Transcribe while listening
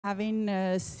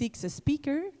having six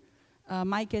speakers,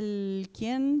 Michael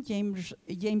Kiehn,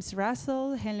 James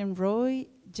Russell, Helen Roy,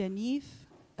 Jean-Yves,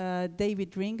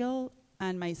 David Ringler,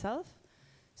 and myself.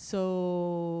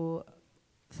 So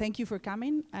thank you for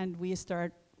coming, and we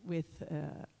start with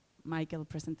Michael's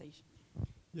presentation.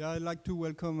 Yeah, I'd like to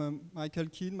welcome Michael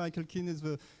Kiehn. Michael Kiehn is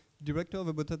the director of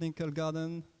the Botanical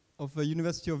Garden of the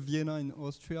University of Vienna in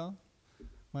Austria.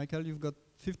 Michael, you've got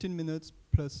 15 minutes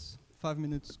plus 5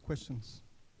 minutes questions.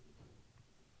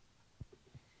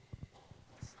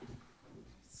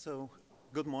 So,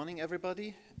 good morning,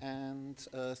 everybody, and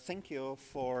thank you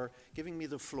for giving me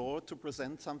the floor to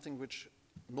present something which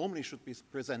normally should be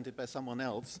presented by someone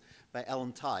else, by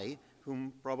Alan Tighe,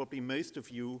 whom probably most of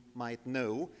you might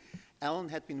know. Alan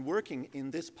had been working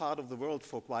in this part of the world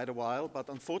for quite a while, but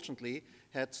unfortunately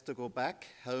had to go back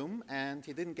home, and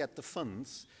he didn't get the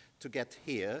funds to get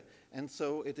here, and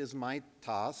so it is my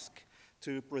task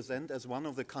to present as one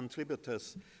of the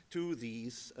contributors to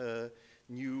these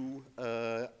new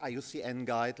IUCN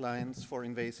Guidelines for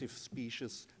invasive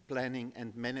species planning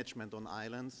and management on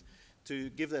islands, to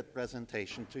give that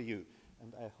presentation to you.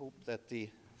 And I hope that the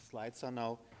slides are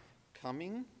now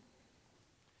coming.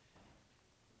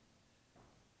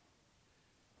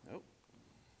 No.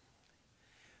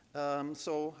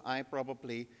 So I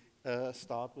probably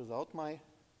start without my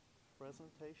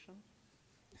presentation.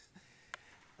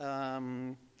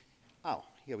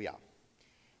 Here we are.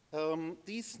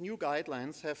 These new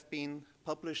guidelines have been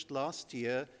published last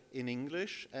year in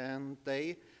English, and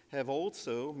they have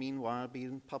also, meanwhile,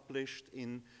 been published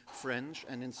in French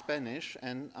and in Spanish,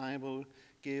 and I will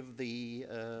give the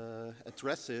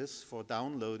addresses for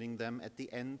downloading them at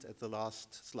the end, at the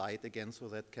last slide again, so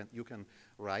that you can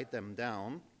write them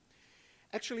down.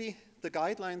 Actually, the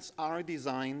guidelines are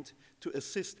designed to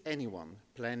assist anyone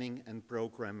planning and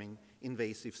programming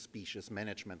invasive species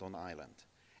management on island.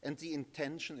 And the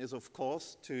intention is, of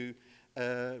course, to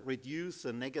reduce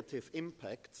the negative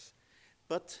impacts,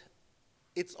 but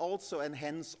it's also a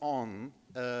hands-on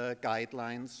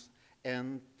guidelines,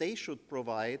 and they should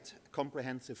provide a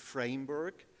comprehensive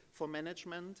framework for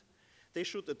management. They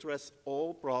should address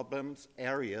all problems,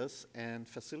 areas, and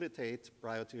facilitate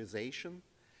prioritization.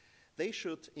 They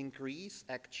should increase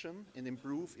action and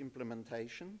improve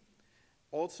implementation.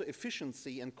 Also,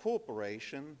 efficiency and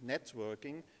cooperation,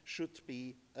 networking, should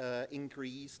be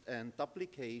increased, and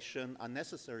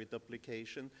unnecessary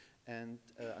duplication, and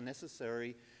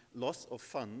unnecessary loss of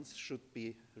funds should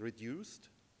be reduced.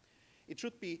 It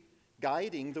should be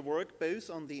guiding the work both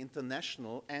on the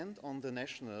international and on the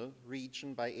national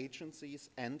region by agencies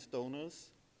and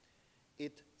donors.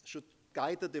 It should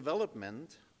guide the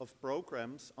development of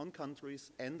programs on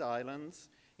countries and islands,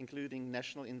 including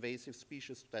national invasive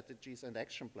species strategies and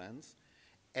action plans,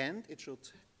 and it should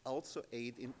also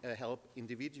help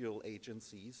individual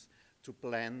agencies to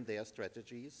plan their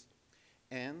strategies.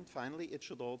 And finally, it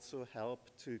should also help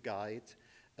to guide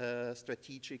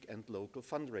strategic and local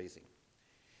fundraising.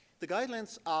 The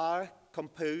guidelines are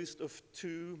composed of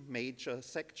two major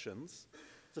sections.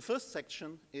 The first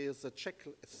section is a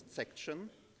checklist section.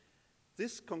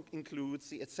 This includes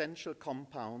the essential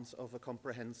compounds of a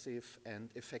comprehensive and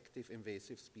effective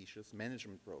invasive species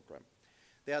management program.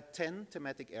 There are 10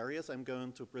 thematic areas I'm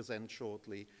going to present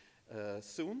shortly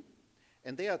soon,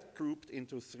 and they are grouped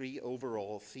into 3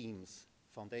 overall themes: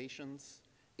 foundations,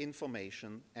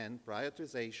 information, and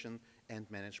prioritization and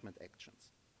management actions.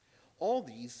 All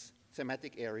these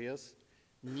thematic areas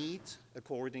need,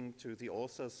 according to the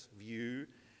author's view,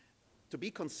 to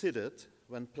be considered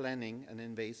when planning an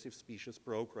invasive species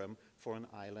program for an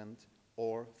island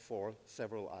or for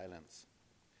several islands.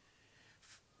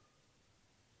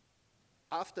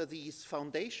 After these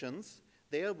foundations,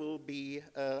 there will be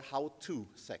a how-to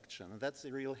section, and that's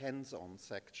the real hands-on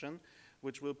section,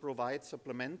 which will provide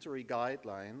supplementary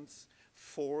guidelines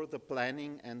for the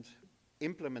planning and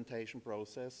implementation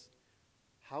process,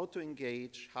 how to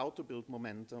engage, how to build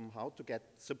momentum, how to get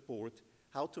support,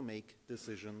 how to make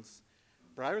decisions.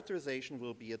 Prioritization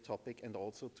will be a topic, and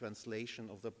also translation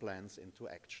of the plans into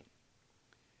action.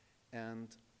 And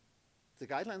the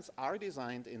guidelines are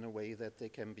designed in a way that they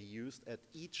can be used at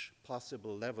each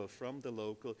possible level, from the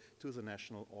local to the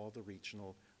national or the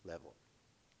regional level.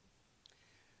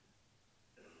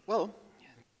 Well,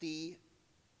 the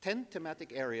 10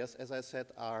 thematic areas, as I said,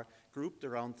 are grouped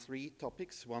around 3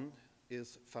 topics. One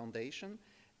is foundation,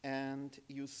 and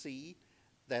you see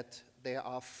that there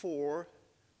are 4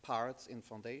 parts in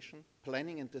foundation: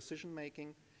 planning and decision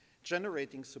making,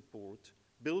 generating support,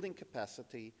 building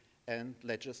capacity, and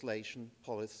legislation,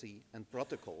 policy, and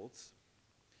protocols.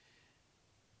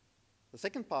 The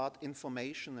second part,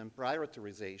 information and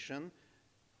prioritization,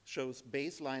 shows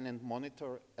baseline and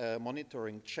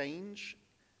monitoring change,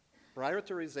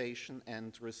 prioritization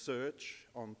and research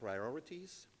on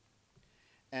priorities.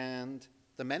 And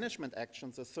the management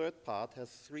actions, the third part, has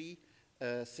three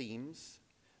themes.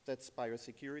 That's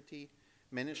biosecurity,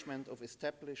 management of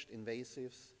established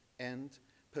invasives, and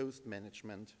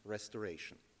post-management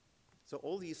restoration. So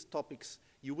all these topics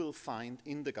you will find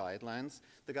in the guidelines.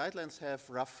 The guidelines have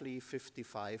roughly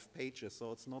 55 pages,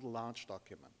 so it's not a large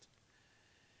document.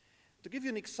 To give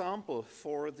you an example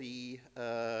for the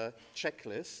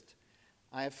checklist,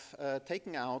 I've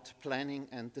taken out planning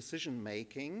and decision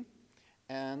making,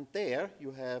 and there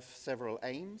you have several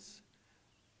aims.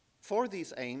 For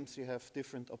these aims you have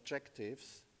different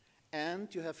objectives,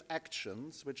 and you have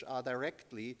actions which are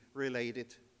directly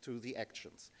related to the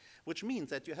actions, which means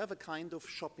that you have a kind of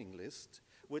shopping list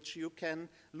which you can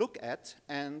look at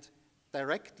and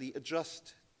directly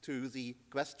adjust to the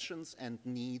questions and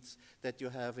needs that you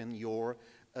have in your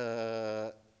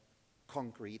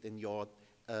concrete, in your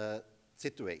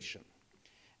situation.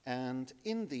 And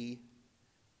in the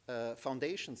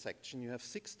foundation section, you have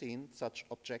 16 such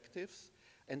objectives,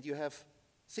 and you have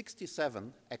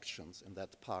 67 actions in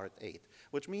that part 8,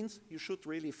 which means you should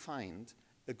really find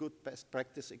a good best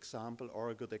practice example or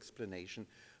a good explanation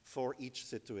for each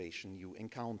situation you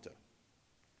encounter.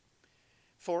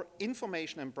 For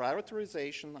information and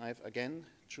prioritization, I've again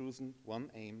chosen one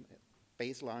aim,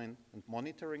 baseline and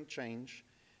monitoring change,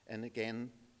 and again,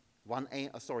 one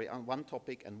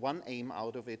topic and one aim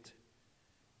out of it.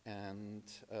 And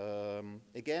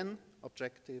again,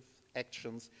 objective,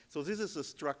 actions. So this is the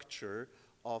structure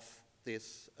of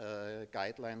this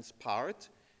guidelines part.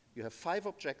 You have 5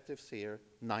 objectives here,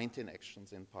 19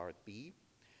 actions in part B.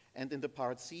 And in the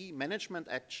part C, management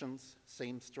actions,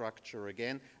 same structure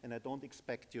again. And I don't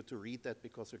expect you to read that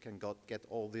because you can get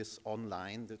all this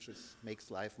online, which makes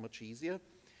life much easier.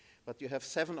 But you have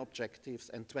 7 objectives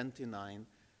and 29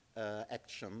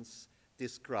 actions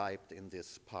described in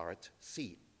this part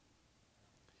C.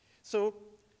 So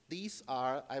these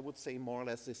are, I would say, more or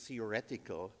less the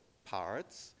theoretical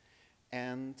parts.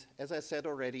 And as I said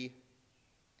already,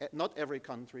 not every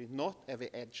country, not every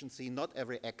agency, not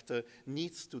every actor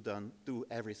needs to do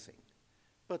everything.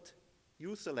 But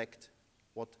you select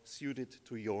what suited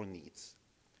to your needs.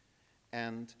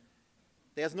 And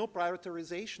there's no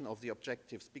prioritization of the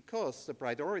objectives because the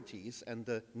priorities and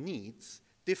the needs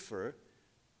differ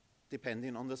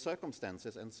depending on the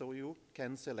circumstances, and so you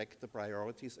can select the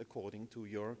priorities according to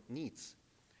your needs.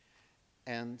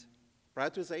 And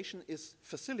prioritization is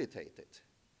facilitated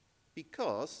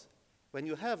because when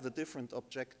you have the different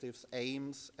objectives,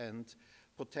 aims, and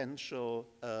potential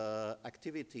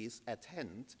activities at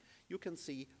hand, you can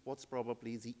see what's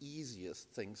probably the easiest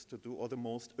things to do or the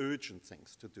most urgent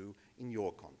things to do in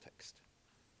your context.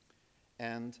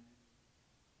 And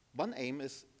one aim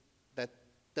is that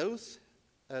this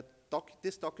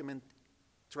document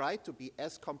try to be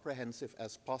as comprehensive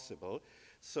as possible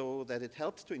so that it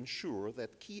helps to ensure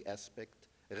that key aspect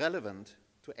relevant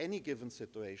to any given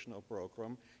situation or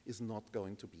program is not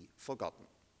going to be forgotten.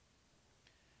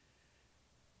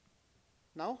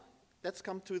 Now, let's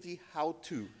come to the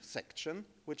how-to section,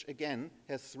 which again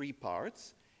has 3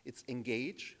 parts. It's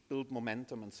engage, build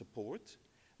momentum and support,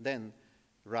 then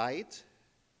write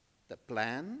the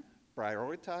plan,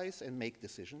 prioritize and make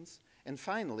decisions, and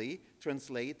finally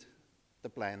translate the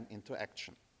plan into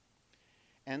action.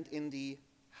 And in the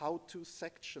how-to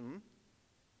section,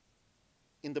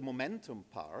 in the momentum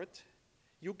part,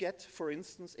 you get, for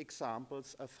instance,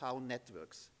 examples of how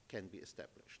networks can be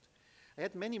established. I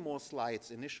had many more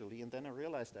slides initially, and then I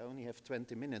realized I only have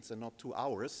 20 minutes and not 2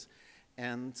 hours.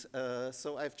 And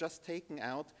so I've just taken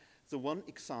out the one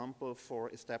example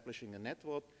for establishing a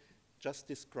network, just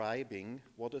describing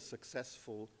what a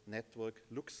successful network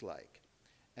looks like.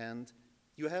 And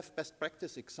you have best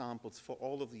practice examples for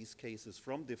all of these cases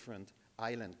from different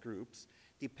island groups.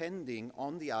 Depending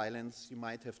on the islands, you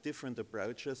might have different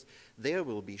approaches. There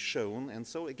will be shown. And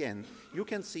so again, you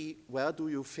can see where do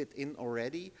you fit in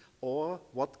already or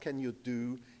what can you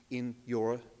do in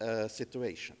your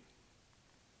situation.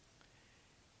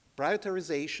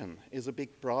 Prioritization is a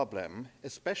big problem,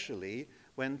 especially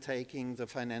when taking the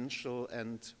financial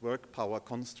and work power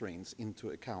constraints into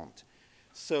account.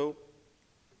 So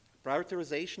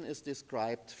prioritization is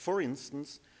described, for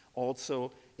instance,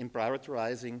 also in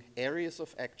prioritizing areas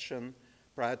of action,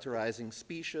 prioritizing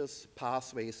species,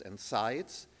 pathways, and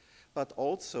sites, but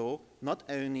also not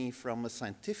only from a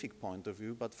scientific point of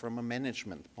view, but from a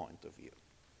management point of view.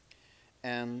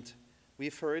 And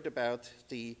we've heard about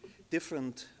the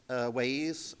different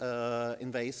ways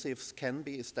invasives can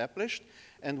be established,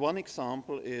 And one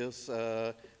example is,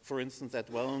 for instance, that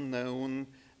well-known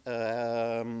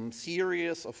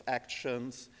series of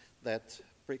actions that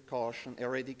precaution,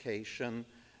 eradication,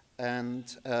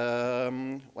 and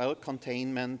well,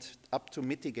 containment up to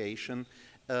mitigation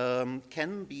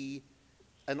can be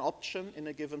an option in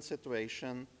a given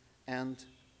situation, and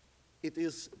it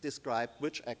is described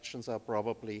which actions are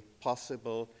probably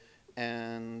possible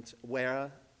and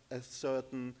where a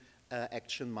certain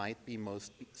action might be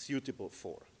most suitable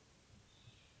for.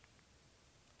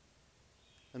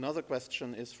 Another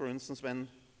question is, for instance, when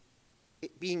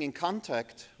being in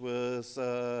contact with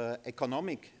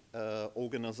economic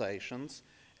organizations,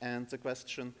 and the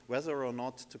question whether or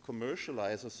not to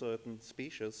commercialize a certain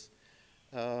species,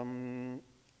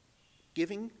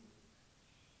 giving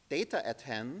data at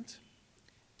hand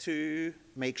to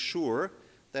make sure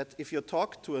that if you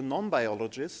talk to a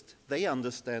non-biologist, they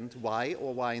understand why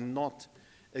or why not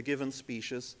a given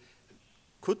species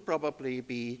could probably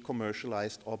be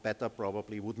commercialized, or better,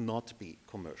 probably would not be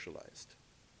commercialized.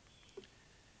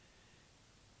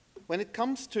 When it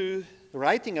comes to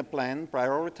writing a plan,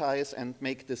 prioritize and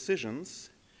make decisions,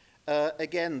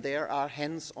 again, there are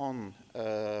hands-on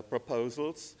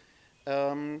proposals.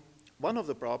 One of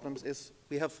the problems is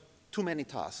we have too many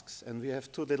tasks, and we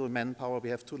have too little manpower, we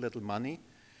have too little money.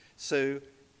 So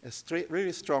a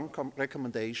really strong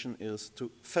recommendation is to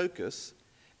focus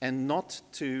and not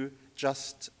to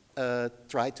just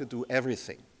try to do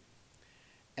everything.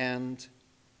 And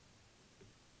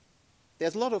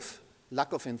there's a lot of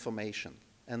lack of information,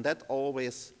 and that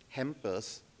always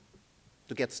hampers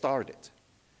to get started.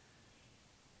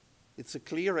 It's a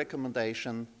clear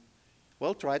recommendation,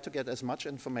 well, try to get as much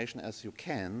information as you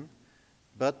can,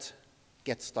 but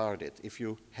get started if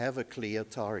you have a clear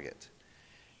target.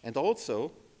 And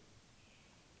also,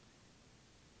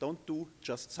 don't do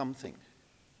just something,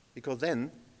 because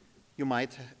then you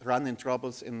might run in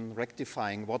troubles in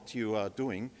rectifying what you are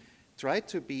doing. Try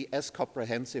to be as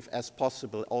comprehensive as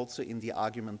possible also in the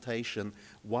argumentation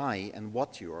why and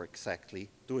what you are exactly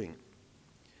doing.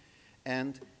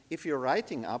 And if you're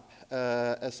writing up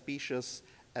a species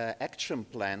action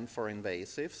plan for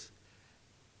invasives,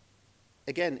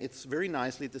 again, it's very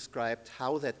nicely described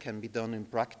how that can be done in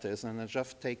practice, and I've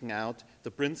just taken out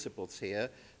the principles here,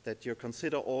 that you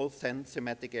consider all 10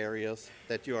 thematic areas,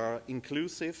 that you are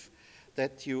inclusive,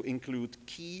 that you include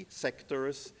key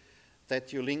sectors,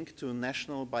 that you link to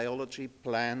national biology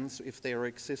plans if they are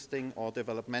existing, or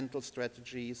developmental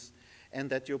strategies, and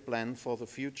that you plan for the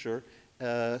future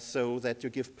so that you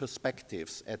give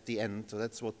perspectives at the end. So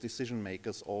that's what decision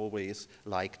makers always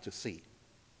like to see.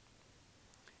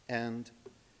 And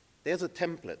there's a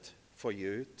template for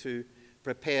you to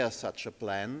prepare such a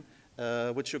plan,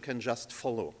 which you can just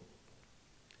follow.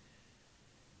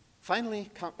 Finally,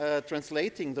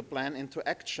 translating the plan into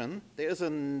action, there's a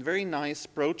very nice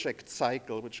project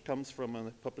cycle which comes from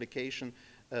a publication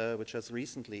which has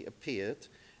recently appeared.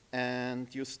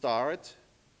 And you start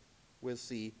with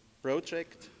the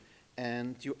project,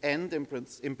 and you end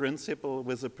in principle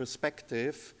with a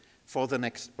perspective for the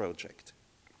next project.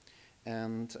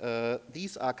 And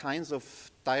these are kinds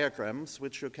of diagrams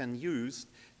which you can use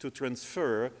to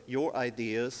transfer your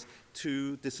ideas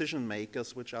to decision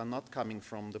makers which are not coming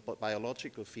from the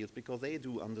biological field, because they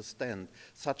do understand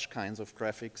such kinds of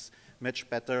graphics much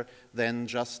better than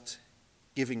just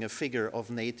giving a figure of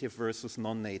native versus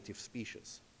non-native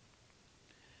species.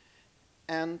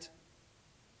 And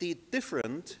the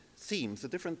different themes, the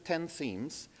different 10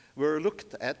 themes, were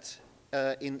looked at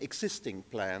in existing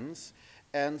plans,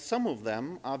 and some of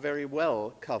them are very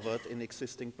well covered in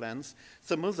existing plans,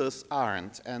 some others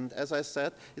aren't. And as I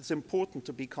said, it's important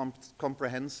to be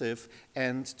comprehensive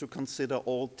and to consider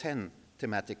all 10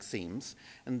 thematic themes.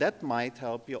 And that might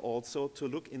help you also to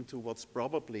look into what's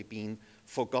probably been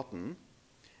forgotten.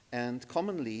 And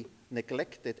commonly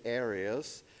neglected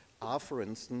areas are, for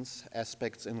instance,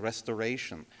 aspects in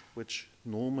restoration, which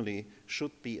normally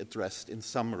should be addressed in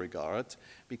some regard,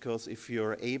 because if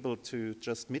you're able to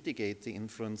just mitigate the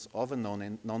influence of a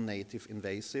non-native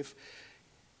invasive,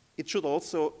 it should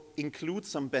also include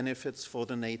some benefits for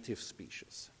the native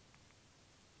species.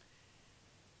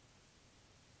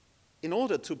 In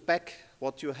order to back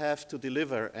what you have to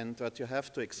deliver and what you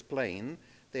have to explain,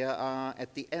 there are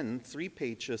at the end 3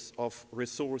 pages of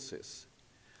resources.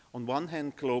 On one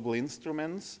hand, global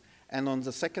instruments, and on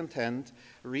the second hand,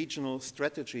 regional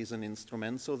strategies and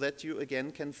instruments, so that you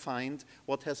again can find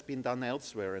what has been done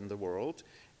elsewhere in the world.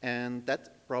 And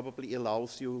that probably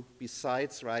allows you,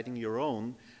 besides writing your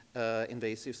own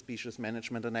invasive species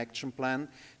management and action plan,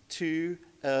 to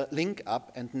link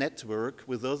up and network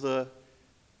with other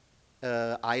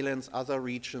islands, other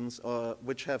regions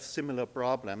which have similar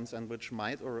problems and which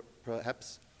might or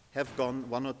perhaps have gone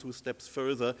 1 or 2 steps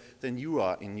further than you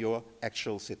are in your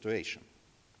actual situation.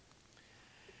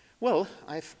 Well,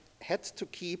 I've had to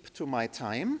keep to my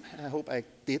time. I hope I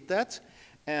did that.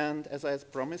 And as I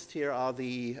promised, here are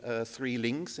the 3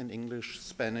 links in English,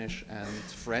 Spanish, and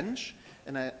French.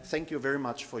 And I thank you very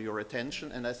much for your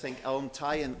attention. And I thank Elm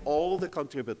Tai and all the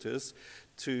contributors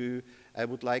I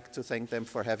would like to thank them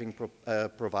for having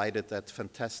provided that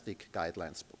fantastic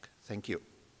guidelines book. Thank you.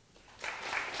 Thank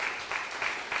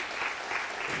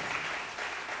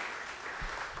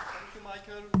you,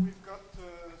 Michael. We've got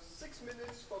 6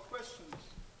 minutes for questions.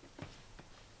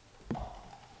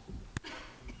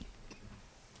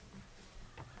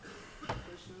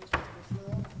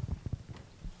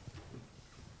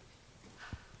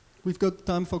 We've got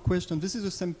time for questions. This is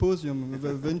a symposium.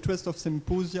 The interest of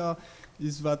symposia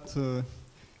is that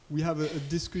we have a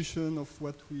discussion of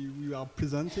what we are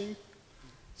presenting.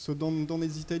 So don't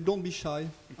hesitate, don't be shy,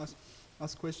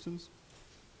 ask questions.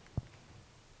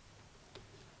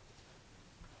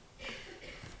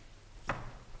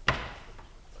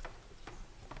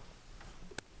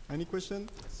 Any question?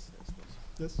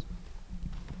 Yes?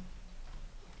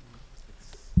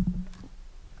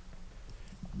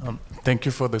 Thank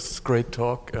you for this great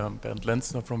talk, Bernd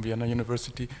Lenzner from Vienna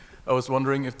University. I was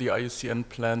wondering if the IUCN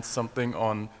plans something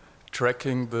on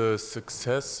tracking the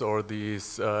success or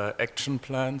these action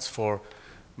plans for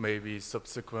maybe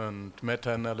subsequent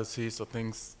meta-analyses or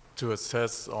things to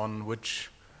assess on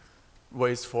which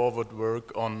ways forward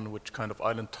work on which kind of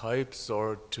island types,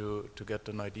 or to get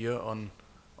an idea on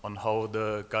how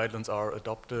the guidelines are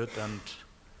adopted and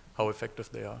how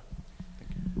effective they are.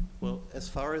 Well, as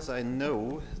far as I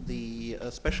know, the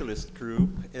specialist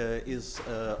group is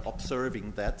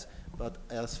observing that, but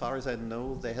as far as I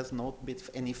know, there has not been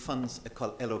any funds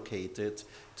allocated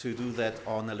to do that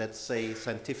on a, let's say,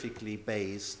 scientifically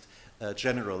based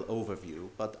general overview.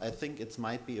 But I think it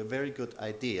might be a very good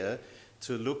idea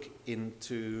to look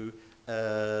into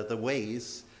the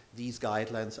ways these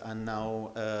guidelines are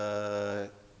now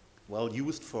well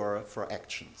used for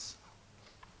actions.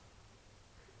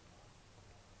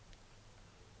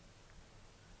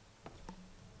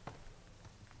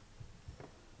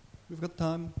 We've got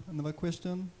time. Another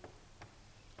question?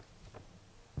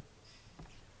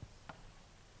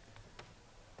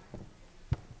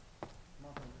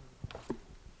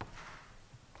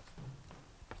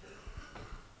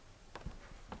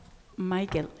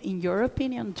 Michael, in your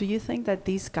opinion, do you think that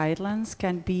these guidelines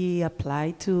can be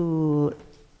applied to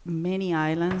many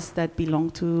islands that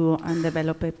belong to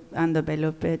undeveloped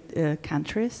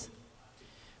countries?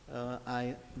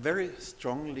 I very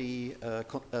strongly,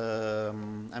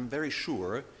 I'm very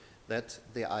sure that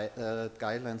the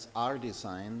guidelines are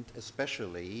designed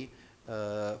especially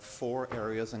for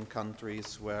areas and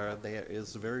countries where there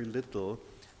is very little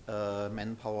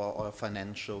manpower or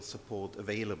financial support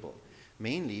available.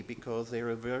 Mainly because there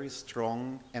is a very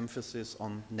strong emphasis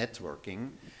on networking.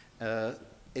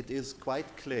 It is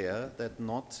quite clear that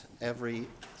not every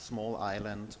small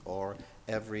island or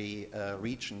every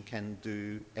region can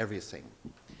do everything.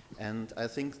 And I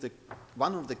think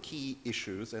one of the key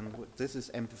issues, and this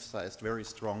is emphasized very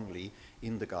strongly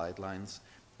in the guidelines,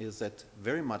 is that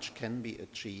very much can be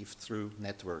achieved through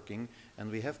networking.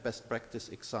 And we have best practice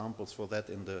examples for that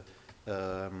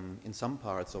in some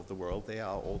parts of the world. They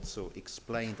are also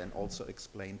explained, and also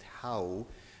explained how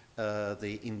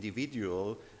the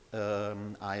individual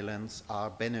islands are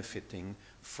benefiting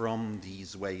from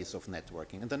these ways of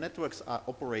networking. And the networks are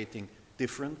operating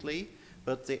differently,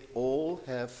 but they all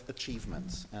have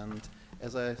achievements. And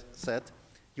as I said,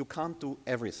 you can't do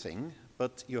everything,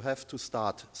 but you have to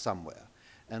start somewhere.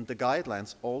 And the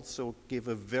guidelines also give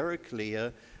a very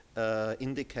clear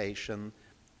indication.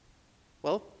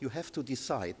 Well, you have to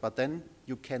decide, but then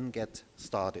you can get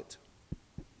started.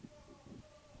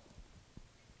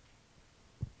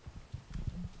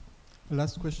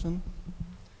 Last question,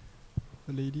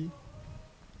 the lady.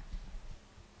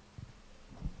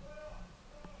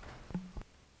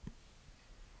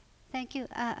 Thank you.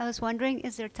 I was wondering,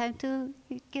 is there time to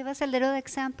give us a little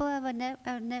example of a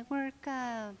network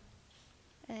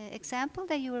example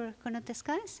that you were going to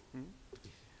discuss? Mm-hmm.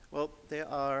 Well, there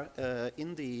are,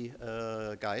 in the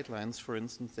guidelines, for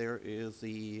instance, there is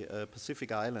the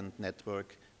Pacific Island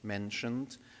Network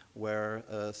mentioned, where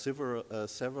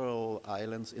several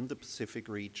islands in the Pacific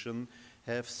region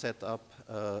have set up,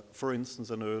 for instance,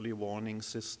 an early warning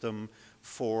system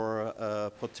for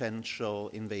potential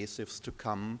invasives to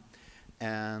come,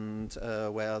 and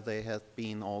where there have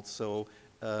been also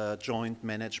joint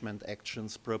management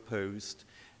actions proposed.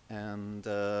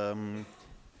 And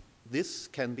this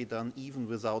can be done even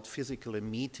without physically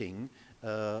meeting.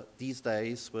 These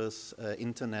days with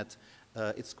internet,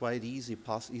 it's quite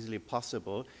easily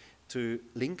possible to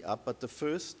link up, but the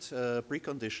first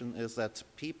precondition is that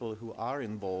people who are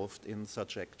involved in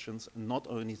such actions, not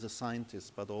only the scientists,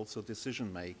 but also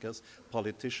decision makers,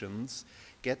 politicians,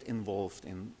 get involved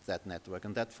in that network.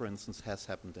 And that, for instance, has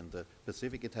happened in the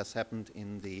Pacific. It has happened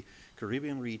in the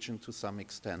Caribbean region to some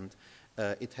extent.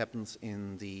 It happens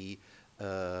in the,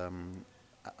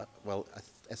 well,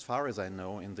 as far as I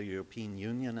know, in the European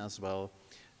Union as well.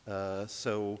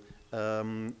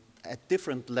 At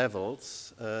different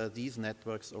levels, these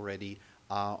networks already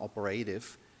are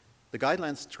operative. The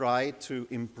guidelines try to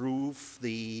improve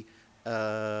the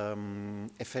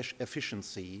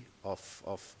efficiency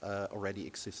of already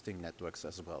existing networks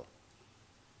as well.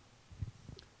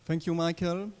 Thank you,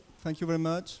 Michael. Thank you very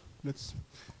much. Let's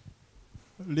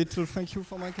little thank you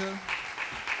for Michael.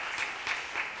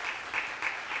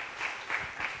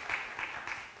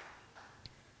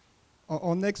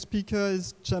 Our next speaker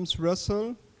is James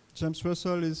Russell. James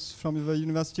Russell is from the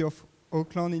University of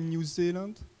Auckland in New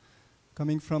Zealand,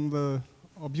 coming from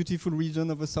our beautiful region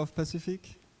of the South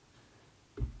Pacific.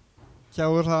 Kia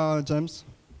ora, James.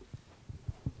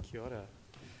 Kia ora.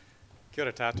 Kia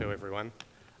ora tātou, everyone.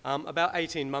 About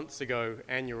 18 months ago,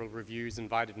 Annual Reviews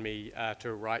invited me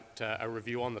to write a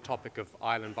review on the topic of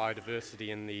island biodiversity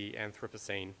in the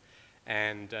Anthropocene.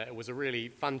 And it was a really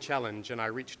fun challenge, and I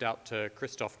reached out to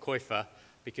Christoph Käufer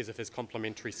because of his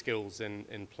complementary skills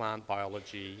in plant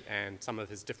biology and some of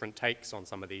his different takes on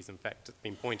some of these. In fact, it's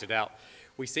been pointed out,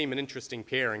 we seem an interesting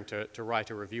pairing to write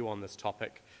a review on this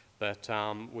topic, but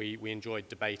we enjoyed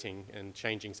debating and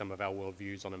changing some of our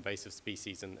worldviews on invasive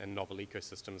species and novel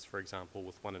ecosystems, for example,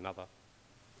 with one another.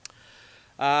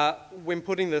 When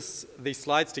putting these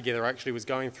slides together, I actually was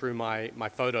going through my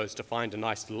photos to find a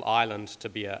nice little island to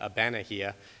be a banner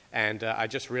here. And I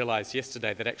just realized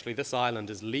yesterday that actually this island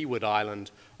is Leeward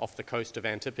Island off the coast of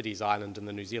Antipodes Island in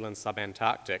the New Zealand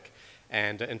sub-Antarctic.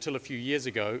 And until a few years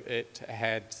ago, it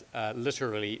had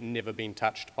literally never been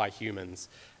touched by humans.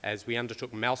 As we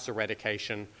undertook mouse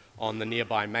eradication on the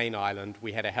nearby main island,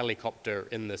 we had a helicopter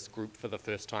in this group for the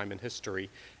first time in history,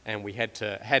 and we had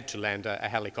to land a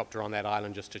helicopter on that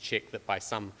island just to check that by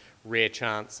some rare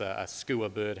chance a skua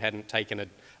bird hadn't taken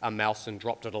a mouse and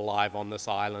dropped it alive on this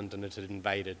island and it had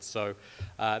invaded. So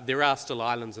there are still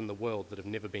islands in the world that have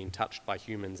never been touched by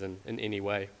humans in any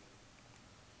way.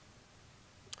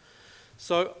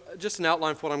 So just an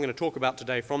outline for what I'm going to talk about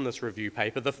today from this review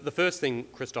paper. The first thing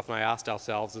Christoph and I asked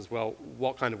ourselves is, well,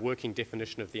 what kind of working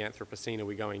definition of the Anthropocene are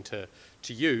we going to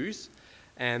use?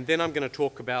 And then I'm going to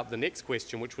talk about the next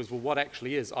question, which was, well, what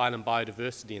actually is island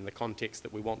biodiversity in the context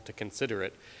that we want to consider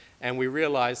it? And we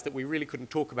realized that we really couldn't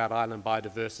talk about island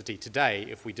biodiversity today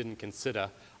if we didn't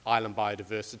consider island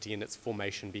biodiversity in its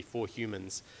formation before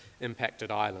humans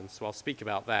impacted islands. So I'll speak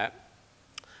about that.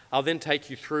 I'll then take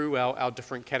you through our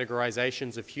different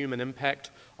categorizations of human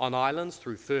impact on islands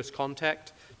through first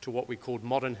contact to what we called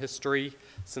modern history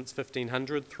since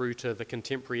 1500 through to the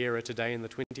contemporary era today in the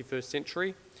 21st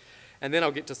century. And then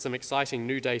I'll get to some exciting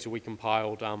new data we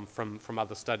compiled from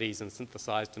other studies and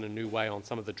synthesized in a new way on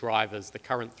some of the drivers, the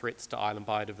current threats to island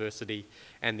biodiversity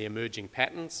and the emerging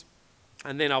patterns.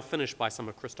 And then I'll finish by some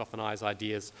of Christoph and I's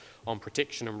ideas on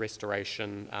protection and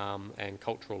restoration and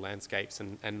cultural landscapes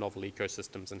and novel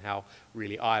ecosystems and how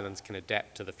really islands can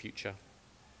adapt to the future.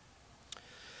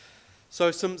 So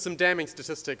some damning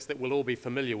statistics that we'll all be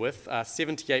familiar with.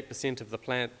 78% of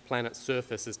the planet's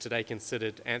surface is today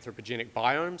considered anthropogenic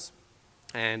biomes,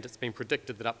 and it's been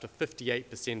predicted that up to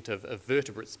 58% of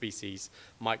vertebrate species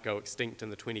might go extinct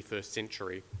in the 21st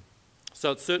century.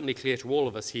 So it's certainly clear to all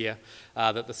of us here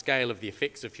that the scale of the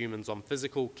effects of humans on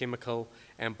physical, chemical,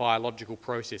 and biological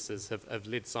processes have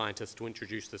led scientists to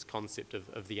introduce this concept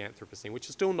of the Anthropocene, which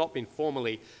has still not been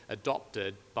formally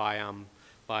adopted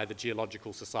by the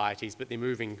geological societies, but they're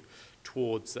moving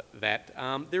towards that.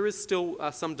 There is still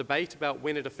some debate about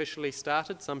when it officially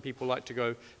started. Some people like to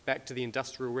go back to the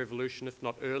Industrial Revolution, if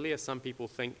not earlier. Some people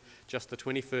think just the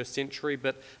 21st century,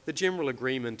 but the general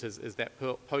agreement is that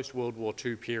post-World War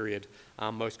II period,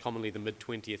 most commonly the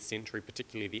mid-20th century,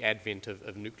 particularly the advent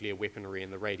of nuclear weaponry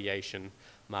and the radiation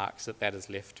marks that has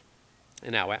left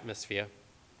in our atmosphere.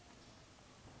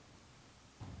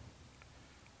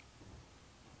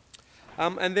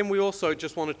 And then we also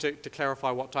just wanted to clarify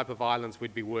what type of islands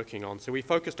we'd be working on. So we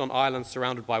focused on islands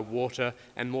surrounded by water,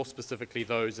 and more specifically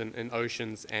those in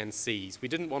oceans and seas. We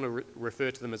didn't want to refer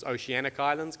to them as oceanic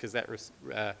islands, because that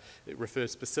it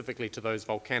refers specifically to those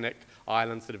volcanic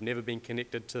islands that have never been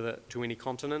connected to any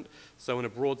continent. So in a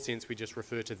broad sense, we just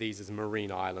refer to these as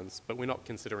marine islands, but we're not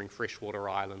considering freshwater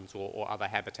islands or other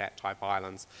habitat type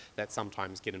islands that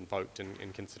sometimes get invoked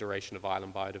in consideration of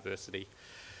island biodiversity.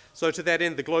 So to that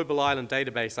end, the Global Island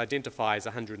Database identifies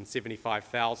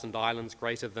 175,000 islands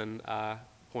greater than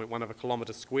 0.1 of a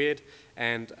kilometre squared,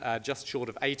 and just short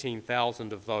of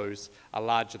 18,000 of those are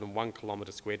larger than 1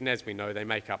 kilometre squared. And as we know, they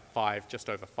make up just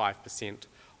over 5%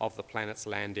 of the planet's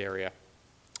land area.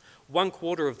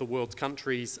 1/4 of the world's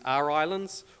countries are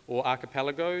islands or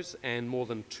archipelagos, and more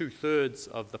than 2/3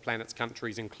 of the planet's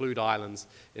countries include islands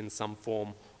in some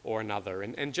form or another.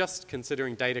 And just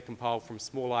considering data compiled from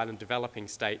small island developing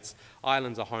states,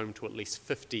 islands are home to at least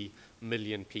 50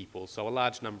 million people. So a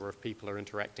large number of people are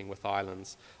interacting with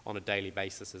islands on a daily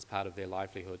basis as part of their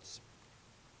livelihoods.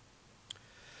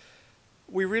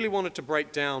 We really wanted to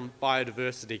break down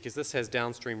biodiversity because this has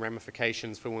downstream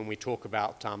ramifications for when we talk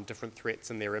about different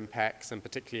threats and their impacts, and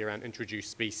particularly around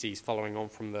introduced species, following on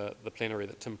from the plenary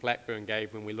that Tim Blackburn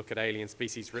gave when we look at alien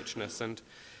species richness.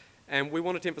 And we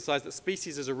wanted to emphasize that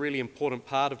species is a really important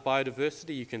part of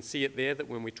biodiversity. You can see it there, that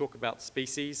when we talk about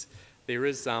species, there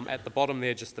is at the bottom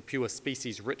there just the pure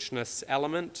species richness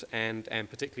element, and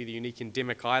particularly the unique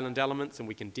endemic island elements, and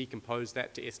we can decompose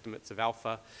that to estimates of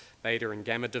alpha, beta and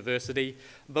gamma diversity.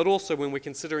 But also when we're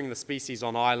considering the species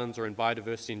on islands or in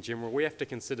biodiversity in general, we have to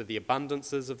consider the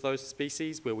abundances of those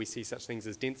species, where we see such things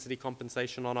as density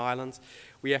compensation on islands.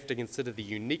 We have to consider the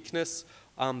uniqueness,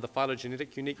 the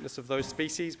phylogenetic uniqueness of those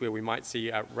species, where we might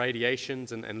see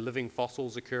radiations and living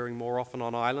fossils occurring more often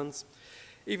on islands.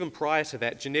 Even prior to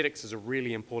that, genetics is a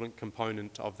really important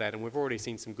component of that, and we've already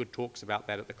seen some good talks about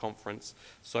that at the conference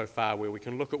so far, where we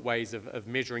can look at ways of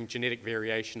measuring genetic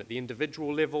variation at the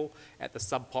individual level, at the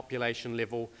subpopulation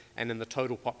level, and in the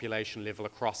total population level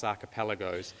across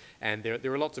archipelagos. And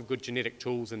there are lots of good genetic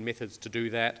tools and methods to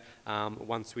do that.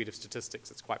 One suite of statistics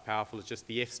that's quite powerful is just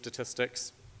the F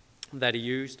statistics that are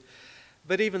used.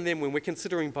 But even then, when we're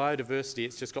considering biodiversity,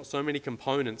 it's just got so many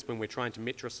components when we're trying to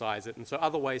metricize it. And so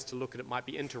other ways to look at it might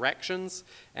be interactions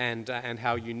and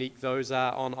how unique those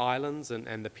are on islands,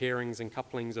 and the pairings and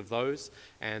couplings of those.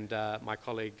 And my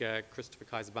colleague Christopher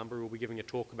Kaiser-Bunbury will be giving a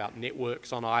talk about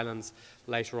networks on islands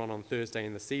later on Thursday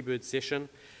in the Seabird session.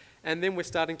 And then we're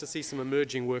starting to see some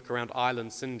emerging work around island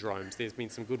syndromes. There's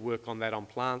been some good work on that on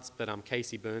plants, but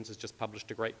Casey Burns has just published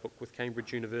a great book with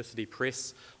Cambridge University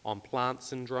Press on plant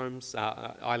syndromes,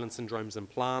 island syndromes in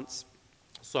plants.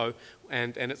 So,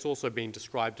 and it's also been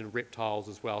described in reptiles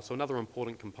as well. So another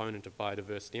important component of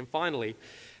biodiversity. And finally,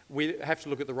 we have to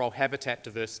look at the role habitat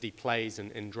diversity plays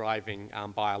in driving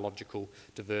biological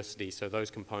diversity. So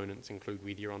those components include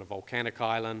whether you're on a volcanic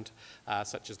island,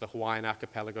 such as the Hawaiian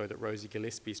archipelago that Rosie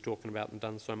Gillespie is talking about and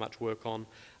done so much work on,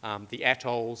 the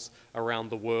atolls around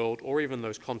the world, or even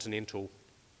those continental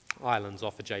islands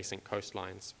off adjacent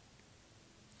coastlines.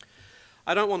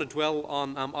 I don't want to dwell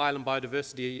on island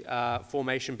biodiversity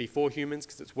formation before humans,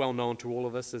 because it's well known to all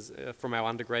of us from our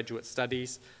undergraduate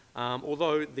studies.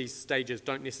 Although these stages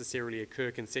don't necessarily occur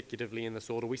consecutively in this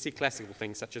order, we see classical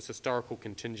things such as historical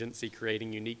contingency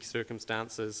creating unique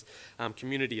circumstances,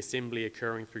 community assembly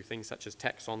occurring through things such as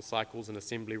taxon cycles and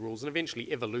assembly rules, and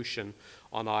eventually evolution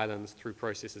on islands through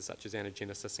processes such as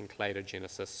anagenesis and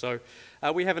cladogenesis. So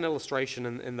we have an illustration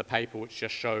in the paper which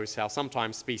just shows how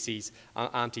sometimes species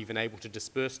aren't even able to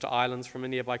disperse to islands from a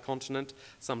nearby continent.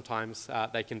 Sometimes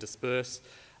they can disperse,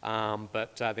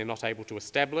 but they're not able to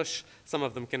establish. Some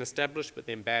of them can establish, but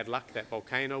then bad luck, that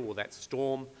volcano or that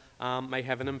storm may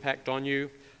have an impact on you.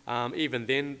 Even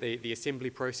then, the assembly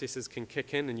processes can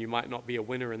kick in, and you might not be a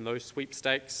winner in those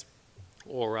sweepstakes.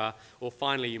 Or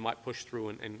finally, you might push through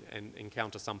and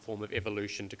encounter some form of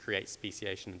evolution to create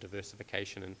speciation and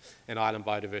diversification and island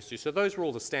biodiversity. So those were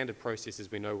all the standard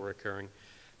processes we know were occurring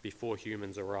before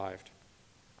humans arrived.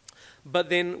 But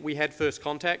then we had first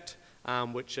contact,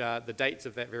 which the dates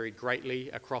of that vary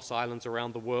greatly across islands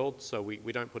around the world, so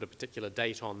we don't put a particular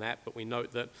date on that, but we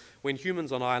note that when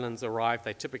humans on islands arrived,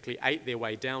 they typically ate their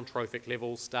way down trophic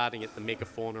levels, starting at the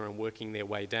megafauna and working their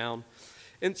way down.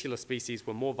 Insular species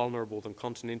were more vulnerable than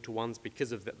continental ones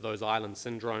because of those island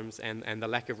syndromes and the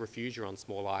lack of refugia on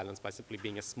small islands. By simply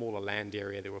being a smaller land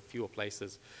area, there were fewer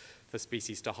places for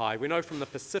species to hide. We know from the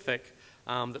Pacific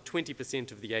that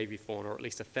 20% of the avifauna, or at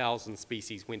least 1,000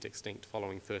 species, went extinct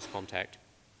following first contact.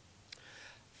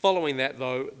 Following that,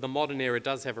 though, the modern era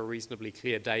does have a reasonably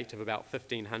clear date of about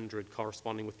 1500,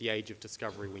 corresponding with the age of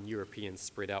discovery when Europeans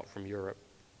spread out from Europe.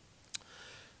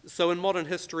 So in modern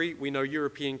history, we know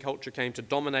European culture came to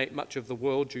dominate much of the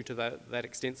world due to that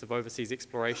extensive overseas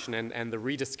exploration and the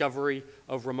rediscovery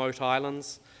of remote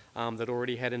islands that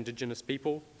already had indigenous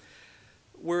people.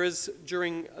 Whereas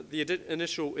during the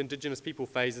initial indigenous people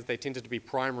phases, they tended to be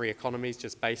primary economies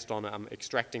just based on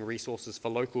extracting resources for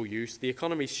local use. The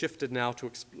economy shifted now to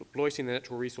exploiting the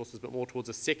natural resources, but more towards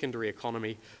a secondary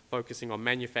economy, focusing on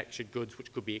manufactured goods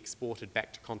which could be exported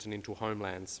back to continental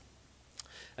homelands.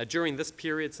 During this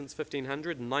period, since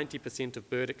 1500, 90% of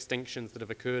bird extinctions that have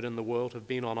occurred in the world have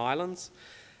been on islands.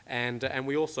 And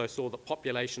we also saw that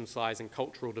population size and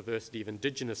cultural diversity of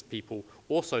indigenous people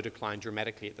also declined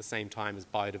dramatically at the same time as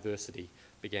biodiversity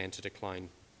began to decline.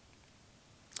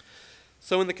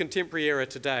 So in the contemporary era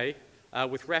today,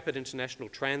 with rapid international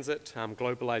transit,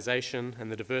 globalization,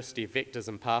 and the diversity of vectors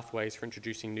and pathways for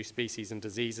introducing new species and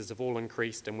diseases have all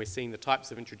increased, and we're seeing the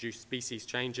types of introduced species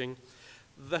changing.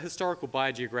 The historical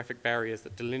biogeographic barriers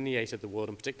that delineated the world,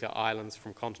 in particular islands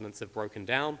from continents, have broken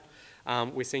down.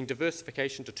 We're seeing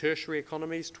diversification to tertiary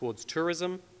economies towards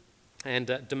tourism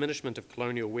and diminishment of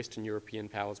colonial Western European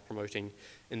powers promoting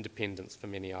independence for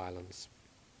many islands.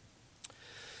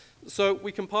 So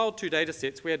we compiled two data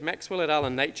sets. We had Maxwell et al.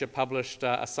 And Nature published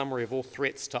a summary of all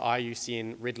threats to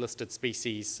IUCN red-listed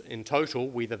species in total,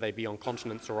 whether they be on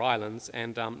continents or islands,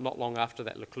 and not long after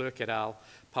that, Leclerc et al.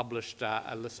 Published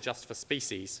a list just for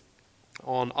species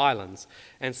on islands.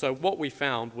 And so what we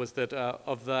found was that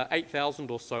of the 8,000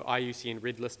 or so IUCN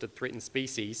red-listed threatened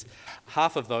species,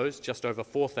 half of those, just over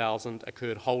 4,000,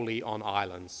 occurred wholly on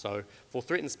islands. So for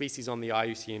threatened species on the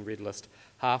IUCN red list,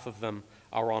 half of them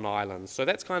are on islands. So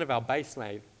that's kind of our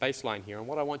baseline here. And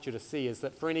what I want you to see is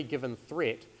that for any given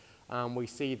threat, we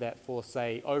see that for,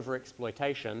 say,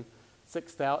 overexploitation,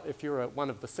 if you're one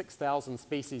of the 6,000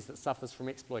 species that suffers from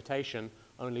exploitation,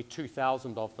 only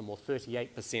 2,000 of them, or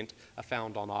 38%, are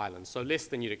found on islands. So less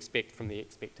than you'd expect from the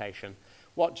expectation.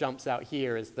 What jumps out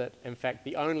here is that, in fact,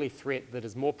 the only threat that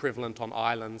is more prevalent on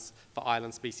islands for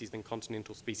island species than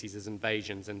continental species is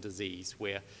invasions and disease,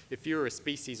 where if you're a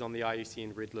species on the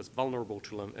IUCN red list vulnerable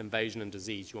to invasion and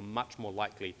disease, you're much more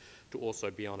likely to also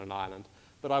be on an island.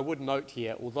 But I would note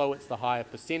here, although it's the higher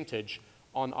percentage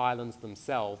on islands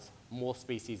themselves, more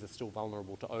species are still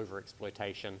vulnerable to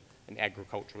overexploitation and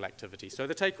agricultural activity. So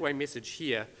the takeaway message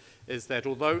here is that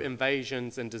although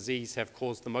invasions and disease have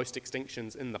caused the most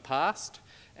extinctions in the past,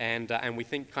 and we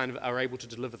think kind of are able to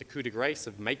deliver the coup de grace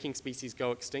of making species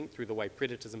go extinct through the way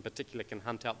predators in particular can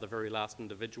hunt out the very last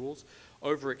individuals,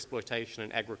 overexploitation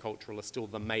and agricultural are still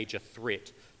the major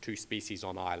threat to species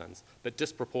on islands. But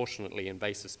disproportionately,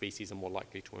 invasive species are more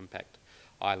likely to impact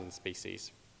island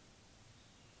species.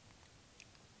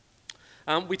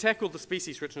 We tackled the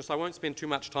species richness. I won't spend too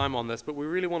much time on this, but we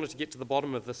really wanted to get to the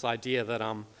bottom of this idea that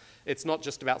it's not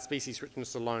just about species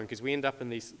richness alone, because we end up in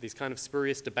these kind of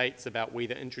spurious debates about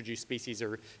whether introduced species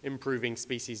are improving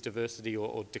species diversity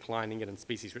or declining it in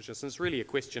species richness. And it's really a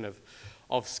question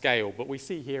of scale. But we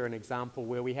see here an example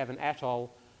where we have an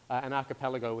atoll, an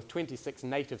archipelago with 26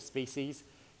 native species.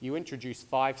 You introduce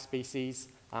 5 species,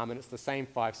 and it's the same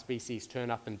 5 species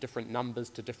turn up in different numbers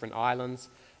to different islands.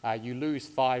 You lose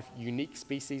 5 unique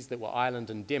species that were island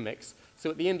endemics. So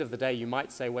at the end of the day, you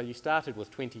might say, well, you started with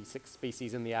 26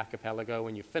 species in the archipelago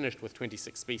and you finished with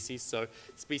 26 species. So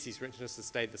species richness has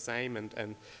stayed the same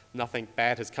and nothing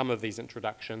bad has come of these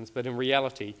introductions. But in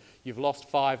reality, you've lost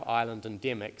 5 island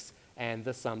endemics. And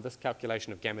this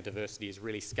calculation of gamma diversity is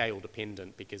really scale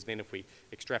dependent, because then if we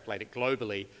extrapolate it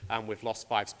globally, we've lost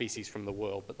 5 species from the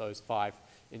world, but those 5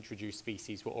 introduced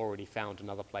species were already found in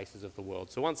other places of the world.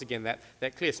 So once again,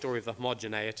 that clear story of the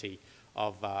homogeneity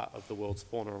of the world's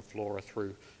fauna and flora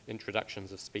through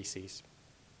introductions of species.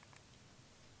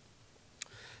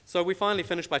 So we finally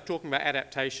finished by talking about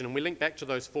adaptation, and we link back to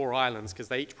those 4 islands because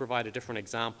they each provide a different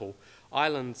example.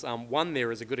 Islands 1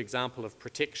 there is a good example of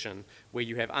protection, where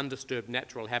you have undisturbed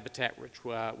natural habitat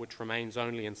which remains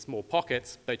only in small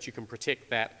pockets, but you can protect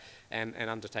that and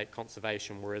undertake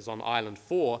conservation, whereas on Island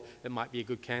 4 it might be a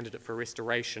good candidate for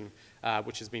restoration,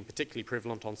 which has been particularly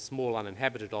prevalent on small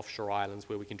uninhabited offshore islands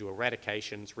where we can do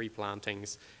eradications,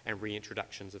 replantings and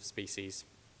reintroductions of species.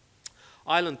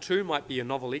 Island 2 might be a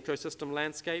novel ecosystem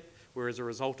landscape, where as a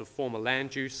result of former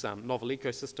land use, novel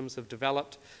ecosystems have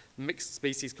developed, mixed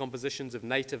species compositions of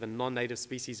native and non-native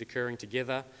species occurring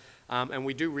together. And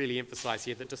we do really emphasize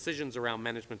here that decisions around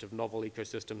management of novel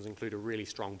ecosystems include a really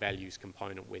strong values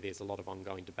component where there's a lot of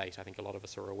ongoing debate I think a lot of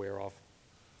us are aware of.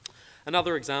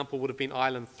 Another example would have been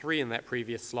Island 3 in that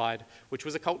previous slide, which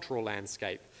was a cultural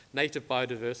landscape. native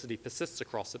biodiversity persists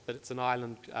across it, but it's an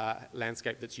island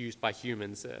landscape that's used by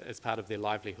humans as part of their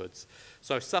livelihoods.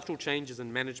 So subtle changes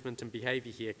in management and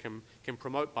behaviour here can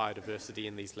promote biodiversity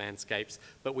in these landscapes,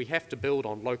 but we have to build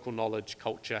on local knowledge,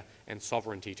 culture and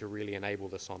sovereignty to really enable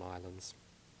this on islands.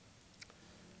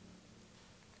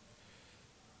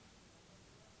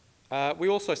 We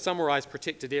also summarise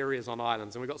protected areas on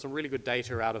islands, and we've got some really good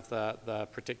data out of the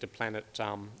Protected Planet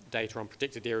data on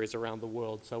protected areas around the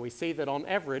world. So we see that on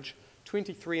average,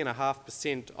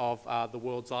 23.5% of the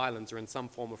world's islands are in some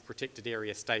form of protected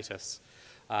area status,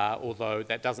 although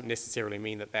that doesn't necessarily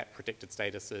mean that that protected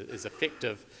status is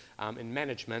effective in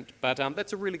management. But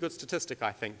that's a really good statistic,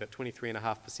 I think, that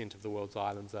 23.5% of the world's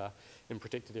islands are in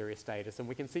protected area status. And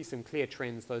we can see some clear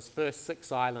trends. Those first 6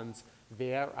 islands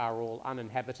there are all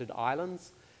uninhabited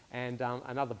islands, and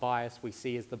another bias we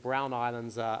see is the brown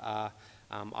islands are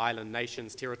island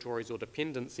nations, territories or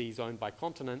dependencies owned by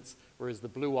continents, whereas the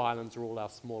blue islands are all our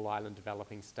small island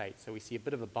developing states. So we see a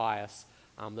bit of a bias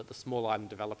that the small island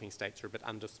developing states are a bit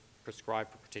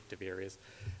under-prescribed for protective areas.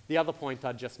 The other point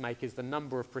I'd just make is the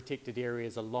number of protected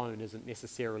areas alone isn't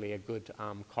necessarily a good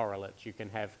correlate. You can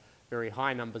have very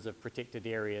high numbers of protected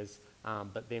areas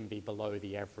but then be below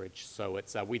the average. So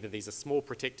it's whether these are small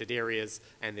protected areas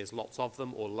and there's lots of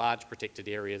them, or large protected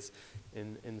areas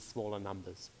in smaller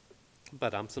numbers.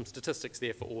 But some statistics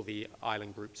there for all the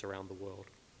island groups around the world.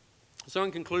 So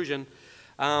in conclusion,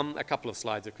 a couple of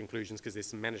slides of conclusions because there's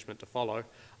some management to follow.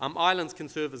 Islands can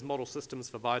serve as model systems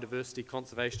for biodiversity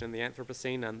conservation in the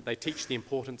Anthropocene, and they teach the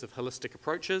importance of holistic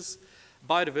approaches.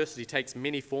 Biodiversity takes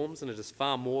many forms, and it is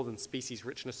far more than species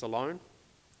richness alone.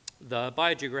 The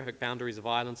biogeographic boundaries of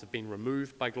islands have been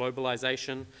removed by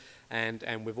globalisation, and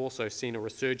we've also seen a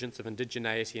resurgence of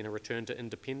indigeneity and a return to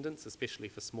independence, especially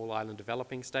for small island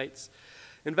developing states.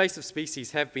 Invasive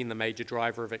species have been the major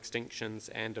driver of extinctions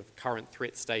and of current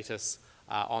threat status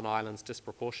on islands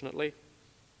disproportionately.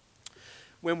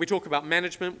 When we talk about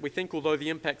management, we think although the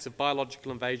impacts of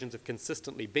biological invasions have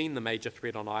consistently been the major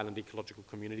threat on island ecological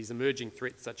communities, emerging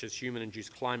threats such as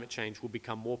human-induced climate change will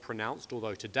become more pronounced,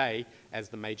 although today, as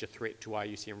the major threat to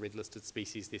IUCN red-listed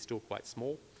species, they're still quite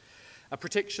small. A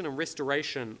protection and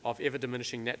restoration of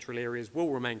ever-diminishing natural areas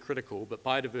will remain critical, but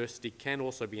biodiversity can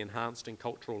also be enhanced in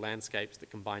cultural landscapes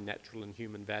that combine natural and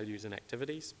human values and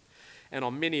activities. And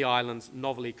on many islands,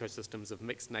 novel ecosystems of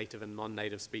mixed native and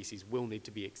non-native species will need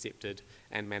to be accepted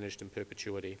and managed in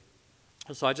perpetuity.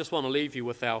 So I just want to leave you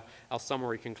with our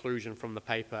summary conclusion from the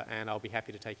paper, and I'll be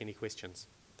happy to take any questions.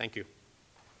 Thank you.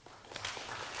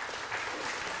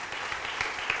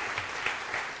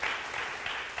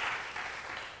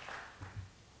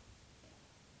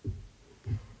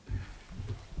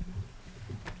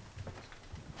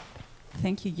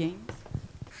 Thank you, James.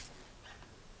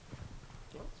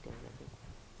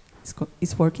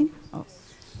 It's working? Oh.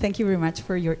 Thank you very much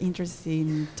for your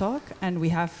interesting talk, and we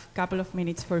have a couple of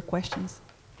minutes for questions.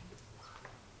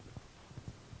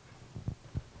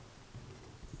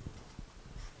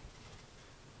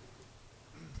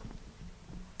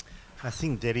 I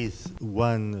think there is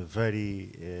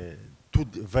two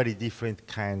very different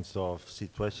kinds of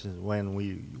situations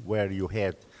where you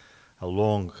had a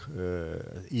long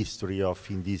history of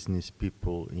indigenous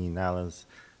people in islands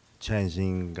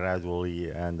changing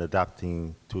gradually and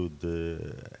adapting to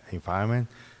the environment.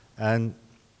 And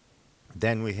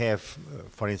then we have,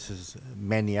 for instance,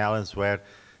 many islands where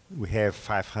we have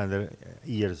 500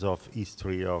 years of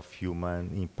history of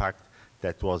human impact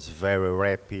that was very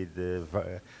rapid,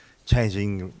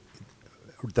 changing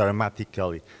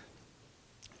dramatically.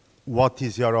 What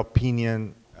is your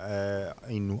opinion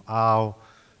in how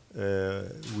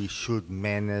we should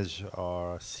manage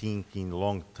or think in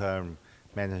long-term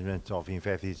management of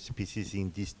invasive species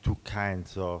in these two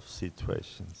kinds of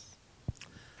situations?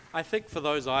 I think for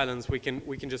those islands, we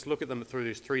can just look at them through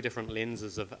these 3 different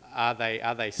lenses of are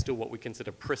they still what we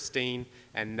consider pristine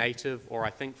and native, or I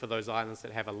think for those islands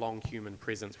that have a long human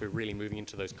presence, we're really moving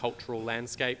into those cultural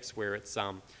landscapes where it's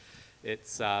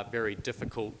very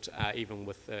difficult,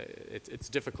 it's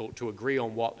difficult to agree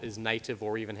on what is native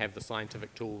or even have the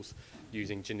scientific tools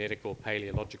using genetic or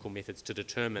paleological methods to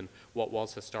determine what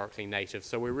was historically native.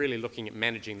 So we're really looking at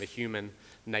managing the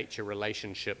human-nature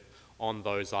relationship on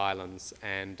those islands.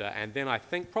 And then I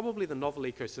think probably the novel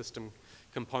ecosystem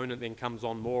component then comes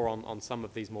on more on some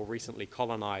of these more recently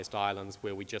colonized islands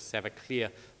where we just have a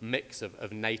clear mix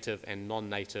of native and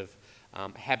non-native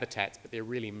habitats, but they're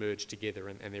really merged together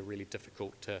and they're really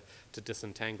difficult to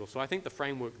disentangle. So I think the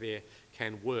framework there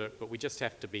can work, but we just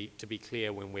have to be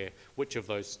clear when which of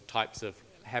those types of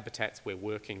habitats we're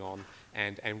working on,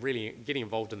 and really getting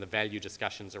involved in the value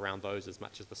discussions around those as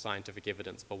much as the scientific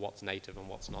evidence for what's native and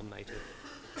what's non-native.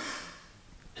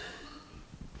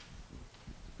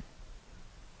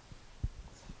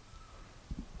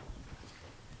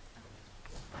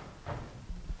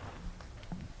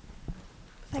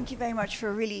 Thank you very much for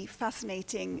a really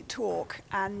fascinating talk,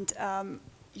 and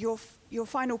your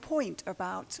final point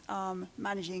about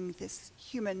managing this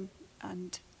human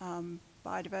and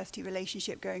biodiversity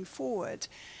relationship going forward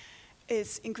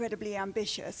is incredibly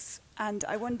ambitious. And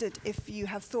I wondered if you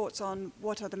have thoughts on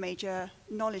what are the major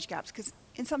knowledge gaps, because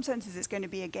in some senses it's going to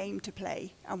be a game to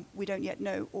play, and we don't yet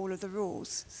know all of the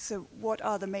rules. So what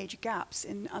are the major gaps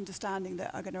in understanding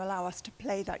that are going to allow us to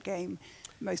play that game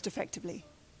most effectively?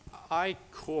 I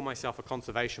call myself a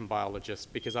conservation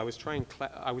biologist because I was trained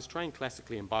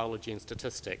classically in biology and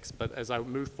statistics, but as I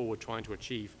moved forward trying to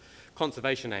achieve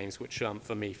conservation aims, which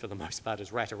for me, for the most part,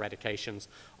 is rat eradications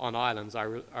on islands, I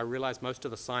realized most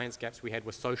of the science gaps we had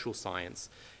were social science.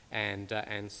 And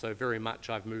so very much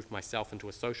I've moved myself into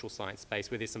a social science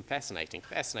space where there's some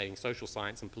fascinating social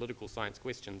science and political science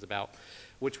questions about,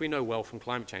 which we know well from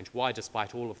climate change, why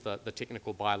despite all of the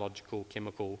technical, biological,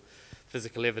 chemical,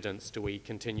 physical evidence do we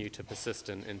continue to persist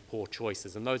in poor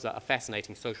choices? And those are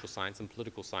fascinating social science and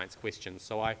political science questions.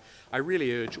 So I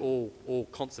really urge all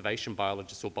conservation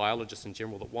biologists or biologists in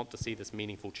general that want to see this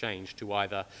meaningful change to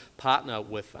either partner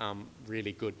with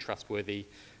really good, trustworthy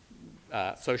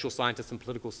social scientists and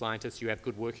political scientists you have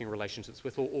good working relationships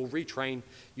with, or retrain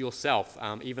yourself,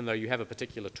 even though you have a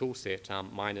particular tool set.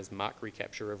 Mine is mark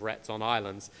recapture of rats on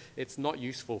islands. It's not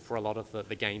useful for a lot of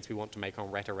the gains we want to make on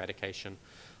rat eradication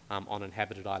on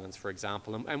inhabited islands, for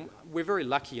example. And we're very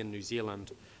lucky in New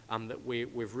Zealand that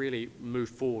we've really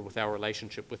moved forward with our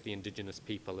relationship with the indigenous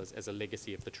people as a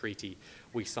legacy of the treaty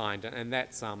we signed. And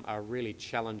that's a really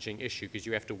challenging issue because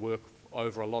you have to work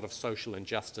over a lot of social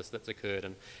injustice that's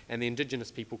occurred. And the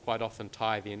indigenous people quite often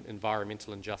tie the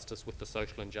environmental injustice with the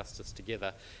social injustice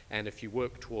together. And if you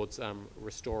work towards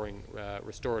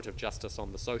restorative justice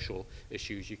on the social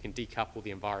issues, you can decouple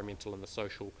the environmental and the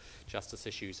social justice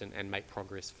issues and make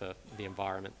progress for the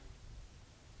environment.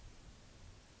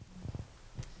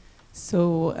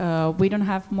 So we don't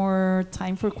have more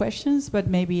time for questions, but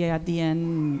maybe at the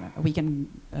end we can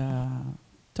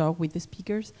talk with the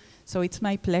speakers. So it's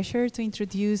my pleasure to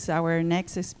introduce our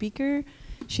next speaker.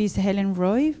 She's Helen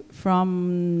Roy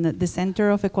from the Center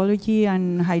of Ecology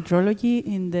and Hydrology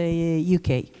in the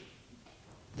UK.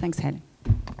 Thanks, Helen.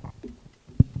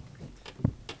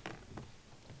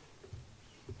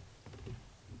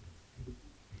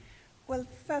 Well,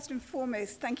 first and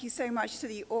foremost, thank you so much to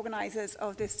the organizers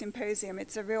of this symposium.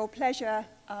 It's a real pleasure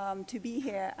to be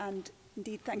here, and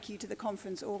indeed thank you to the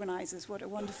conference organizers. What a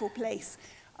wonderful place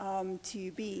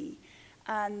to be.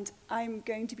 And I'm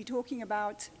going to be talking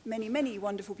about many, many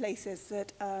wonderful places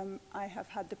that I have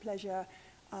had the pleasure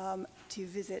to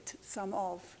visit some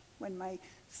of. When my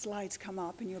slides come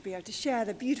up and you'll be able to share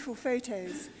the beautiful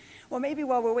photos. Well, maybe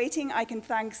while we're waiting, I can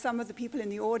thank some of the people in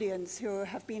the audience who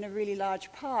have been a really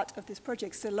large part of this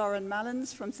project. So Lauren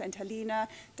Mallons from St. Helena,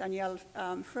 Danielle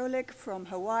Froelich from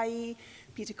Hawaii,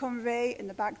 Peter Convey in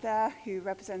the back there, who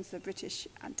represents the British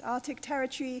Antarctic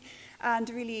Territory,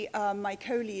 and really my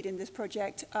co-lead in this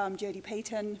project, Jodie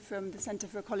Payton from the Centre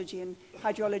for Ecology and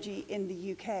Hydrology in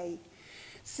the UK.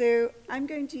 So I'm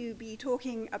going to be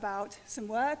talking about some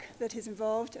work that has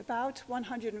involved about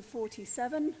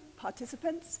 147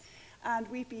 participants, and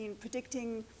we've been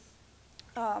predicting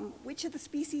which are the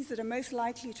species that are most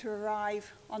likely to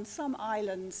arrive on some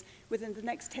islands within the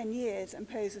next 10 years and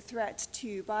pose a threat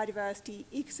to biodiversity,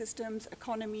 ecosystems,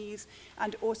 economies,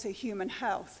 and also human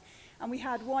health. And we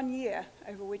had 1 year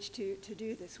over which to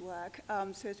do this work,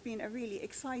 so it's been a really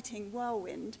exciting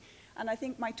whirlwind. And I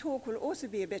think my talk will also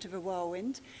be a bit of a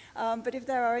whirlwind. But if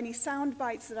there are any sound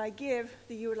bites that I give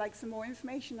that you would like some more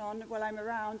information on, well, I'm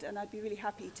around and I'd be really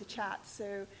happy to chat.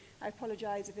 So I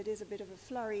apologize if it is a bit of a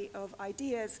flurry of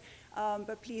ideas,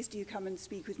 but please do come and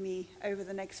speak with me over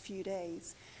the next few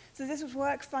days. So this was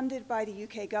work funded by the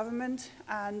UK government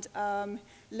and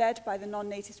led by the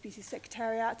Non-Native Species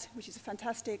Secretariat, which is a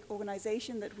fantastic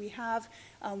organization that we have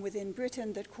within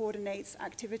Britain that coordinates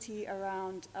activity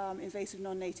around invasive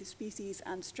non-native species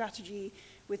and strategy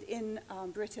within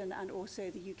Britain and also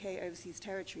the UK overseas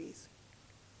territories.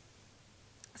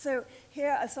 So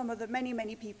here are some of the many,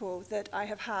 many people that I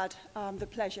have had the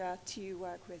pleasure to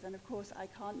work with. And of course, I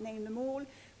can't name them all,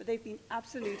 but they've been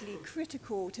absolutely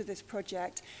critical to this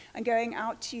project. And going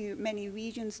out to many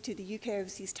regions, to the UK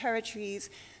overseas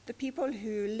territories, the people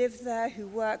who live there, who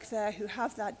work there, who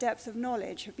have that depth of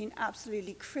knowledge have been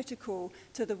absolutely critical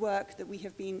to the work that we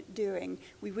have been doing.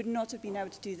 We would not have been able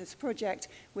to do this project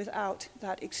without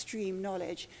that extreme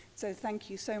knowledge. So thank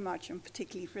you so much, and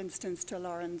particularly, for instance, to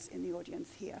Lawrence in the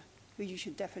audience here, who you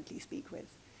should definitely speak with.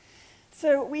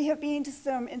 So we have been to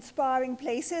some inspiring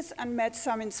places and met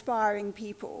some inspiring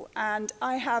people. And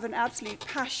I have an absolute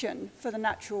passion for the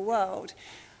natural world.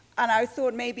 And I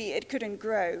thought maybe it couldn't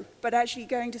grow. But actually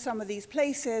going to some of these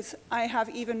places, I have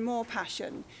even more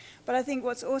passion. But I think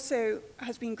what's also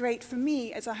has been great for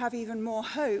me is I have even more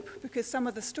hope, because some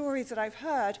of the stories that I've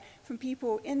heard from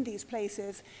people in these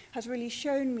places has really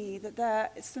shown me that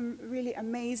there is some really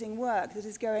amazing work that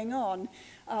is going on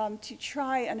to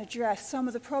try and address some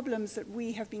of the problems that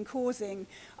we have been causing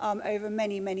over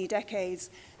many, many decades.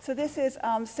 So this is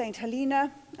St.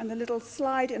 Helena, and the little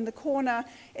slide in the corner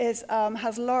is,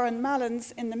 has Lauren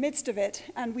Mallons in the midst of it,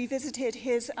 and we visited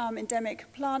his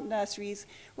endemic plant nurseries,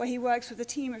 where he works with a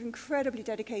team of incredibly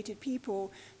dedicated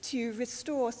people to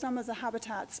restore some of the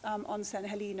habitats on St.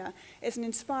 Helena. It's an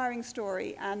inspiring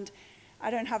story, and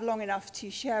I don't have long enough to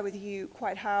share with you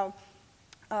quite how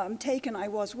taken I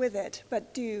was with it,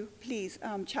 but do please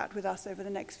chat with us over the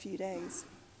next few days.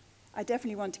 I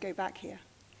definitely want to go back here.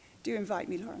 Do invite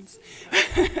me, Lawrence.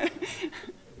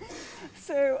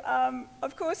 So,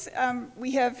 of course,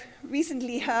 we have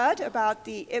recently heard about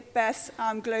the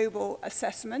IPBES global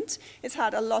assessment. It's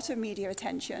had a lot of media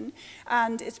attention,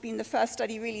 and it's been the first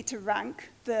study really to rank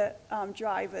the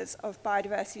drivers of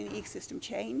biodiversity and ecosystem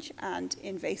change, and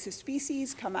invasive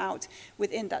species come out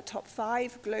within that top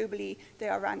 5. Globally, they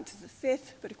are ranked as the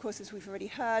 5th, but of course, as we've already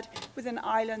heard, within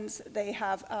islands, they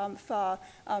have far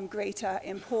greater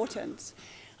importance.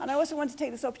 And I also want to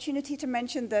take this opportunity to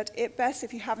mention that IPBES,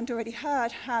 if you haven't already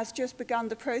heard, has just begun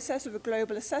the process of a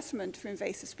global assessment for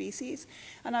invasive species.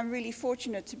 And I'm really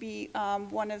fortunate to be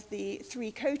one of the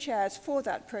 3 co-chairs for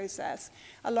that process,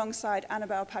 alongside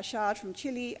Annabelle Pachard from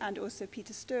Chile and also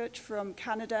Peter Sturt from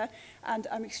Canada. And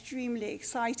I'm extremely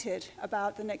excited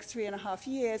about the next 3.5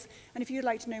 years. And if you'd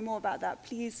like to know more about that,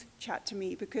 please chat to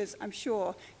me, because I'm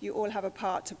sure you all have a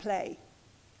part to play.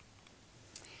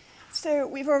 So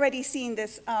we've already seen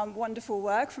this wonderful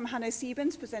work from Hanno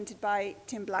Siebens, presented by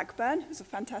Tim Blackburn. It was a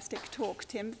fantastic talk,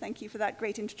 Tim. Thank you for that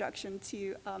great introduction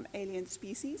to alien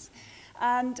species.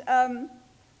 And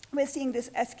we're seeing this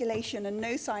escalation and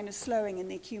no sign of slowing in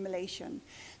the accumulation.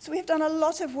 So we've done a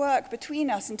lot of work between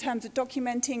us in terms of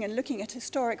documenting and looking at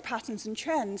historic patterns and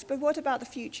trends, but what about the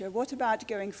future? What about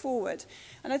going forward?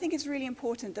 And I think it's really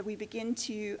important that we begin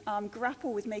to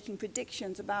grapple with making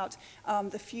predictions about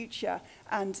the future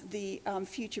and the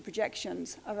future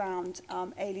projections around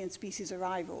alien species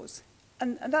arrivals.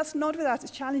 And that's not without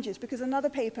its challenges, because another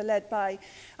paper led by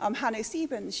Hanno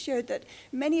Siebens showed that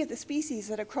many of the species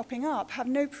that are cropping up have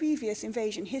no previous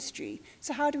invasion history.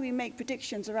 So how do we make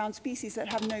predictions around species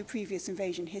that have no previous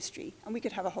invasion history? And we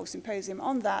could have a whole symposium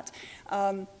on that,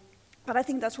 but I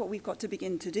think that's what we've got to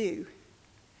begin to do.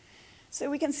 So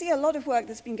we can see a lot of work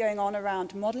that's been going on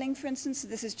around modeling, for instance. So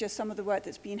this is just some of the work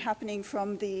that's been happening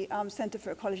from the Centre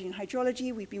for Ecology and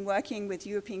Hydrology. We've been working with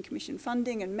European Commission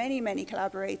funding and many, many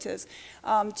collaborators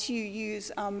to use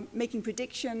making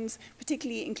predictions,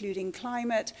 particularly including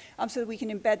climate, so that we can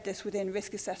embed this within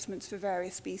risk assessments for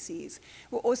various species.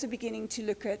 We're also beginning to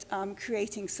look at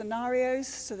creating scenarios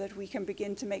so that we can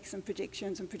begin to make some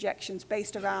predictions and projections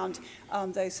based around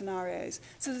those scenarios.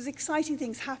 So there's exciting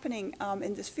things happening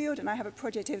in this field, and I have a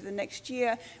project over the next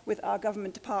year with our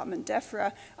government department,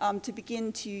 DEFRA, to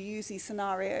begin to use these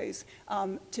scenarios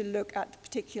to look at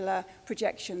particular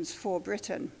projections for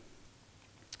Britain.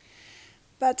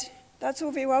 But that's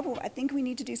all very well, but I think we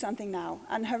need to do something now.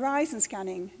 And horizon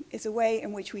scanning is a way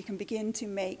in which we can begin to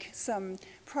make some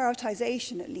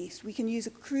prioritization, at least. We can use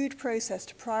a crude process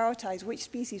to prioritize which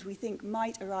species we think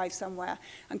might arrive somewhere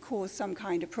and cause some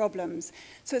kind of problems.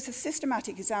 So it's a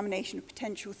systematic examination of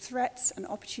potential threats and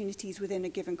opportunities within a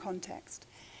given context.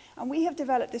 And we have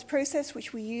developed this process,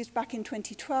 which we used back in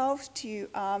 2012 to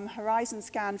horizon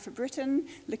scan for Britain,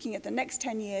 looking at the next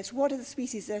 10 years. What are the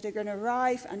species that are going to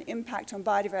arrive and impact on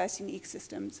biodiversity and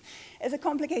ecosystems? It's a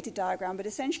complicated diagram, but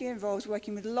essentially it involves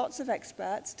working with lots of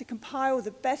experts to compile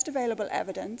the best available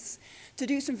evidence, to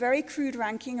do some very crude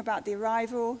ranking about the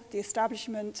arrival, the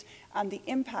establishment, and the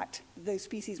impact those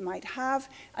species might have,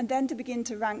 and then to begin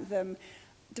to rank them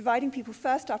dividing people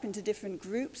first up into different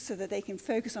groups so that they can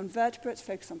focus on vertebrates,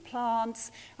 focus on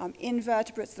plants,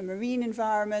 invertebrates, the marine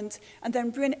environment, and then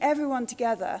bring everyone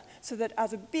together so that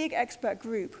as a big expert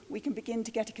group, we can begin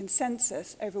to get a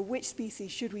consensus over which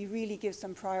species should we really give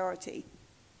some priority.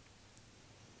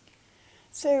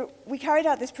 So we carried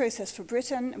out this process for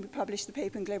Britain, and we published the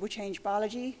paper in Global Change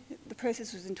Biology. The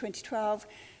process was in 2012.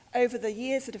 Over the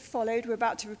years that have followed, we're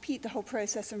about to repeat the whole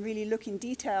process and really look in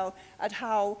detail at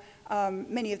how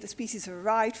many of the species have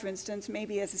arrived, for instance,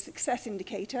 maybe as a success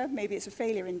indicator, maybe it's a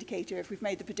failure indicator if we've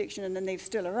made the prediction and then they've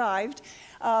still arrived.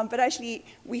 But actually,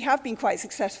 we have been quite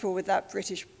successful with that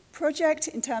British project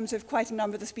in terms of quite a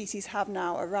number of the species have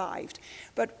now arrived.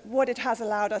 But what it has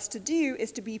allowed us to do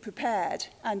is to be prepared.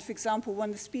 And for example, one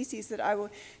of the species that I will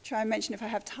try and mention if I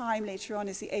have time later on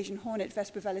is the Asian hornet,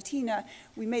 Vespa velutina.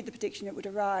 We made the prediction it would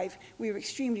arrive. We were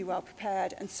extremely well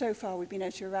prepared, and so far we've been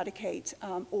able to eradicate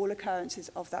all occurrences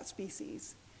of that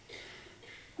species.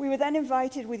 We were then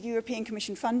invited with European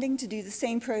Commission funding to do the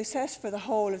same process for the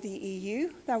whole of the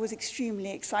EU. That was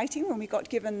extremely exciting. When we got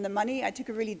given the money, I took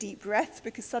a really deep breath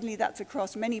because suddenly that's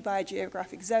across many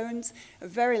biogeographic zones, a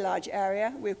very large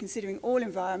area. We were considering all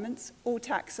environments, all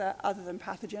taxa other than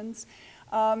pathogens.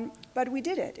 But we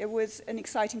did it. It was an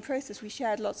exciting process. We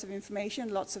shared lots of information,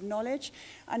 lots of knowledge.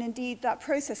 And indeed, that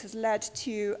process has led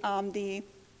to the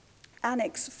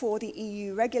annex for the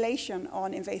EU regulation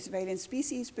on invasive alien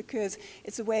species, because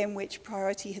it's a way in which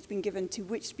priority has been given to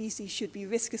which species should be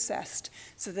risk assessed,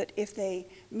 so that if they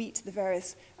meet the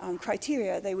various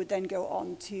criteria, they would then go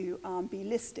on to be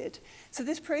listed. So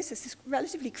this process, this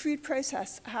relatively crude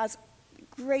process, has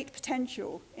great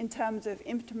potential in terms of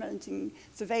implementing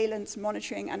surveillance,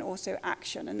 monitoring, and also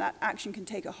action. And that action can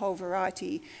take a whole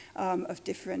variety of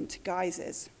different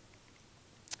guises.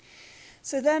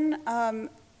 So then,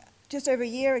 just over a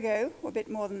year ago, or a bit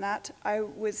more than that, I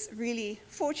was really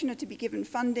fortunate to be given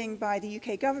funding by the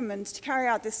UK government to carry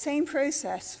out the same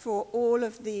process for all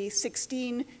of the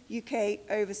 16 UK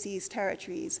overseas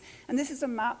territories. And this is a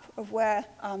map of where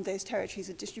those territories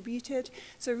are distributed.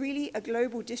 So really a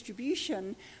global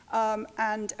distribution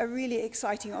and a really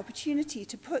exciting opportunity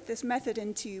to put this method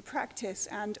into practice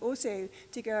and also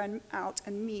to go out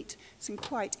and meet some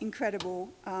quite incredible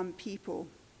people.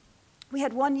 We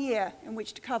had 1 year in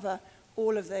which to cover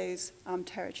all of those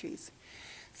territories.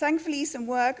 Thankfully, some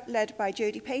work led by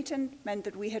Jodie Payton meant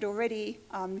that we had already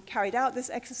carried out this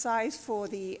exercise for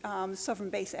the sovereign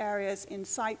base areas in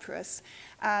Cyprus.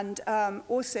 And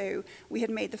also, we had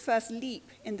made the first leap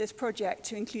in this project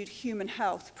to include human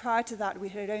health. Prior to that, we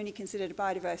had only considered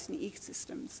biodiversity and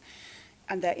ecosystems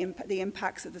and the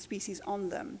impacts of the species on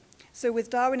them. So with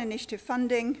Darwin Initiative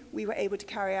funding, we were able to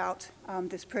carry out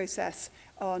this process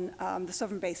on the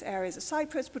sovereign base areas of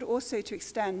Cyprus, but also to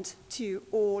extend to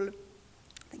all,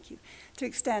 to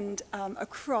extend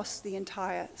across the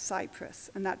entire Cyprus,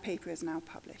 and that paper is now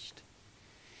published.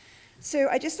 So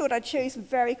I just thought I'd show you some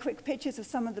very quick pictures of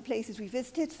some of the places we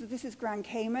visited. So this is Grand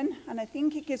Cayman, and I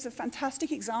think it gives a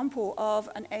fantastic example of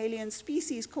an alien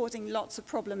species causing lots of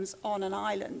problems on an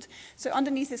island. So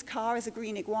underneath this car is a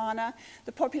green iguana.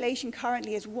 The population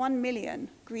currently is 1 million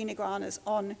green iguanas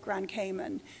on Grand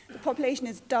Cayman. The population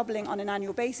is doubling on an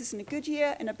annual basis in a good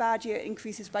year. In a bad year, it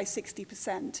increases by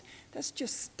 60%. That's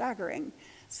just staggering.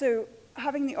 So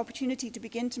having the opportunity to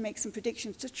begin to make some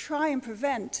predictions to try and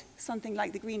prevent something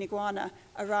like the green iguana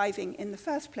arriving in the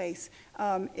first place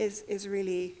is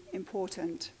really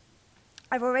important.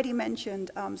 I've already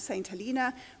mentioned St.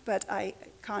 Helena, but I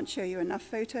can't show you enough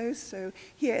photos, so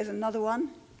here is another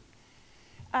one.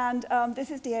 And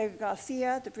this is Diego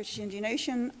Garcia, the British Indian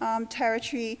Ocean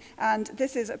territory, and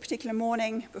this is a particular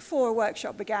morning before a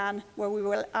workshop began where we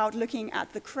were out looking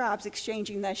at the crabs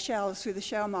exchanging their shells through the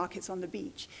shell markets on the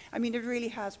beach. I mean, it really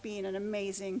has been an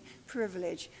amazing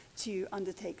privilege to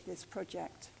undertake this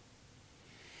project.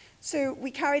 So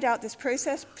we carried out this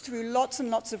process through lots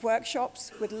and lots of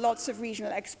workshops with lots of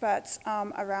regional experts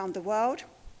around the world.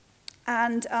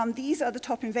 And these are the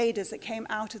top invaders that came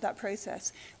out of that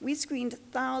process. We screened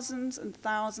thousands and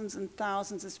thousands and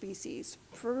thousands of species,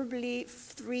 probably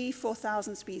 3,000 to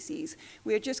 4,000 species.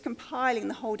 We are just compiling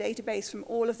the whole database from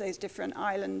all of those different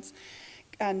islands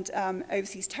and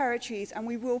overseas territories, and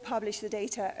we will publish the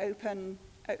data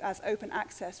as open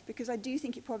access, because I do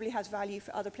think it probably has value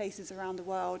for other places around the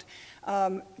world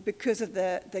because of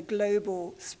the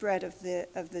global spread of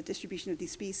the distribution of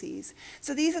these species.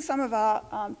 So these are some of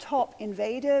our top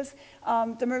invaders.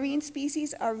 The marine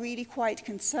species are really quite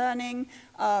concerning.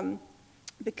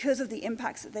 because of the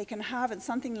impacts that they can have, and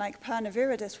something like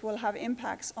Perniviridis will have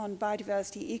impacts on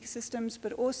biodiversity ecosystems,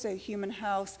 but also human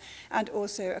health and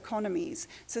also economies.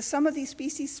 So some of these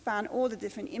species span all the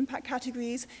different impact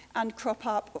categories and crop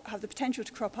up, have the potential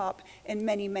to crop up in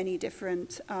many, many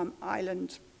different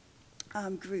island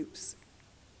groups.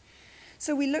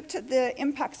 So we looked at the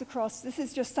impacts across, this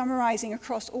is just summarizing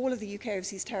across all of the UK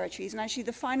overseas territories, and actually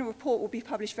the final report will be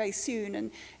published very soon,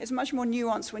 and it's much more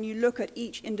nuanced when you look at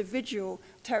each individual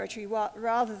territory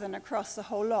rather than across the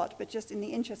whole lot, but just in the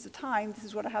interest of time, this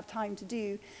is what I have time to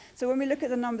do. So when we look at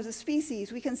the numbers of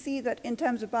species, we can see that in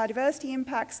terms of biodiversity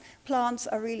impacts, plants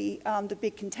are really the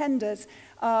big contenders,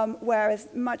 whereas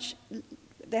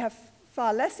they have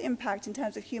far less impact in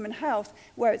terms of human health,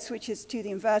 where it switches to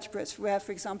the invertebrates, where,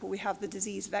 for example, we have the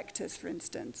disease vectors, for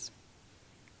instance.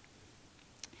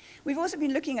 We've also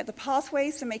been looking at the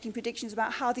pathways, so making predictions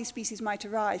about how these species might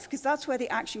arrive, because that's where the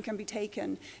action can be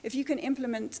taken. If you can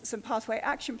implement some pathway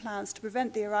action plans to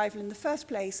prevent the arrival in the first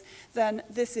place, then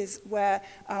this is where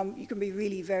you can be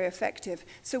really very effective.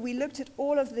 So we looked at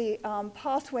all of the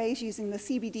pathways using the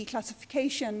CBD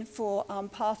classification for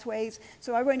pathways.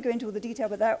 So I won't go into all the detail,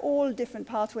 but they're all different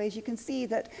pathways. You can see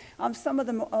that some of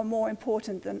them are more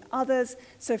important than others.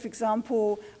 So for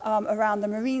example, around the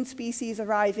marine species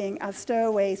arriving as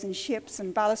stowaways in ships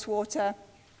and ballast water,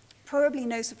 probably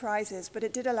no surprises, but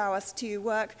it did allow us to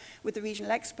work with the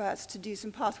regional experts to do some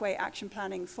pathway action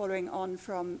planning following on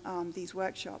from these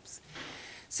workshops.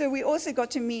 So we also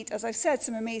got to meet, as I've said,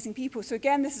 some amazing people. So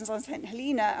again, this is on St.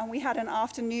 Helena, and we had an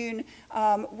afternoon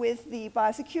with the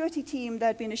biosecurity team.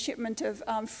 There'd been a shipment of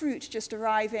fruit just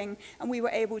arriving, and we were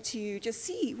able to just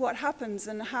see what happens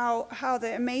and how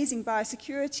the amazing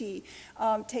biosecurity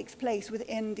takes place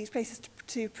within these places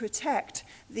to protect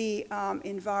the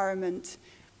environment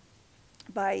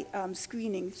by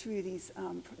screening through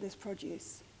this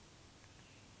produce.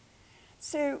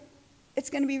 So it's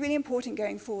going to be really important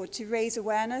going forward to raise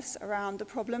awareness around the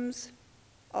problems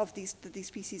that these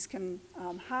species can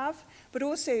have, but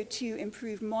also to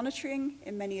improve monitoring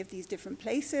in many of these different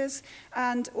places,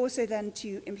 and also then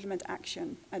to implement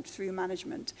action and through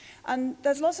management. And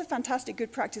there's lots of fantastic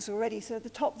good practice already. So at the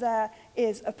top there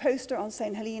is a poster on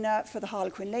St. Helena for the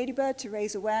harlequin ladybird to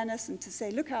raise awareness and to say,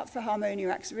 look out for Harmonia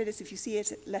axyridis. If you see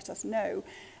it, let us know.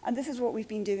 And this is what we've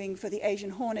been doing for the Asian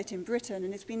hornet in Britain,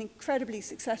 and it's been incredibly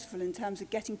successful in terms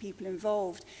of getting people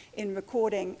involved in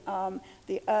recording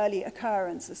the early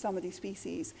occurrence of some of these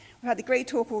species. We've had the great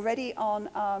talk already on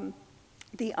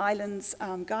the island's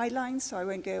guidelines, so I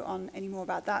won't go on any more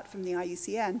about that from the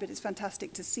IUCN, but it's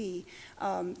fantastic to see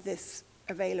this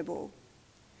available.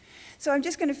 So I'm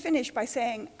just going to finish by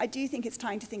saying I do think it's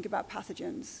time to think about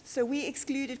pathogens. So we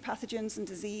excluded pathogens and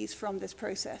disease from this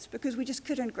process because we just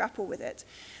couldn't grapple with it.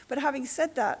 But having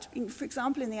said that, for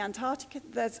example, in the Antarctic,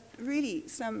 there's really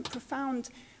some profound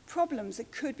problems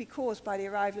that could be caused by the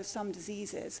arrival of some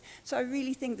diseases. So I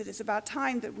really think that it's about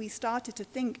time that we started to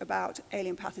think about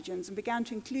alien pathogens and began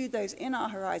to include those in our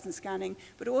horizon scanning,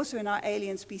 but also in our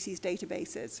alien species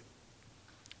databases.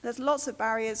 There's lots of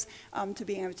barriers to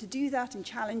being able to do that and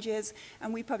challenges,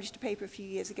 and we published a paper a few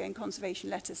years ago in Conservation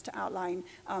Letters to outline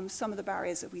some of the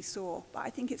barriers that we saw. But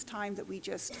I think it's time that we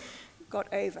just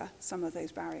got over some of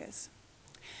those barriers.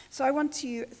 So I want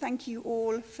to thank you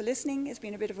all for listening. It's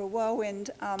been a bit of a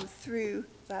whirlwind through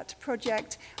that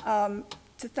project.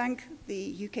 To thank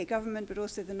the UK government, but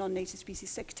also the Non-Native Species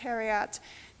Secretariat,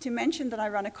 to mention that I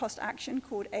run a cost action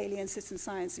called Alien Citizen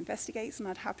Science Investigates, and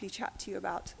I'd happily chat to you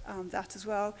about that as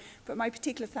well. But my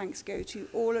particular thanks go to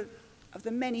all of the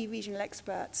many regional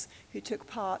experts who took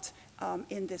part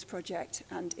in this project,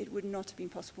 and it would not have been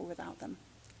possible without them.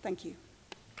 Thank you.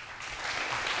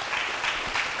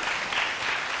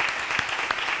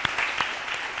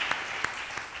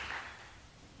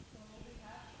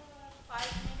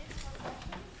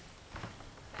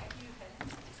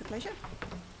 Pleasure.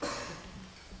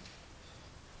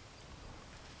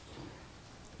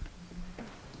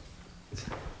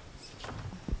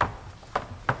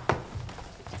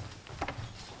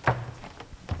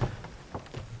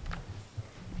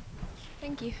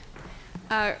 Thank you.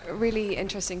 Really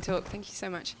interesting talk. Thank you so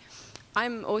much.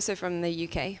 I'm also from the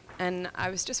UK, and I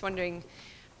was just wondering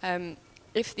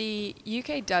if the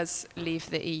UK does leave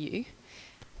the EU,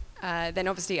 then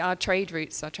obviously our trade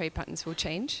routes, our trade patterns will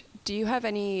change. Do you have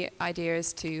any idea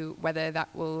as to whether that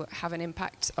will have an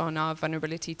impact on our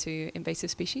vulnerability to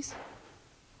invasive species?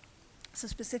 So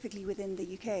specifically within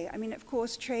the UK, I mean, of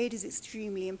course, trade is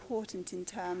extremely important in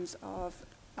terms of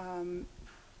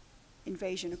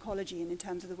invasion ecology and in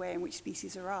terms of the way in which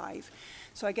species arrive.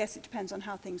 So I guess it depends on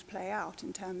how things play out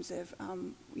in terms of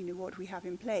what we have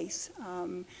in place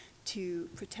to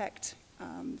protect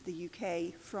the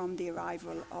UK from the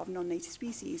arrival of non-native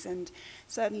species. And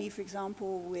certainly, for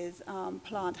example, with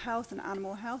plant health and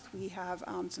animal health, we have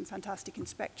some fantastic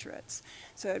inspectorates.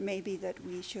 So it may be that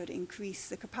we should increase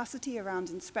the capacity around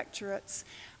inspectorates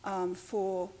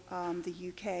for the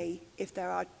UK if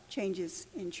there are changes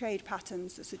in trade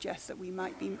patterns that suggest that we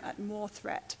might be at more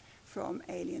threat from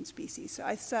alien species. So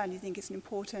I certainly think it's an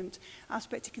important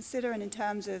aspect to consider, and in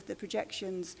terms of the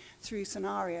projections through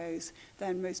scenarios,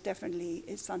 then most definitely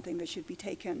it's something that should be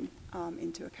taken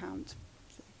into account.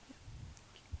 So,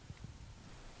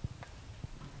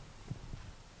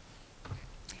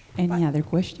 yeah. Any other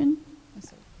question?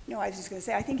 No, I was just going to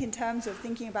say, I think in terms of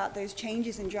thinking about those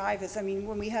changes in drivers, I mean,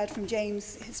 when we heard from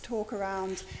James, his talk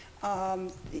around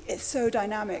it's so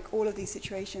dynamic. All of these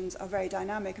situations are very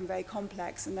dynamic and very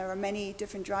complex, and there are many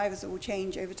different drivers that will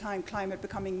change over time, climate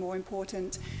becoming more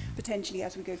important potentially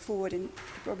as we go forward, and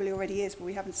probably already is, but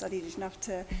we haven't studied it enough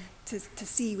to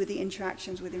see with the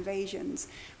interactions with invasions.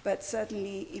 But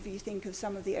certainly, if you think of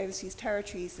some of the overseas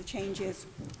territories, the changes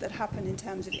that happen in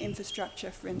terms of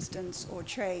infrastructure, for instance, or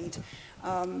trade,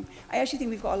 I actually think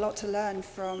we've got a lot to learn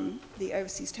from the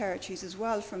overseas territories as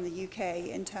well, from the UK,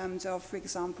 in terms of, for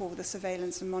example, the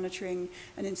surveillance and monitoring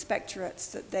and inspectorates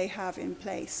that they have in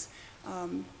place.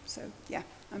 So, yeah,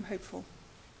 I'm hopeful.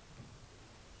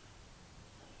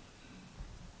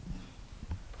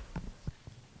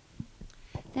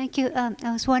 Thank you.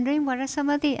 I was wondering, what are some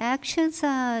of the actions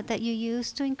that you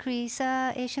use to increase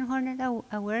Asian hornet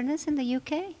awareness in the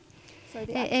UK? So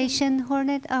the Asian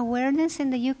hornet awareness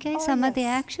in the UK, some of the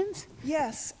actions?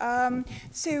 Yes.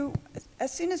 So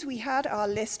as soon as we had our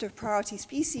list of priority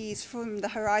species from the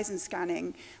horizon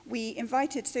scanning, we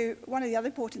invited, so one of the other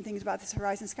important things about this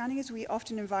horizon scanning is we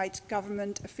often invite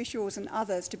government officials and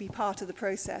others to be part of the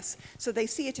process. So they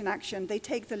see it in action, they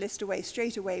take the list away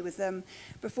straight away with them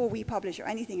before we publish or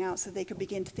anything else, so they can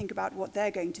begin to think about what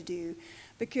they're going to do.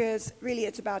 Because really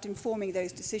it's about informing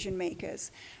those decision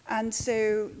makers. And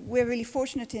so we're really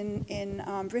fortunate in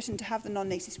Britain to have the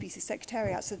non-native species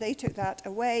secretariat, so they took that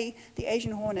away. The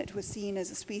Asian hornet was seen as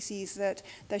a species that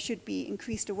there should be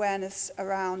increased awareness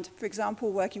around, for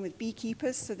example, working with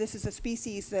beekeepers. So this is a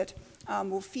species that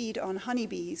will feed on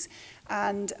honeybees,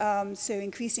 and so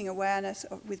increasing awareness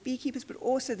with beekeepers, but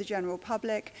also the general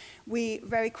public. We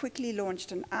very quickly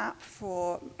launched an app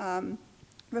for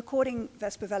recording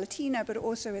Vespa velutina, but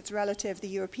also its relative, the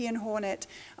European hornet,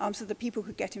 so that people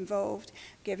could get involved.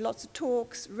 Gave lots of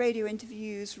talks, radio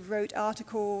interviews, wrote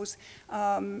articles.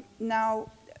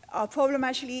 Now, our problem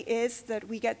actually is that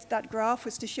we get, that graph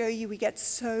was to show you we get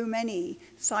so many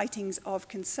sightings of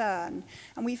concern.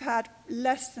 And we've had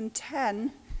less than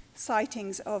 10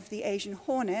 sightings of the Asian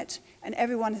hornet, and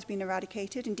everyone has been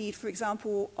eradicated. Indeed, for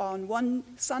example, on one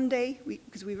Sunday,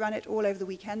 because we run it all over the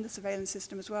weekend, the surveillance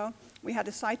system as well, we had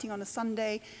a sighting on a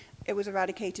Sunday, it was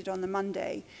eradicated on the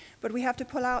Monday. But we have to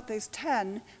pull out those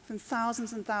 10 from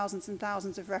thousands and thousands and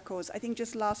thousands of records. I think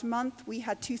just last month we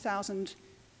had 2,000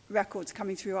 records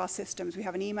coming through our systems. We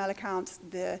have an email account,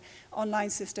 the online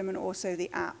system, and also the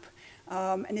app.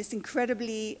 And it's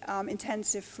incredibly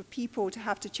intensive for people to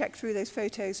have to check through those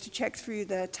photos, to check through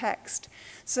the text.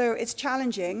 So it's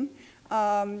challenging.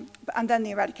 And then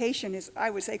the eradication is, I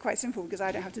would say, quite simple because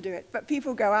I don't have to do it. But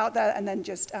people go out there and then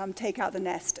just take out the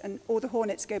nest. And all the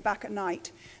hornets go back at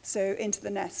night, so into the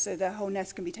nest, so the whole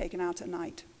nest can be taken out at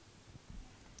night.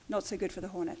 Not so good for the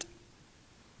hornet.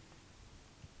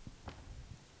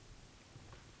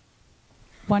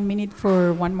 1 minute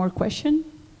for one more question.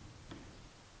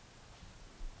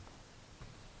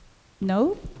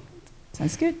 No?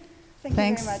 Sounds good.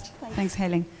 Thanks. You very much. Thanks,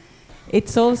 Helen.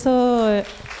 It's also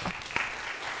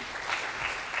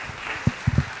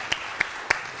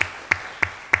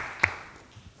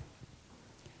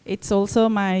it's also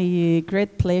my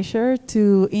great pleasure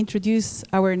to introduce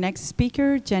our next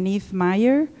speaker, Jean-Yves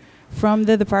Meyer, from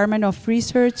the Department of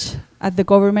Research at the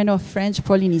Government of French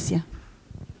Polynesia.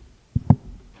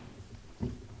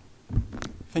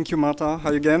 Thank you, Marta.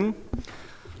 Hi again.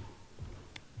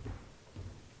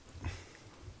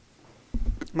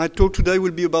 My talk today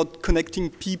will be about connecting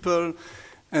people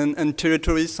and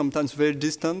territories, sometimes very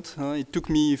distant. It took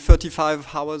me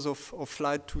 35 hours of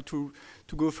flight to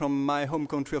go from my home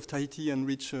country of Tahiti and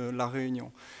reach La Réunion.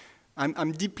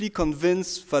 I'm deeply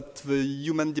convinced that the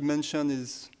human dimension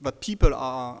is, that people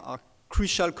are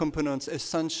crucial components,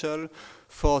 essential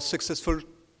for successful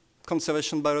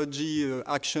conservation biology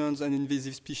actions and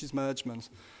invasive species management.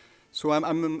 So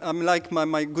I'm like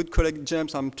my good colleague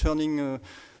James, I'm turning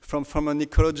from an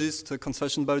ecologist, a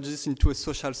conservation biologist, into a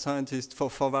social scientist for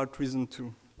that reason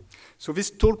too. So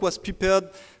this talk was prepared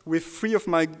with 3 of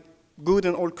my good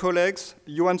and old colleagues,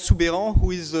 Johan Soubeyran,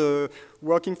 who is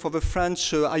working for the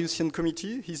French IUCN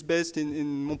committee. He's based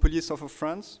in Montpellier, south of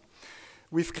France.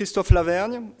 With Christophe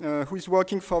Lavergne, who is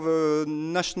working for the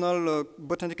National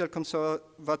Botanical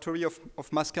Conservatory of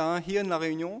Mascarin here in La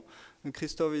Réunion. And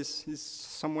Christophe is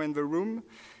somewhere in the room.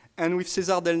 And with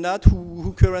César Delnat,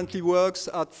 who currently works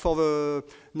for the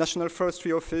National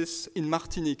Forestry Office in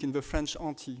Martinique, in the French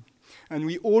Antilles. And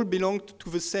we all belong to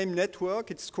the same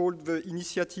network. It's called the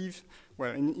initiative,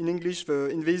 well, in English, the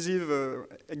Invasive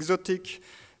Exotic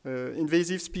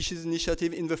Invasive Species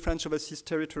Initiative in the French Overseas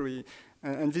Territory.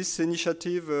 And this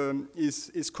initiative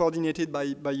is coordinated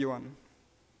by Johan.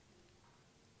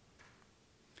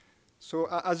 So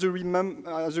as a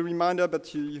reminder,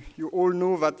 but you all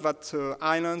know that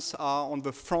islands are on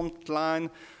the front line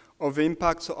of the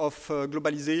impacts of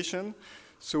globalization.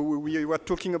 So we were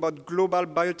talking about global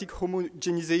biotic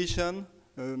homogenization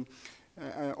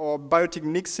or biotic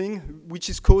mixing, which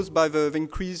is caused by the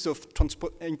increase of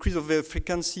the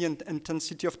frequency and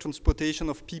intensity of transportation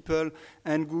of people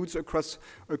and goods across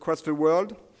the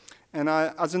world. And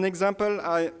as an example,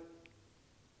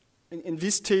 in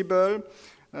this table,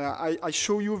 I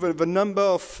show you the number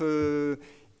of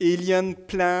alien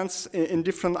plants in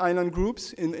different island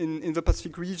groups in the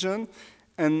Pacific region.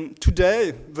 And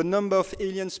today, the number of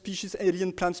alien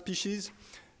plant species,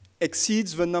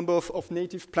 exceeds the number of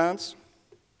native plants.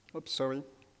 Oops, sorry.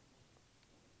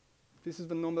 This is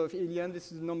the number of alien,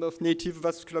 this is the number of native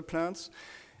vascular plants.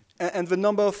 And the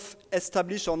number of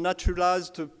established or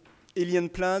naturalized alien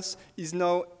plants is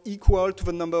now equal to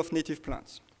the number of native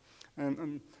plants.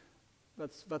 And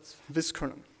that's this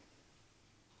column.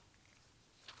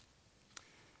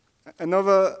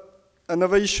 Another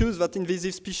issue is that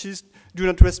invasive species do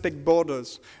not respect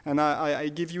borders. And I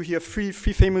give you here three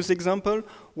famous examples.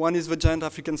 One is the giant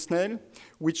African snail,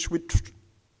 which would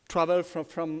travel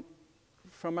from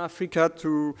Africa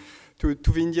to the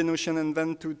Indian Ocean and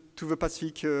then to the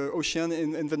Pacific Ocean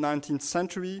in the 19th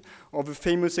century. Or the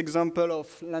famous example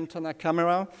of Lantana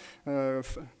camera,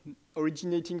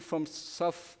 originating from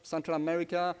South Central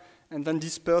America and then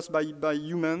dispersed by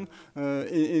human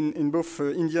in both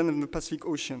Indian and the Pacific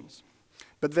Oceans.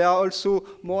 But there are also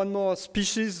more and more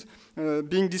species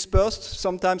being dispersed,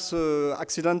 sometimes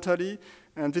accidentally.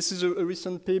 And this is a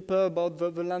recent paper about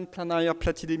the land planaria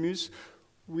platydemus,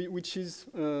 which is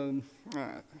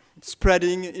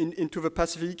spreading into the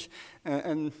Pacific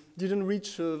and didn't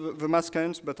reach the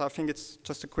Mascarenes, but I think it's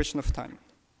just a question of time.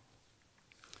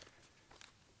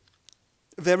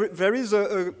 There is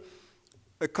a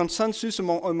consensus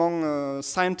among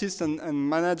scientists and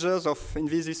managers of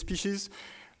invasive species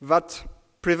that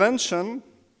prevention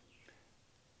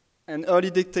and early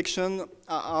detection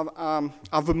are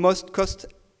the most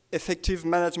cost-effective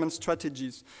management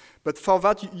strategies. But for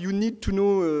that, you need to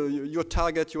know your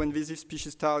target, your invasive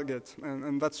species target.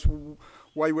 And that's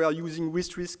why we are using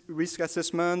risk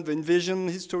assessment. The invasion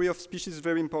history of species is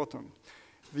very important.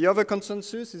 The other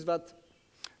consensus is that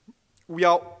we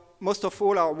are, most of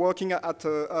all, are working at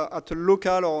a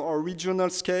local or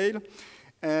regional scale.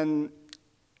 And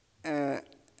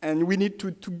we need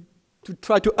to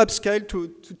try to upscale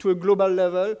to a global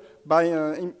level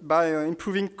by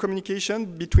improving communication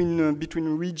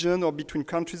between regions or between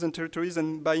countries and territories,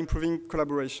 and by improving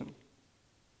collaboration.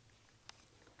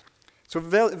 So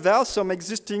there are some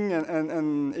existing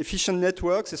and efficient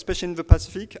networks, especially in the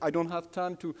Pacific. I don't have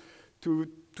time to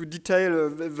detail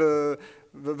the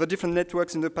different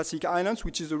networks in the Pacific Islands,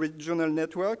 which is a regional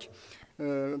network.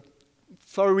 To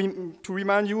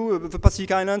remind you, the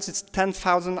Pacific Islands, it's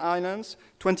 10,000 islands,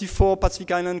 24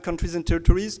 Pacific Island countries and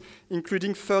territories,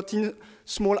 including 13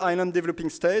 small island developing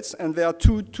states. And there are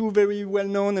two very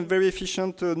well-known and very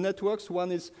efficient networks.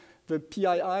 One is the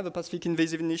PII, the Pacific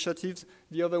Invasive Initiatives.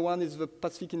 The other one is the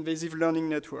Pacific Invasive Learning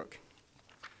Network.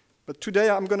 But today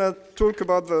I'm going to talk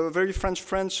about the very French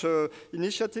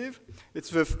initiative. It's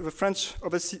the French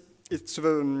overseas, it's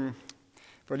the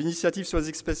initiative sur les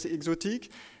espèces exotiques.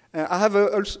 I have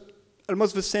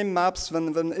almost the same maps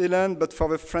than Helen, but for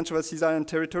the French overseas island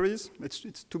territories.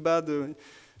 It's too bad the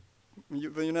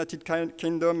United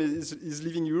Kingdom is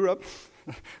leaving Europe,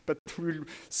 but we'll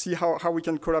see how we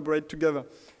can collaborate together.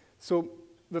 So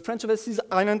the French overseas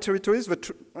island territories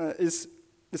is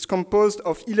composed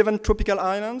of 11 tropical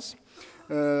islands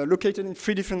located in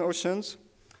 3 different oceans.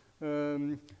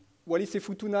 Wallis et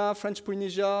Futuna, French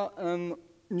Polynesia, and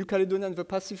New Caledonia in the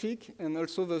Pacific, and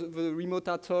also the remote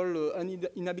atoll,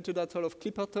 uninhabited atoll of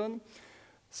Clipperton.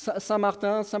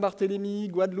 Saint-Martin, Saint-Barthélemy,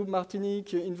 Guadeloupe,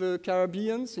 Martinique in the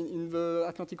Caribbean, in the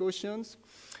Atlantic Oceans.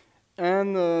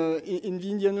 And in the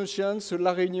Indian Oceans,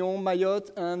 La Réunion,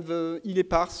 Mayotte, and the Îles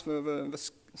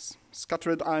Éparses,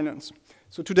 scattered islands.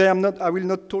 So today I will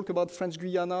not talk about French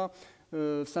Guiana,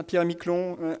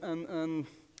 Saint-Pierre-et-Miquelon, and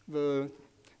the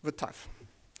TAAF.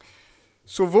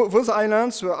 So those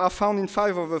islands are found in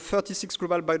 5 of the 36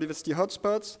 global biodiversity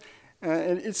hotspots.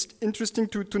 And it's interesting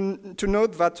to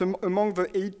note that among the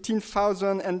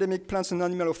 18,000 endemic plants and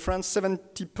animals of France,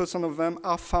 70% of them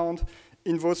are found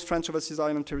in those French overseas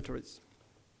island territories.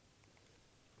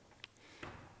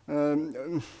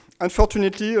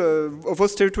 Unfortunately, of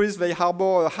those territories, they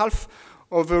harbor half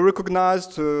of the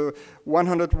recognized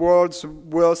 100 world's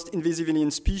worst invasive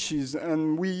alien species.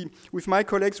 And with my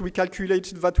colleagues, we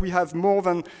calculated that we have more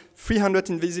than 300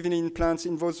 invasive alien plants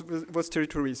in those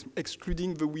territories,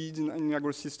 excluding the weeds in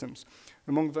agrosystems.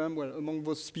 Among them, well, among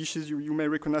those species, you may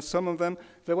recognize some of them.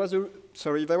 There was a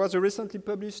recently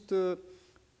published,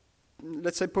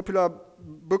 let's say, popular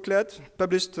booklet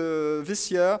published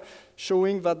this year,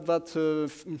 showing that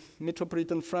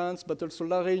metropolitan France, but also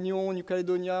La Réunion, New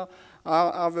Caledonia,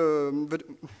 are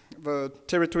the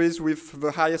territories with the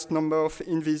highest number of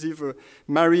invasive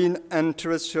marine and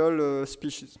terrestrial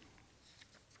species.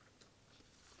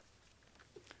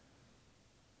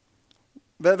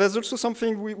 There's also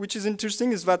something which is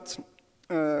interesting, is that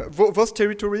those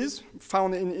territories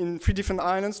found in 3 different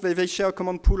islands, they share a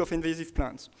common pool of invasive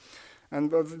plants.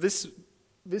 And this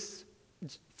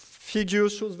figure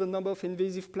shows the number of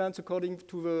invasive plants according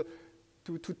to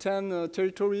 10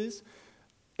 territories.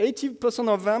 80%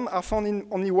 of them are found in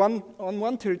only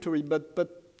one territory, but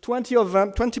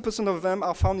 20% of them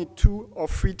are found in 2 or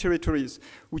 3 territories,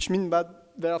 which means that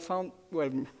they are found, well,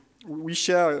 we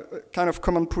share a kind of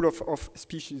common pool of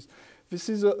species. This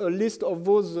is a list of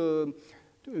those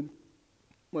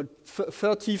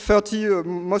 30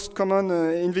 most common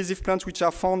invasive plants which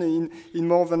are found in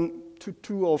more than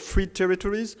 2 or 3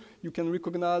 territories. You can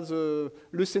recognize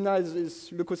Lucena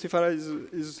Leucocephala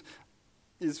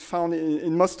is found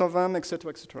in most of them,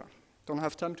 etc., etc. Don't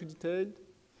have time to detail.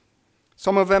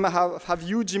 Some of them have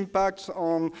huge impacts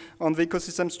on the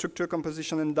ecosystem structure,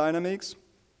 composition, and dynamics.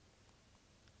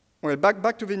 Well,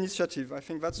 back to the initiative. I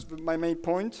think that's my main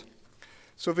point.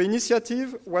 So the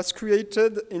initiative was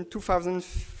created in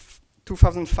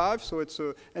 2005, so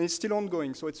and it's still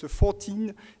ongoing. So it's a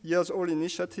 14-year-old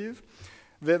initiative.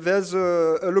 There's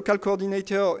a local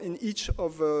coordinator in each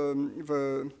of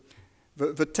the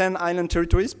 10 island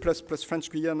territories, plus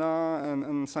French Guiana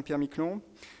and Saint-Pierre-et-Miquelon.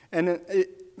 And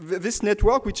this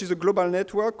network, which is a global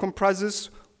network,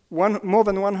 comprises more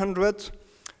than 100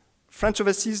 French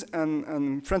overseas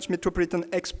and French metropolitan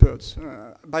experts.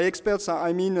 By experts,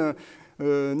 I mean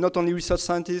not only research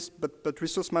scientists, but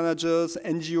resource managers,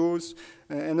 NGOs,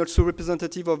 and also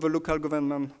representatives of the local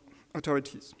government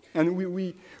authorities. And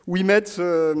we met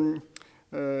in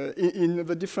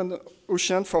the different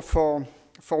oceans for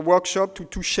workshop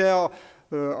to share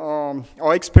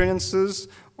our experiences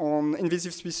on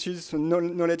invasive species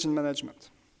knowledge and management.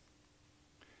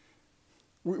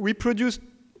 We produced,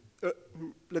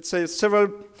 let's say,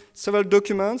 several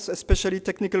documents, especially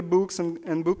technical books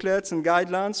and booklets and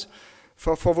guidelines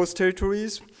for those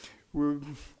territories,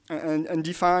 and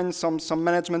define some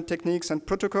management techniques and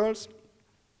protocols.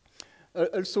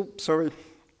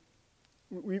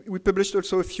 We published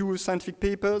also a few scientific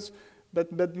papers,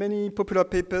 but many popular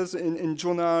papers in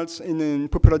journals, in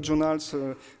popular journals,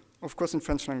 of course, in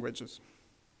French languages.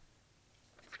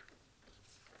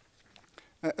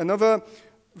 Another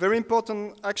very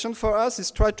important action for us is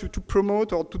try to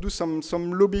promote or to do some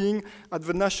lobbying at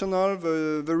the national,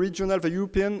 the regional, the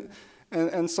European,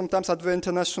 and sometimes at the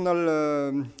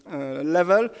international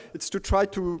level. It's to try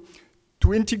to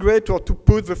integrate or to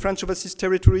put the French overseas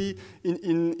territory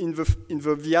in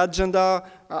the agenda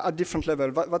at different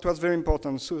levels. That was very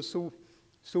important. So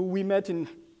we met in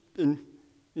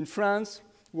France,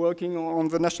 working on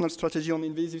the national strategy on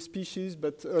invasive species,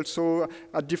 but also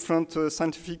at different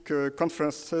scientific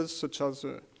conferences, such as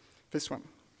this one.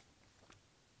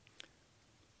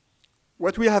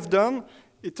 What we have done,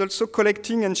 it's also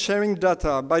collecting and sharing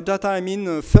data. By data, I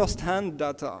mean first-hand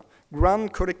data,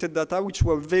 ground-collected data, which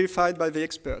were verified by the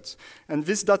experts. And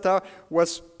this data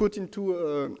was put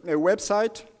into a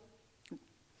website,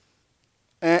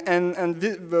 and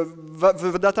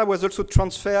the data was also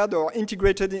transferred or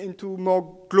integrated into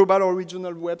more global or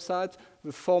regional websites,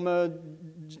 the former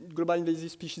Global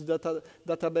Invasive Species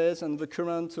database and the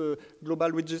current Global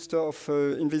Register of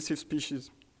Invasive Species.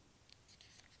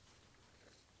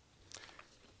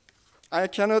 I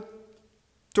cannot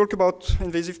talk about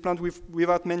invasive plant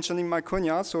without mentioning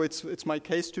Myconia, so it's my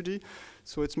case study.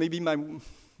 So it's maybe my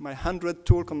 100th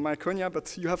talk on Myconia,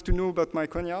 but you have to know about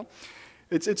Myconia.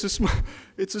 It's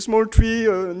a small tree,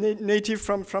 native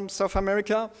from South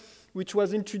America, which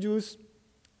was introduced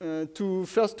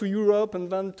first to Europe and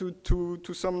then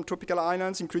to some tropical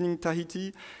islands, including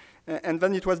Tahiti, and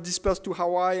then it was dispersed to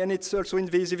Hawaii, and it's also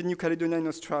invasive in New Caledonia and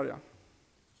Australia.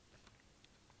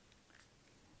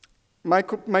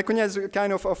 Myconia is a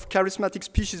kind of charismatic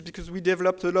species because we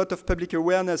developed a lot of public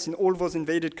awareness in all those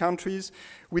invaded countries.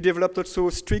 We developed also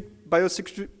strict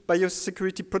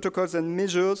biosecurity protocols and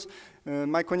measures.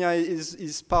 Myconia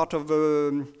is part of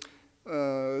the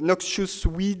noxious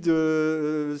weed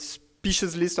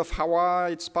species list of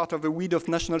Hawaii. It's part of a weed of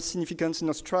national significance in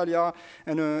Australia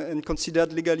and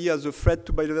considered legally as a threat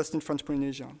to biodiversity in French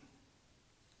Polynesia.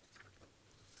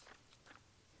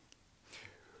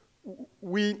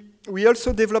 We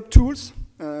also developed tools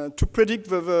to predict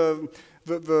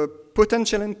the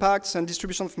potential impacts and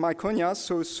distribution of Myconia.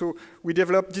 So we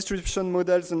developed distribution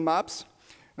models and maps,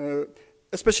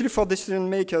 especially for decision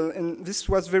makers. And this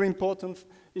was very important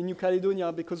in New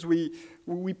Caledonia because we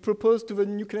proposed to the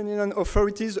New Caledonian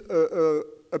authorities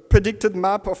a predicted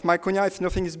map of Myconia if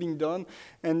nothing is being done.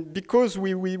 And because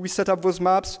we set up those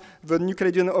maps, the New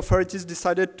Caledonian authorities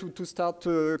decided to start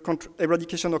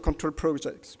eradication or control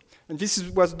projects. And this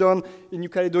was done in New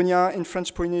Caledonia, in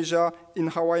French Polynesia, in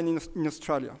Hawaii, and in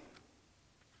Australia.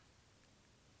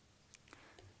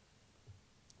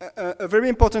 A very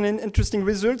important and interesting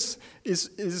result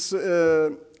is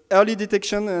early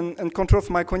detection and control of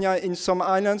Myconia in some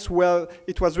islands where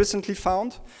it was recently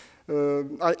found.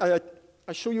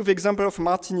 I show you the example of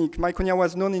Martinique. Myconia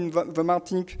was known in the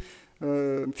Martinique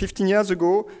 15 years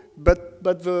ago, but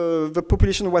the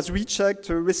population was rechecked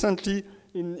recently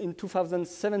in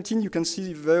 2017. You can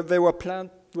see there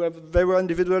were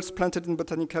individuals planted in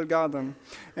Botanical Garden.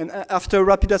 And after a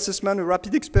rapid assessment, a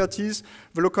rapid expertise,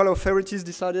 the local authorities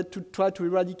decided to try to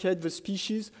eradicate the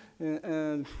species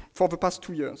for the past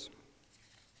 2 years.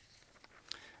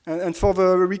 And for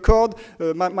the record,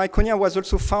 Myconia was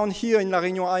also found here in La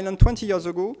Réunion Island 20 years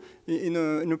ago in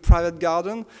a private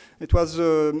garden. It was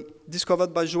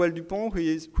discovered by Joël Dupont, who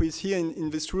is here in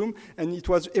this room, and it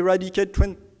was eradicated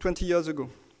 20 years ago.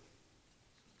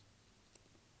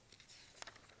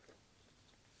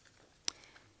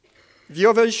 The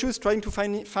other issue is trying to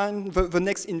find the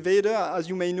next invader. As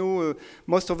you may know,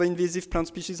 most of the invasive plant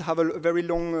species have a very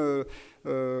long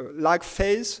lag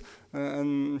phase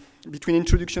between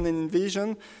introduction and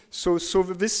invasion. So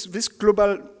this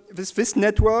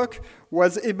network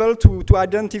was able to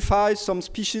identify some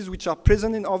species which are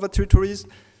present in other territories,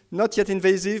 not yet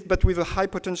invasive, but with a high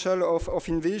potential of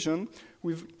invasion.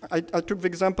 I took the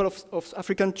example of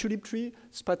African tulip tree,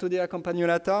 Spathodea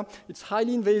campanulata. It's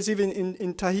highly invasive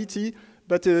in Tahiti,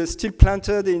 but still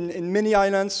planted in many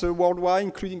islands worldwide,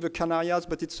 including the Canarias,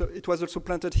 but it was also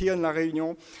planted here in La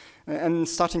Réunion and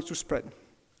starting to spread.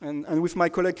 And with my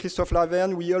colleague Christophe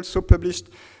Laverne, we also published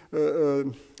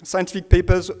scientific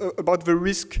papers about the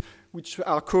risk which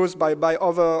are caused by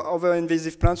other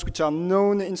invasive plants which are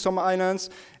known in some islands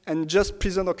and just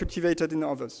present or cultivated in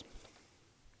others.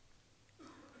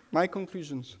 My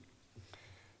conclusions.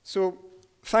 So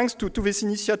thanks to this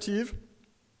initiative,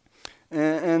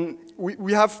 and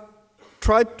we have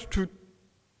tried to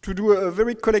do a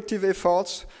very collective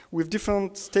efforts with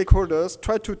different stakeholders,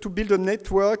 try to build a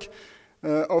network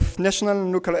of national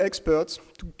and local experts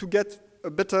to get a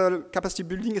better capacity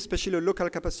building, especially a local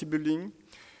capacity building.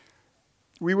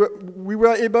 We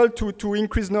were able to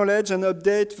increase knowledge and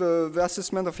update the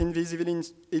assessment of invasive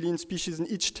alien species in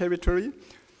each territory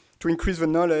to increase the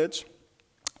knowledge.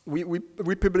 We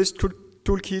published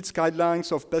toolkits,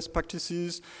 guidelines of best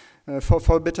practices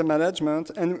for better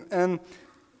management. And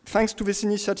thanks to this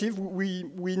initiative,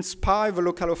 we inspire the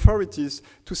local authorities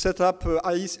to set up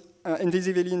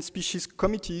invasive alien species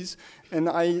committees and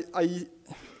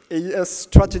IAS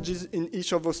strategies in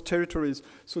each of those territories.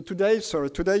 So today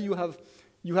you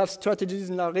have strategies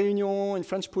in La Réunion, in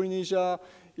French Polynesia,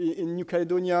 in New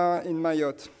Caledonia, in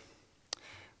Mayotte.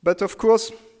 But of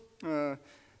course,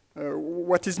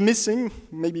 what is missing,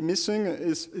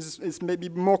 is maybe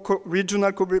more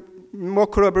regional more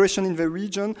collaboration in the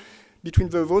region between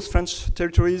those French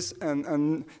territories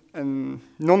and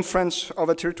non-French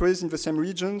other territories in the same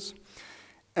regions.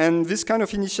 And this kind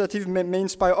of initiative may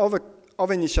inspire other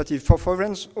initiatives. For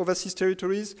French overseas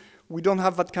territories, we don't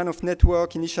have that kind of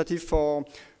network initiative for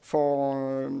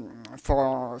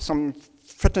some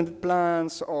threatened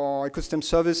plants or ecosystem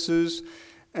services.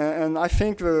 And I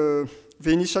think the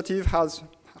initiative has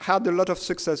had a lot of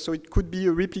success, so it could be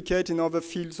replicated in other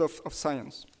fields of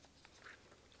science.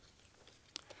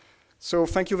 So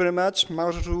thank you very much,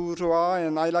 Marjorie,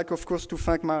 and I'd like, of course, to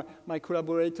thank my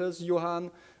collaborators, Johan,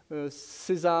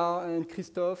 César, and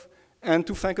Christophe, and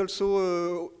to thank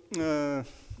also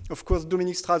of course,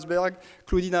 Dominique Strasberg,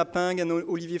 Claudine Ping, and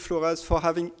Olivier Flores for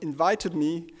having invited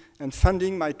me and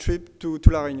funding my trip to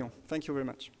La Réunion. Thank you very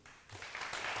much.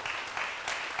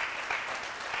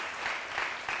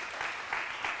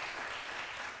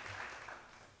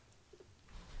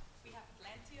 We have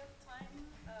plenty of time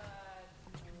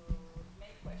to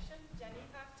make questions.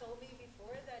 Jean-Yves told me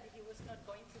before that he was not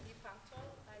going to be punctual,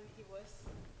 and he was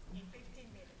in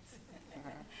 15 minutes.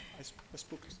 I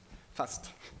spoke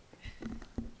fast.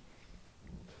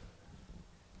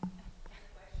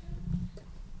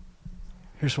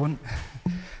 Here's one.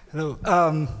 Hello,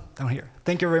 down here.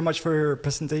 Thank you very much for your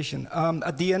presentation.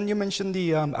 At the end, you mentioned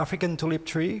the African tulip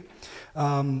tree.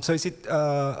 So is it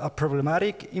a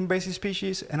problematic invasive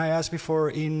species? And I asked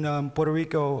before, in Puerto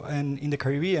Rico and in the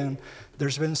Caribbean,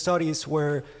 there's been studies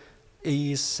where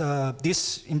this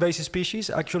invasive species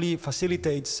actually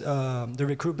facilitates the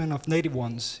recruitment of native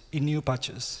ones in new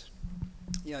patches.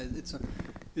 Yeah,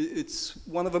 it's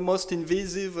one of the most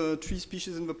invasive tree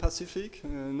species in the Pacific,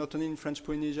 not only in French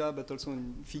Polynesia, but also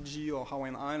in Fiji or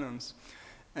Hawaiian Islands.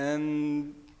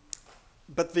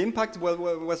 But the impact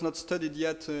was not studied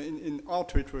yet in our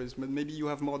territories, but maybe you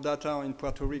have more data in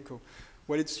Puerto Rico.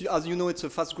 Well, as you know, it's a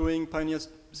fast-growing pioneer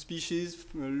species,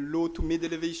 low to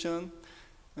mid-elevation,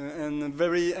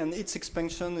 and its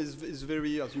expansion is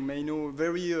very, as you may know,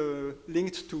 very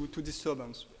linked to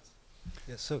disturbance.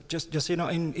 Yes, so just you know,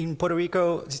 in Puerto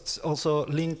Rico, it's also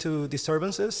linked to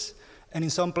disturbances, and in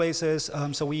some places,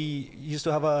 so we used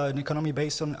to have an economy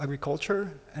based on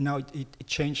agriculture, and now it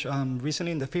changed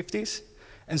recently in the 50s.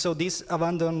 And so these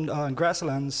abandoned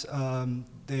grasslands,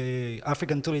 the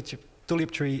African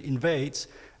tulip tree invades,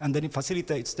 and then it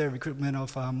facilitates the recruitment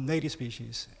of native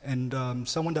species. And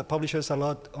someone that publishes a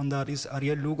lot on that is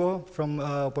Ariel Lugo from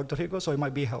Puerto Rico, so it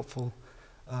might be helpful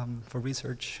for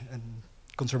research and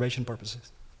conservation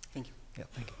purposes. Thank you. Yeah,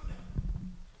 thank you.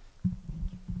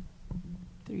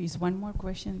 There is one more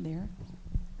question there.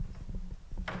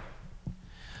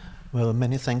 Well,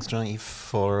 many thanks, Jean-Yves,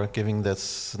 for giving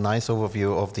this nice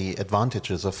overview of the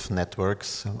advantages of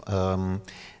networks.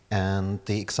 And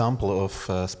the example of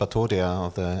Spatodia,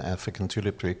 of the African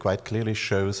tulip tree, quite clearly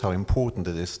shows how important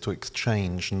it is to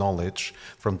exchange knowledge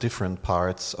from different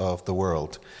parts of the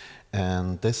world.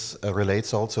 And this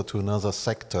relates also to another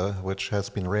sector which has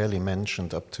been rarely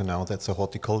mentioned up to now. That's the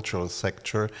horticultural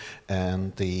sector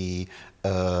and the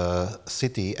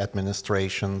city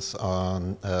administrations,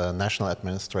 national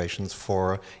administrations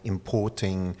for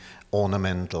importing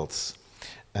ornamentals.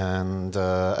 And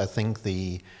I think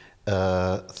the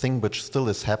thing which still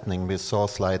is happening, we saw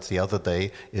slides the other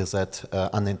day, is that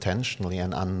unintentionally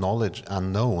and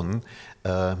unknown,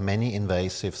 many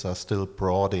invasives are still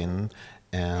brought in.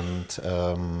 And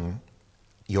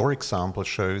your example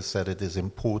shows that it is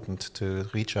important to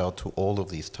reach out to all of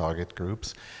these target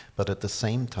groups, but at the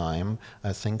same time,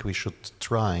 I think we should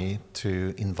try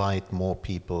to invite more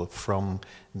people from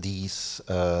these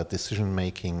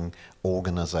decision-making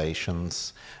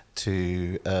organizations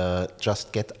to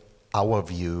just get our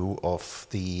view of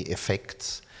the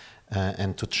effects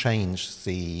and to change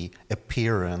the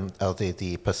appearance,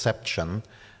 the perception,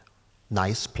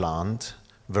 nice plant,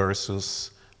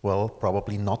 versus, well,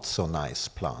 probably not so nice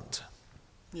plant.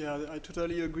 Yeah, I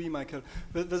totally agree, Michael.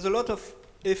 There's a lot of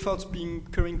efforts being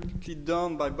currently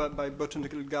done by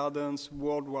botanical gardens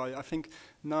worldwide. I think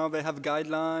now they have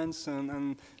guidelines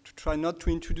and to try not to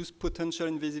introduce potential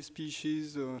invasive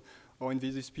species or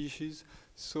invasive species.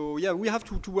 So yeah, we have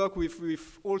to work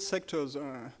with all sectors.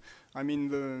 I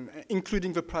mean,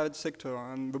 including the private sector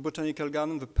and the botanical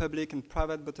garden, the public and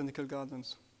private botanical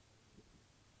gardens.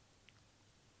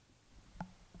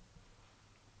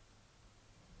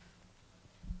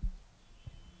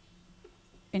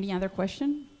 Any other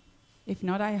question? If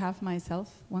not, I have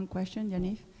myself one question,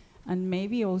 Jean-Yves, and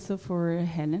maybe also for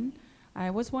Helen. I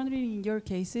was wondering, in your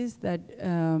cases, that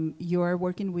you are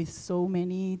working with so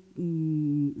many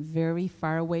very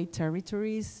faraway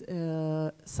territories,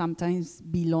 sometimes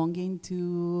belonging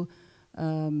to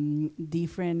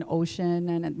different ocean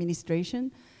and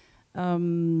administration.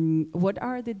 What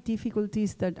are the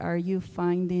difficulties that are you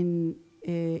finding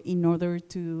in order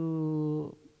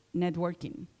to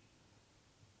networking?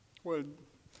 Well,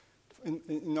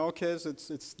 in our case,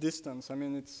 it's distance. I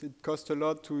mean, it costs a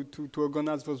lot to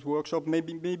organize those workshops.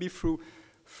 Maybe through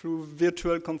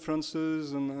virtual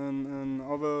conferences and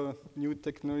other new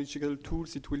technological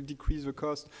tools, it will decrease the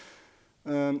cost.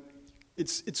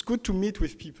 It's good to meet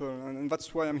with people, and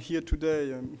that's why I'm here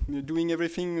today. Doing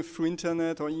everything through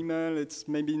internet or email, it's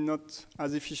maybe not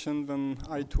as efficient than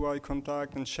eye-to-eye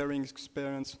contact and sharing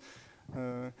experience.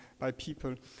 by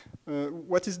people.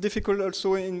 What is difficult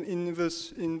also in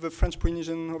the French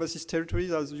Polynesian overseas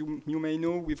territories, as you may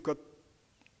know, we've got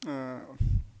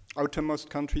outermost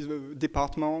countries,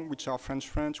 départements, which are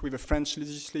French, with a French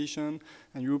legislation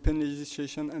and European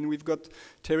legislation, and we've got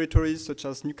territories such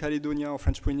as New Caledonia or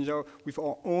French Polynesia with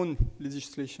our own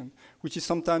legislation, which is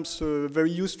sometimes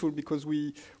very useful because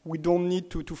we don't need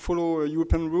to follow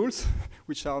European rules,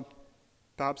 which are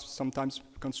perhaps sometimes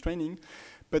constraining.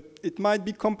 But it might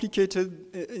be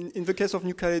complicated. In the case of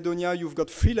New Caledonia, you've got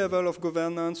 3 levels of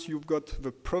governance. You've got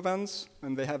the province,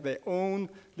 and they have their own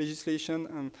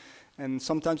legislation, and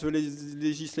sometimes the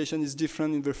legislation is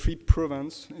different in the 3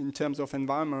 provinces in terms of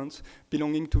environment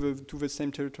belonging to the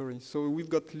same territory. So we've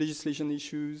got legislation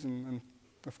issues and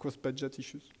of course, budget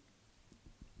issues.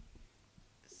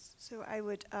 So I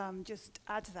would just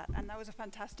add to that, and that was a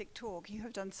fantastic talk. You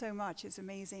have done so much. It's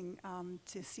amazing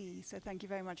to see, so thank you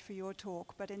very much for your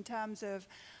talk. But in terms of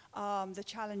the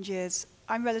challenges,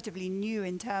 I'm relatively new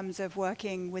in terms of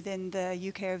working within the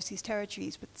UK overseas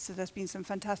territories, but so there's been some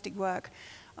fantastic work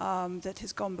that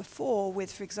has gone before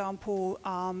with, for example,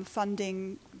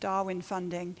 funding, Darwin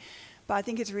funding. But I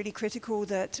think it's really critical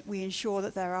that we ensure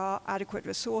that there are adequate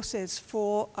resources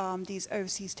for these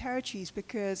overseas territories,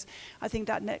 because I think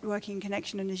that networking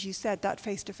connection, and as you said, that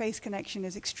face-to-face connection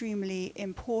is extremely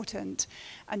important.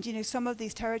 And you know, some of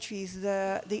these territories,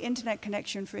 the internet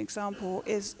connection, for example,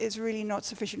 is really not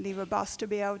sufficiently robust to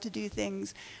be able to do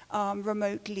things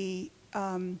remotely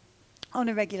on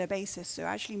a regular basis. So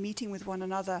actually meeting with one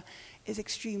another is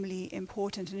extremely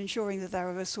important, and ensuring that there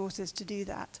are resources to do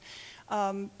that.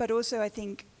 But also I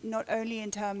think not only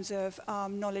in terms of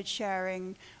knowledge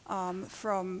sharing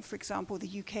from, for example,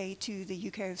 the UK to the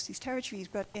UK overseas territories,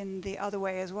 but in the other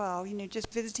way as well. You know,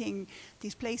 just visiting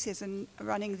these places and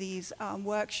running these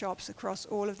workshops across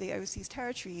all of the overseas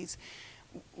territories,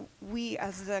 we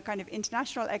as the kind of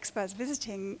international experts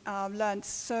visiting learned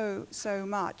so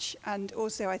much. And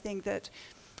also I think that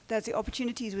there's the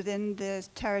opportunities within the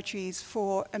territories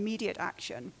for immediate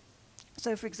action.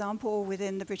 So for example,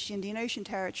 within the British Indian Ocean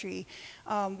Territory,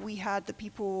 we had the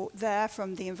people there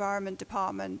from the Environment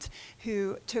Department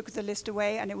who took the list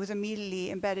away, and it was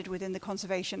immediately embedded within the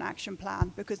Conservation Action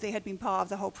Plan, because they had been part of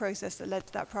the whole process that led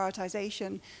to that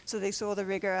prioritization. So they saw the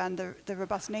rigor and the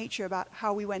robust nature about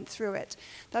how we went through it.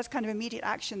 That's kind of immediate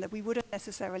action that we wouldn't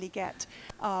necessarily get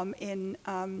in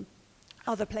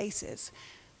other places.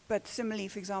 But similarly,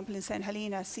 for example, in St.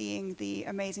 Helena, seeing the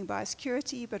amazing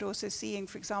biosecurity, but also seeing,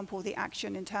 for example, the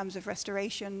action in terms of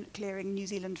restoration, clearing New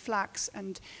Zealand flax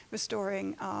and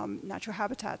restoring natural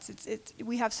habitats.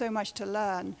 We have so much to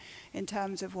learn in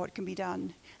terms of what can be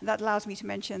done. And that allows me to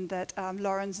mention that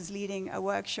Lawrence is leading a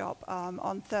workshop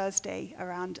on Thursday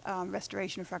around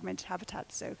restoration of fragmented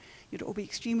habitats. So you'd all be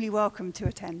extremely welcome to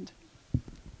attend.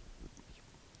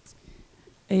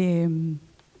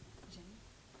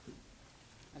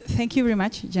 Thank you very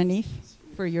much, Jean-Yves,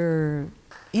 for your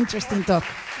interesting talk.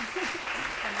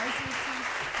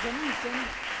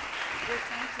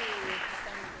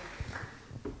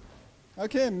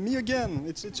 Okay, me again.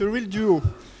 It's a real duo.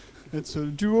 It's a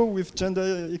duo with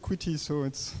gender equity, so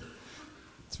it's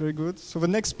very good. So the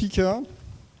next speaker,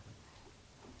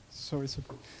 sorry,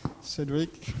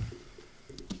 Cedric.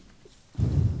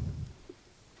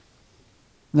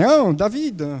 No,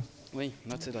 David. Oui,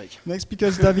 not Cédric. Next speaker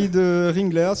is David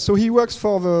Ringler. So he works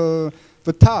for the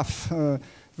TAAF,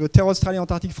 the Terres, australes,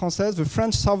 antarctiques, françaises, the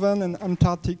French southern and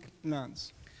Antarctic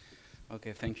lands.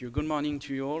 Okay, thank you. Good morning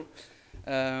to you all.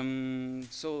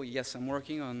 So yes, I'm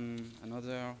working on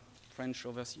another French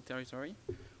overseas territory,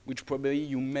 which probably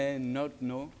you may not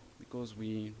know because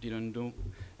we didn't do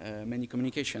many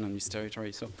communication on this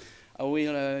territory. So I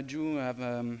will have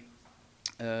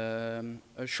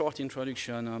a short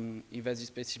introduction on invasive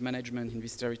species management in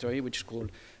this territory, which is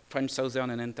called French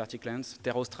Southern and Antarctic lands,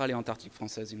 Terres australes et antarctiques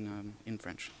françaises in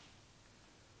French.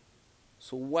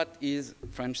 So what is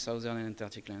French Southern and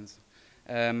Antarctic lands?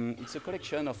 It's a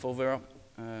collection of over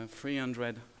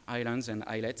 300 islands and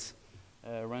islets,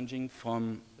 ranging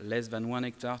from less than 1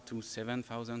 hectare to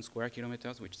 7,000 square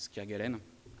kilometers, which is Kerguelen.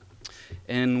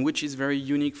 And which is very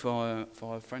unique for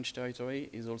a French territory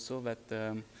is also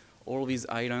that all these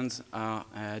islands are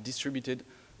distributed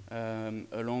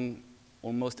along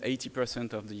almost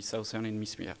 80% of the southern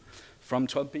hemisphere, from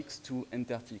tropics to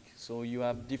Antarctic. So you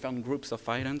have different groups of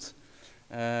islands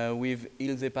with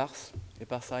îles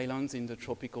éparses islands in the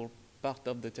tropical part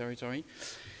of the territory.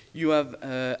 You have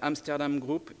Amsterdam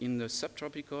group in the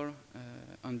subtropical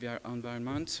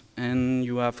environment, and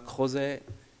you have Crozet,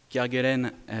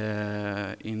 Kerguelen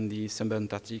in the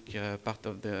subantarctic part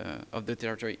of the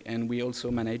territory. And we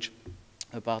also manage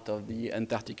a part of the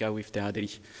Antarctica with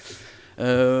Terres.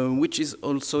 Which is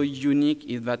also unique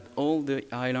is that all the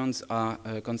islands are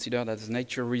considered as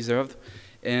nature reserve,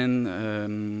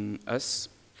 and us,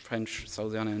 French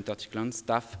Southern and Antarctic Land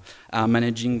staff, are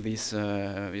managing these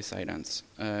islands.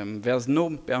 There's no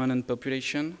permanent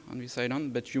population on this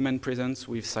island, but human presence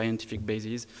with scientific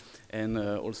basis, and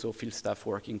also field staff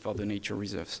working for the nature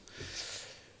reserves.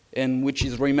 And which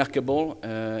is remarkable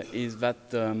is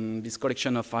that this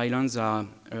collection of islands are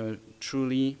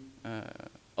truly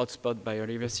hotspot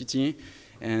biodiversity,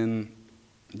 and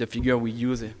the figure we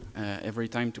use every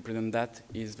time to present that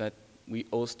is that we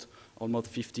host almost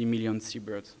 50 million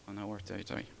seabirds on our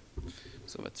territory.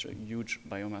 So that's a huge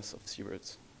biomass of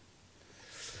seabirds.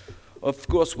 Of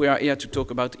course, we are here to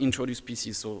talk about introduced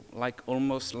species. So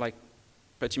almost like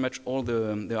pretty much all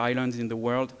the islands in the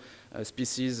world,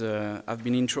 species have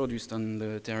been introduced on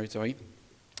the territory.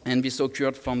 And this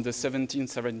occurred from the 17th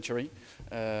century,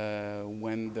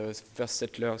 when the first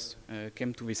settlers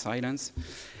came to these islands.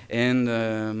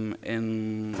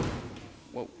 And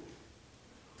whoa,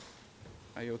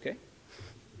 are you okay?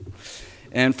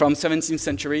 And from 17th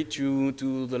century to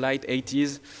the late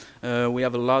 80s, we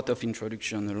have a lot of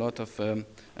introduction, a lot of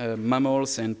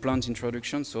mammals and plant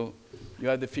introduction. So you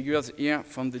have the figures here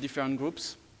from the different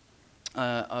groups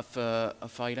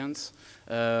of islands,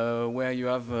 where you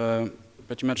have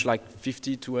pretty much like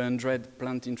 50 to 100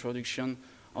 plant introduction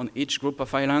on each group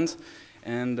of islands,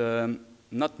 and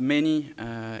not many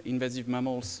invasive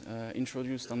mammals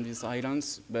introduced on these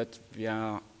islands, but we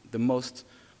are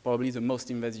probably the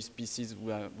most invasive species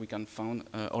we can find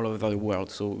all over the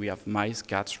world. So we have mice,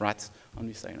 cats, rats on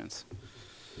these islands.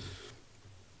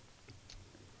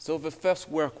 So the first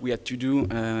work we had to do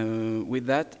with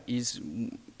that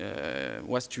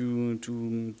was to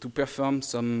perform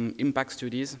some impact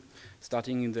studies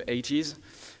starting in the 80s,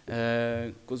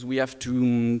 because we have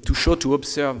to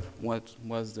observe what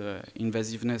was the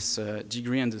invasiveness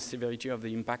degree and the severity of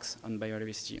the impacts on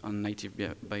biodiversity, on native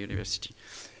biodiversity.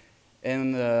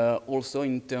 And also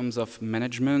in terms of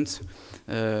management,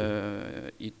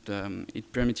 it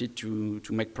permitted to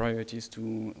make priorities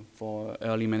for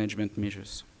early management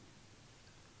measures.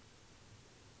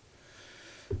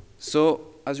 So,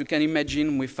 as you can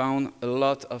imagine, we found a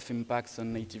lot of impacts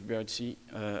on native biodiversity,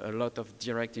 a lot of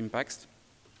direct impacts.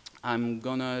 I'm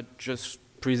gonna just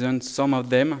present some of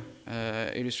them,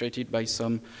 illustrated by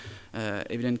some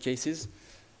evident cases.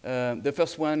 The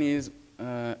first one is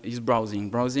browsing.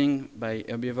 Browsing by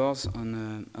herbivores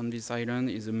on this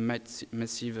island is a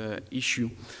massive issue.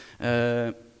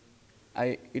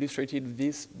 I illustrated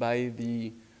this by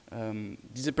the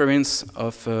disappearance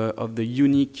of the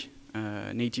unique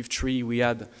native tree we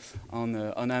had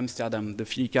on Amsterdam, the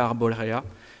Filica arborea,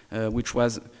 which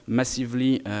was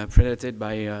massively predated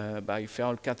by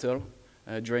feral cattle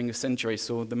during a century.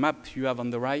 So the map you have on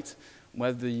the right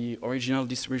was the original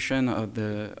distribution of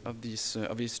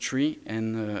this tree,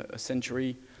 and a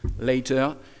century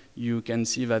later, you can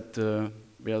see that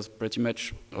there's pretty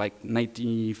much like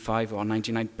 95 or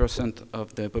 99%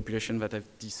 of the population that have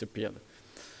disappeared.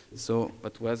 So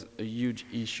that was a huge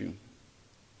issue.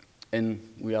 And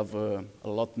we have a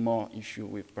lot more issue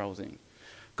with browsing.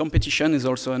 Competition is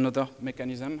also another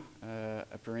mechanism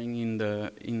appearing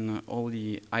in all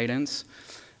the islands.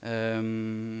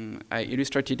 I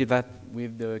illustrated that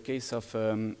with the case of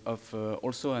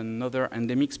also another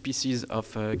endemic species of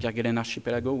Kerguelen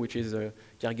archipelago, which is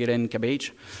Kerguelen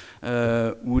cabbage,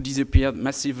 who disappeared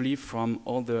massively from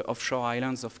all the offshore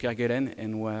islands of Kerguelen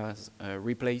and was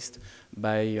replaced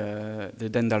by the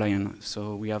dandelion.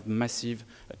 So we have massive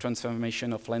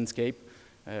transformation of landscape,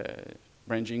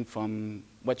 ranging from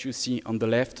what you see on the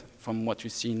left, from what you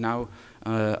see now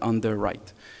on the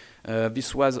right.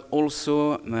 This was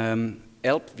also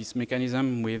helped, this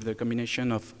mechanism, with the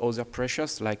combination of other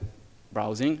pressures like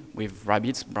browsing, with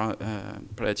rabbits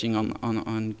predating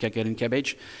on Kerguelen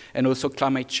cabbage, and also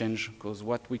climate change, because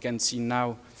what we can see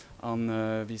now on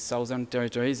the southern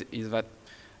territories is that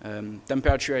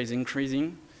temperature is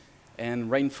increasing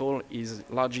and rainfall is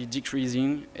largely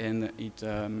decreasing, and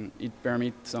it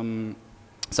permits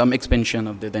some expansion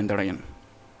of the dandelion.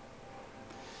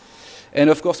 And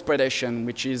of course, predation,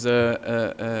 which is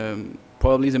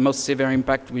probably the most severe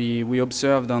impact we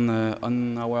observed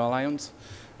on our islands,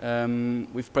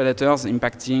 with predators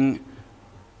impacting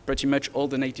pretty much all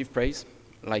the native prey,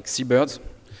 like seabirds,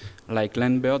 like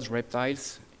land birds,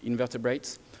 reptiles,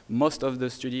 invertebrates. Most of the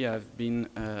studies have been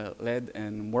led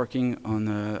and working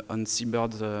on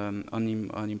seabirds,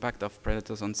 on impact of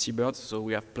predators on seabirds. So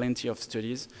we have plenty of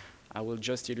studies. I will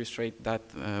just illustrate that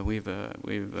with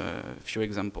a few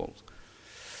examples.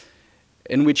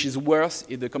 and which is worse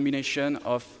is the combination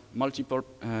of multiple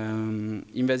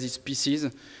invasive species,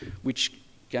 which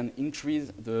can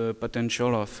increase the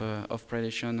potential of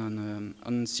predation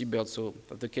on seabirds. So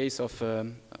the case of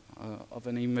an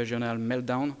invasional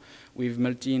meltdown with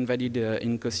multi-invaded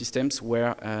ecosystems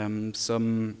where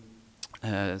some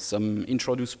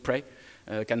introduced prey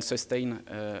can sustain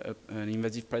an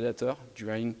invasive predator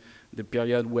during the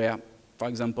period where, for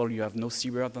example, you have no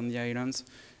seabird on the islands,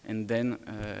 and then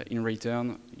in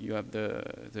return you have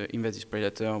the invasive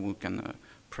predator who can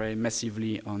prey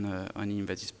massively on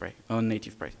invasive prey, on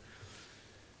native prey.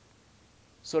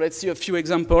 So let's see a few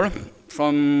examples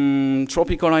from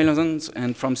tropical islands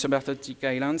and from subantarctic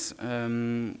islands.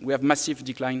 We have massive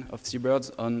decline of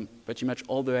seabirds on pretty much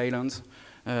all the islands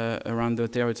around the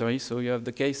territory. So you have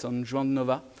the case on Juan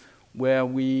Nova, where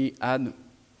we had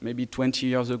maybe 20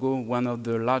 years ago one of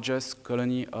the largest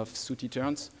colony of sooty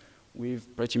terns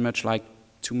with pretty much like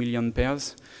 2 million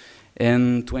pairs.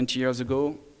 And 20 years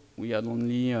ago we had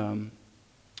only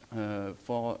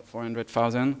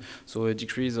 400,000, so a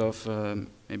decrease of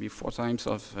maybe 4 times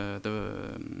of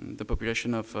the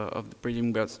population of the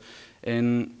breeding birds.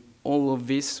 And all of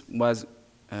this was,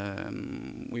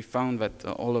 we found that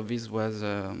all of this was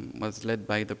led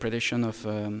by the predation of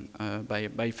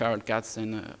by feral cats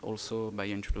and also by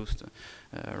introduced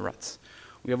rats.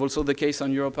 We have also the case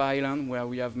on Europa Island, where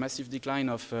we have massive decline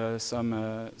of some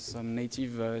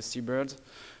native seabirds,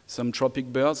 some tropic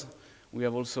birds. We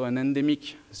have also an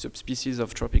endemic subspecies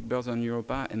of tropic birds on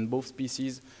Europa, and both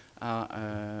species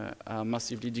are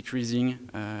massively decreasing,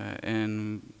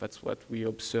 and that's what we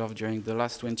observed during the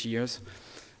last 20 years,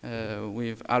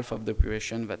 with half of the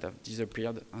population that have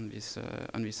disappeared on this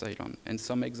island. And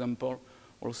some example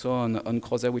also on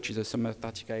Crozet, which is a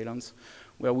subantarctic islands,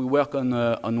 where we work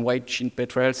on white-chinned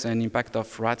petrels and impact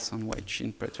of rats on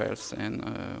white-chinned petrels, and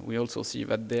we also see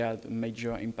that they had a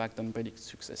major impact on predict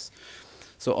success.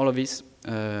 So all of this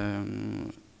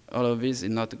is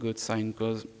not a good sign,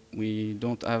 because we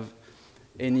don't have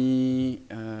any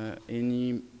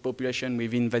population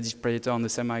with invasive predator on the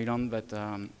same island that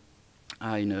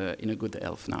are in a good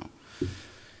health now.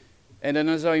 And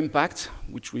another impact,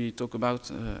 which we talk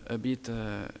about a bit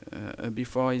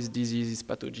before, is diseases,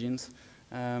 pathogens.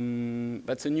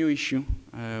 That's a new issue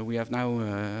we have now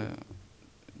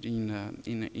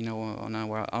on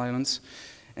our islands,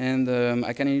 and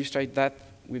I can illustrate that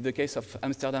with the case of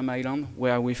Amsterdam Island,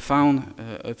 where we found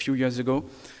a few years ago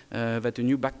that a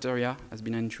new bacteria has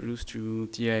been introduced to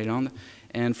the island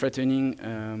and threatening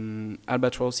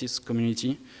albatros's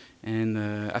community and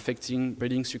affecting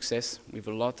breeding success, with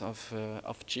a lot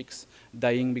of chicks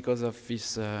dying because of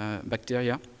this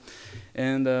bacteria.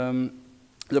 And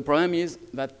the problem is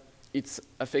that it's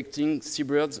affecting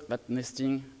seabirds that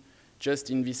nesting just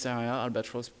in this area,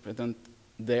 albatross present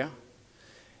there.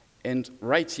 And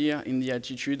right here in the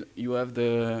altitude, you have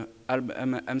the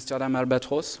Amsterdam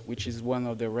albatross, which is one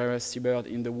of the rarest seabirds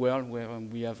in the world, where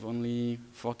we have only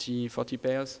 40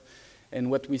 pairs. And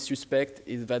what we suspect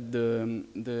is that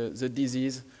the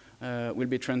disease will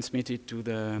be transmitted to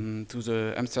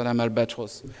the Amsterdam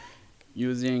albatross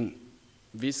using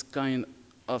this kind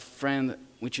of friend,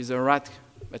 which is a rat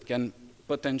that can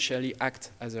potentially act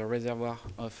as a reservoir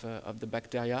of the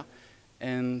bacteria,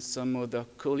 and some other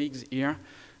colleagues here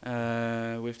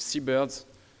with seabirds,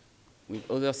 with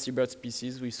other seabird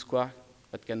species, with squark,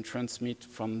 that can transmit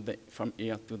from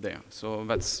here to there. So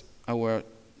that's our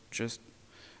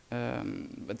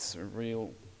that's a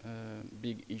real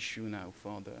big issue now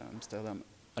for the Amsterdam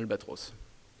albatross.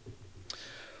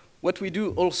 What we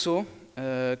do also,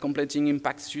 completing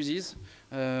impact studies,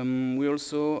 we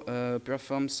also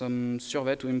perform some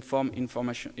survey to inform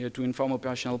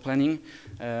operational planning.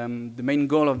 The main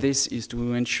goal of this is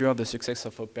to ensure the success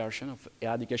of operation, of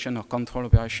eradication or control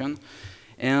operation.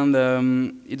 And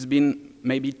it's been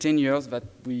maybe 10 years that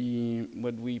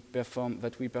we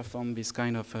perform this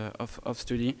kind of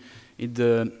study. It's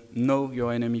the Know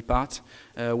Your Enemy part,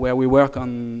 where we work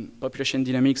on population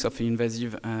dynamics of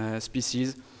invasive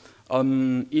species,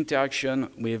 on interaction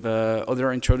with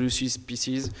other introduced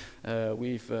species,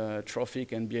 with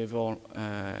trophic and behavioral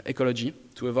ecology,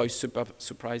 to avoid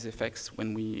surprise effects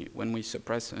when we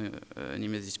suppress an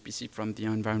invasive species from the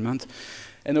environment.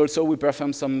 And also we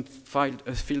perform some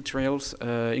field trials,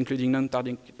 including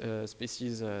non-target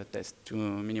species tests to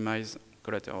minimize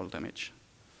collateral damage.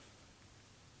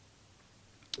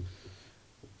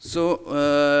 So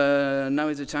now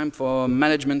is the time for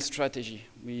management strategy.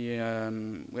 We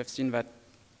have seen that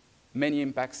many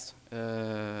impacts,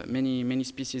 many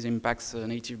species impacts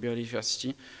native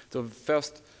biodiversity. So the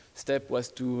first step was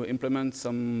to implement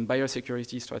some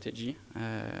biosecurity strategy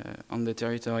on the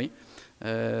territory.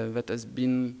 that has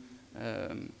been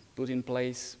put in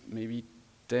place maybe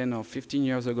 10 or 15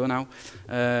 years ago now,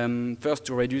 first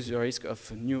to reduce the risk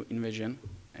of new invasion,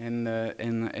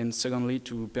 and secondly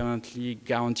to permanently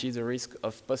guarantee the risk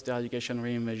of post-eradication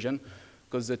reinvasion,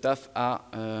 because the TAAF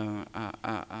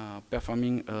are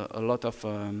performing a lot of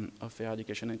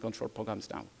eradication and control programs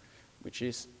now, which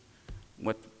is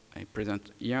what I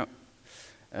present here.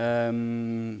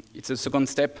 It's a second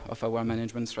step of our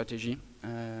management strategy.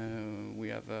 We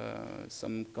have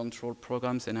some control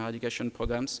programs and eradication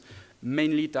programs,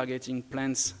 mainly targeting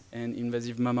plants and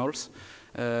invasive mammals.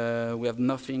 We have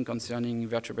nothing concerning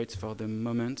vertebrates for the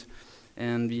moment.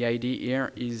 And the idea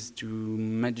here is to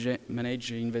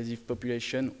manage invasive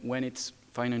population when it's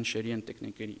financially and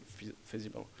technically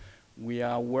feasible. We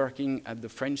are working at the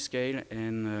French scale,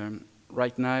 and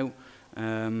right now,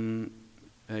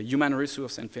 human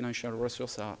resource and financial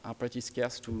resource are pretty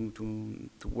scarce to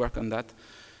work on that.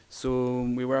 So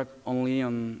we work only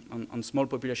on small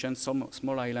populations, some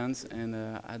small islands, and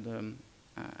had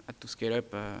to scale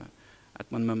up at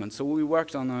one moment. So we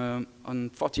worked on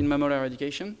 14 mammal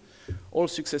eradication, all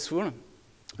successful.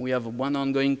 We have one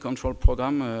ongoing control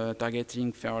program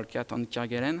targeting feral cat on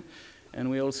Kerguelen, and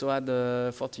we also had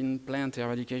 14 plant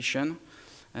eradication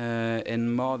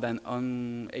and more than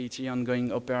 80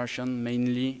 ongoing operation,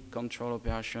 mainly control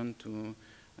operation to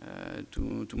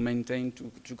maintain,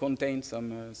 to contain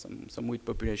some weed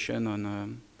population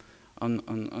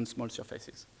on small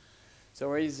surfaces. So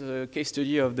there is a case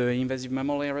study of the invasive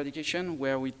mammal eradication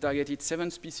where we targeted 7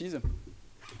 species,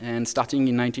 and starting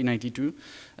in 1992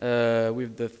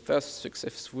 with the first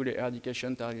successful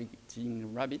eradication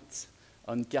targeting rabbits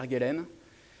on Kerguelen.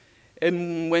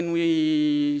 And when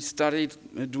we started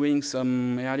doing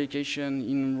some eradication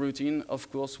in routine, of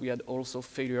course, we had also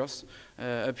failures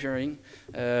appearing,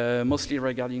 mostly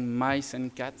regarding mice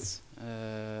and cats.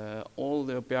 All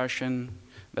the operations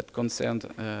that concerned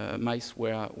mice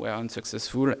were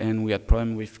unsuccessful, and we had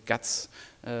problems with cats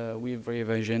with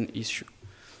re-evasion issue.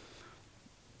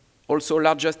 Also,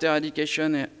 largest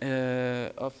eradication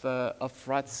of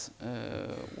rats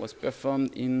was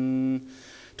performed in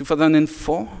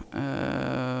 2004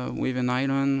 with an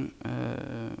island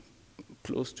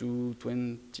close to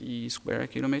 20 square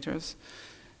kilometers.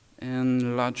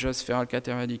 And largest feral cat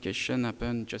eradication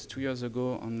happened just 2 years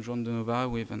ago on Joan de Nova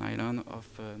with an island of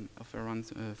around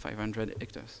 500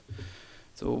 hectares.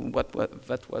 So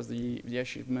that was the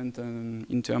achievement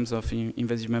in terms of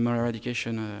invasive mammal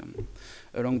eradication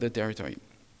along the territory.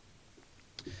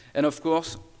 And of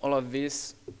course, all of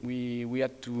this, we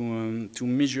had to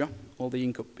measure all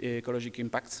the ecological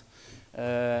impacts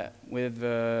with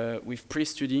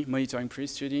pre-study, monitoring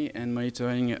pre-study, and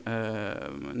monitoring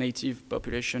native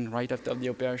population right after the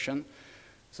operation.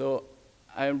 So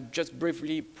I'll just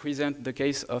briefly present the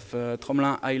case of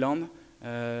Tromelin Island.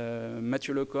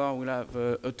 Mathieu Lecor will have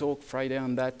a talk Friday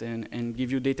on that and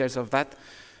give you details of that.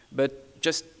 But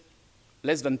just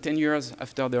less than 10 years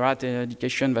after the rat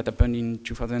eradication that happened in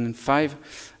 2005,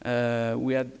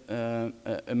 we had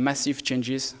massive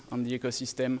changes on the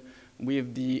ecosystem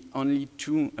with the only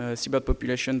 2 seabird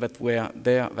populations that were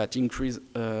there that increased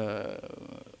a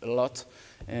lot.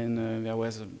 And there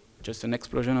was just an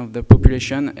explosion of the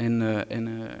population,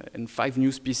 and 5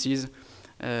 new species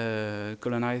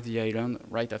colonized the island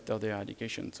right after the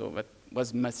eradication. So that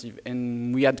was massive.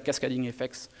 And we had cascading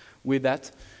effects with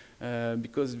that.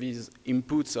 Because these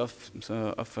inputs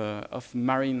of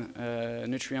marine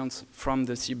nutrients from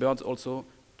the seabirds also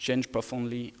change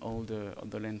profoundly all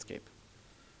the landscape.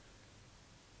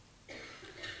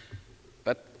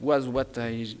 That was what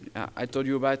I told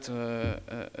you about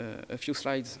a few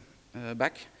slides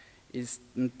back. It's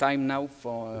time now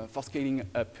for scaling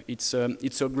up. It's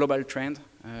a global trend,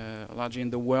 largely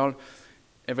in the world.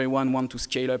 Everyone wants to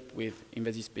scale up with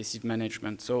invasive species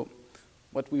management. So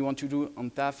what we want to do on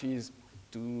TAAF is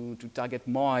to target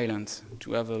more islands,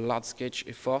 to have a large-scale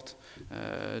effort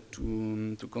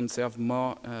to conserve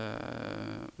more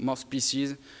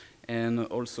species and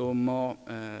also more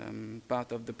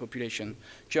part of the population.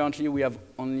 Currently, we have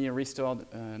only restored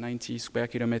 90 square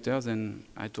kilometers, and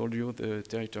I told you the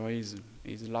territory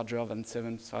is larger than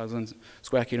 7,000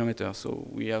 square kilometers, so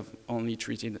we have only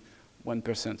treated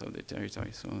 1% of the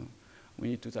territory. So we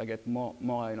need to target more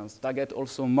islands. Target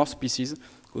also more species,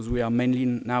 because we are mainly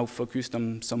now focused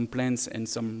on some plants and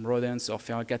some rodents or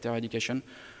feral cat eradication.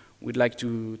 We'd like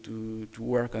to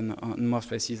work on more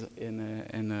species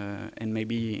and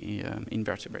maybe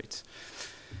invertebrates.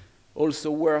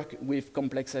 Also work with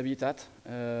complex habitat.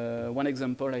 One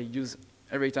example I use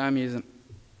every time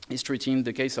is treating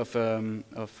the case of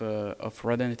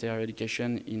rodent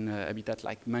eradication in habitat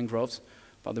like mangroves.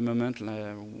 for the moment,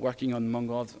 working on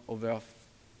mangroves over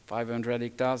 500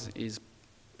 hectares is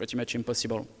pretty much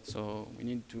impossible. So we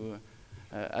need to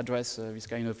address this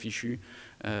kind of issue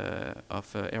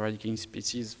of eradicating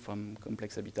species from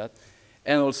complex habitat.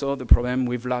 And also the problem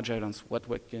with large islands, what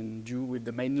we can do with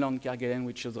the mainland Kerguelen,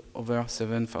 which is over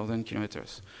 7,000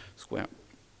 kilometers square.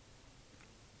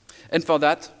 And for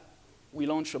that, we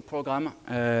launched a program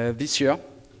this year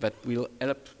that will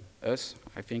help us,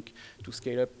 I think, to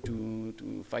scale up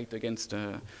to fight against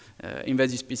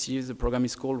invasive species. The program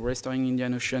is called Restoring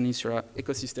Indian Ocean Insular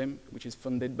Ecosystem, which is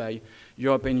funded by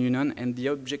European Union. And the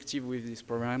objective with this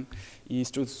program is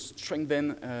to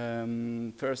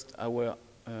strengthen first our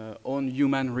own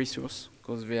human resource,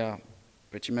 because they are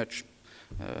pretty much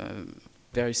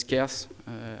very scarce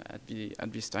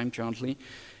at this time currently,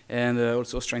 and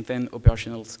also strengthen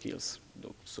operational skills.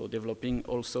 So developing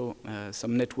also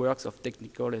some networks of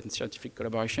technical and scientific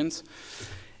collaborations,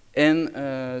 and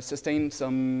sustain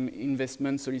some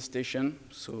investment solicitation.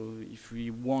 So if we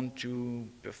want to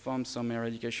perform some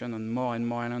eradication on more and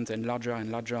more islands and larger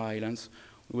islands,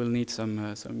 we will need some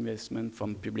investment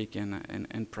from public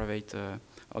and private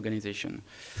organization.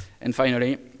 And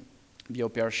finally, the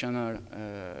operational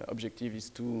objective is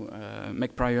to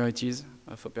make priorities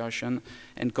of operation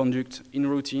and conduct in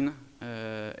routine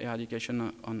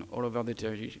eradication on all over the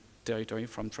territory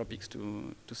from tropics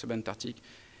to subantarctic,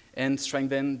 and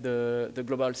strengthen the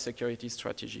global security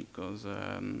strategy, because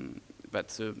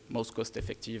that's the most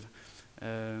cost-effective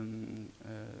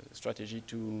strategy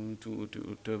to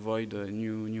avoid a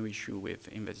new issue with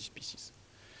invasive species.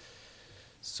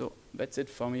 So that's it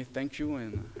for me. Thank you,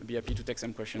 and I'll be happy to take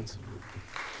some questions.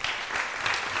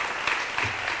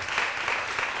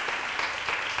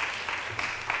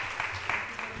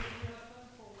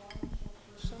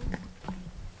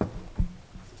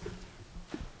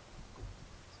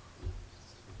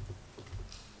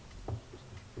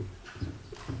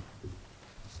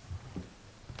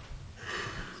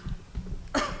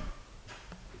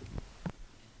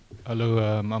 Hello,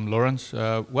 I'm Lawrence.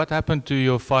 What happened to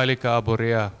your Phylica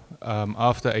arborea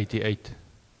after '88?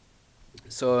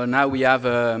 So now we have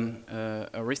a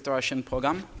restoration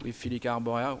program with Phylica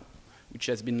arborea, which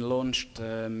has been launched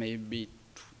maybe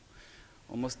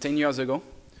almost 10 years ago.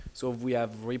 So we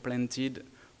have replanted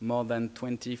more than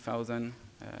 20,000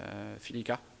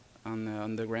 Phylica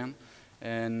on the ground.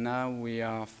 And now we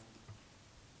are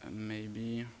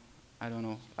maybe, I don't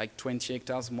know, like 20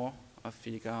 hectares more of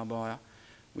Phylica arborea,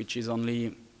 which is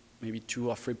only maybe 2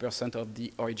 or 3% of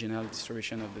the original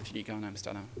distribution of the Phylica in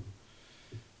Amsterdam.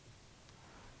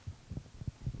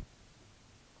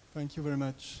 Thank you very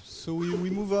much. So we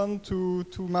move on to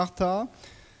Marta.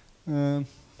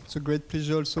 It's a great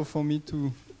pleasure also for me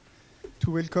to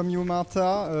welcome you,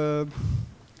 Marta.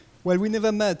 Well, we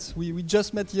never met. We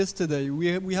just met yesterday.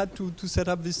 We had to set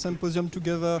up this symposium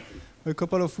together a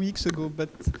couple of weeks ago, but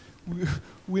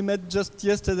we met just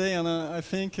yesterday, and I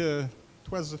think it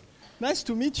was nice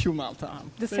to meet you, Marta.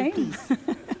 The same.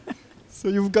 So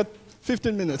you've got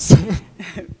 15 minutes.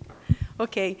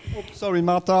 Okay. Oh, sorry,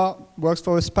 Marta works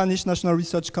for a Spanish National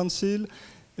Research Council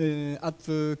at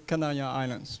the Canary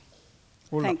Islands.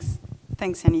 Thanks.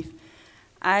 Thanks, Jean-Yves.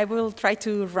 I will try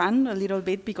to run a little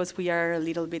bit because we are a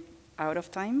little bit out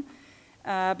of time.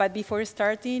 But before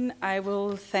starting, I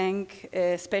will thank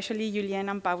especially Julien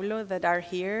and Pablo that are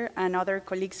here, and other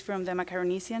colleagues from the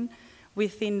Macaronesian,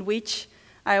 within which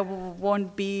I won't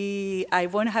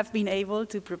have been able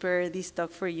to prepare this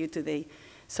talk for you today.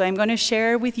 So I'm going to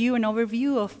share with you an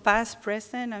overview of past,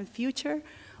 present, and future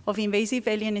of invasive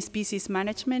alien species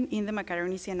management in the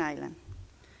Macaronesian island.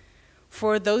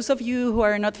 For those of you who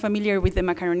are not familiar with the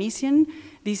Macaronesian,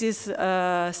 this is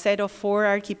a set of 4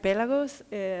 archipelagos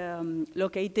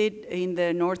located in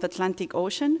the North Atlantic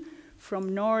Ocean.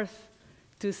 From north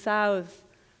to south,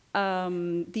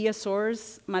 the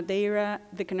Azores, Madeira,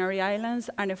 the Canary Islands,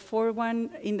 and a 4th one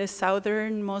in the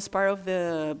southernmost part of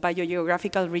the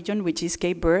biogeographical region, which is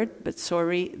Cape Verde. But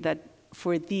sorry that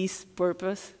for this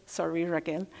purpose, sorry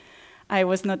Raquel, I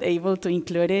was not able to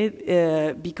include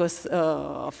it because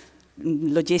of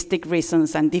logistic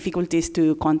reasons and difficulties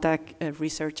to contact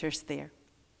researchers there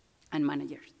and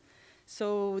managers.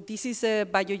 So this is a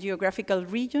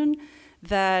biogeographical region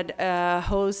that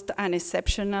hosts an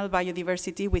exceptional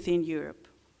biodiversity within Europe.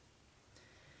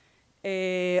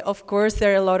 Of course,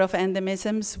 there are a lot of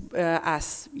endemisms,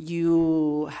 as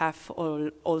you have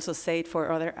also said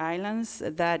for other islands,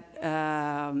 that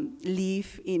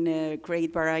live in a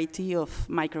great variety of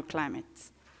microclimates.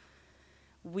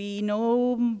 We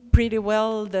know pretty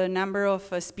well the number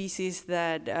of species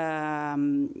that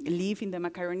live in the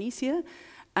Macaronesia,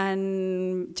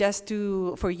 And just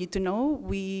for you to know,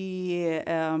 we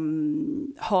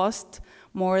host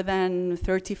more than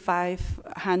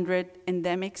 3,500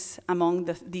 endemics among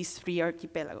these 3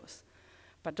 archipelagos.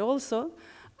 But also,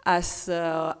 as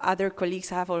other colleagues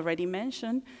have already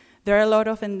mentioned, there are a lot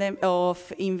of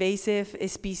invasive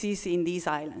species in these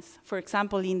islands. For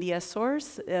example, in the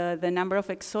Azores, the number of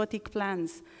exotic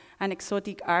plants and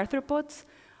exotic arthropods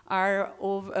are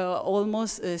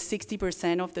almost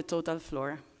 60% of the total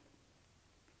flora.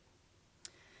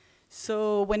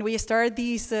 So when we start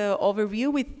this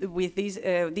overview with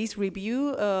this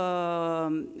review,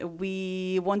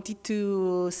 we wanted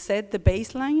to set the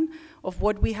baseline of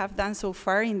what we have done so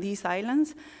far in these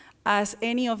islands, as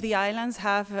any of the islands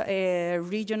have a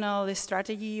regional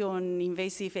strategy on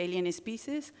invasive alien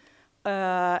species,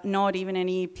 not even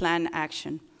any planned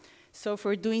action. So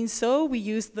for doing so, we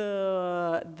used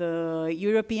the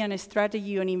European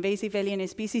strategy on invasive alien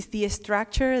species, the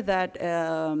structure that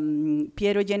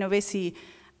Piero Genovesi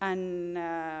and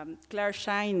Claire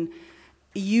Shine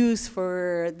used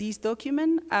for this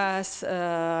document as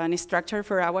a structure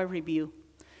for our review.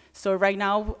 So right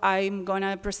now, I'm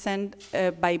gonna present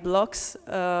by blocks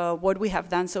what we have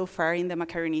done so far in the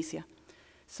Macaronesia.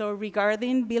 So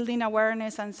regarding building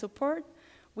awareness and support,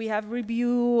 we have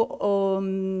reviewed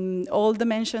all the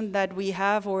mention that we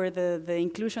have, or the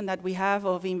inclusion that we have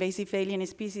of invasive alien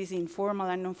species in formal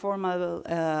and non-formal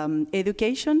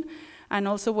education, and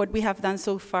also what we have done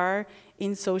so far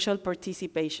in social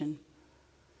participation.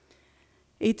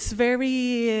 It's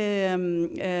very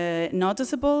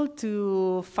noticeable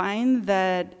to find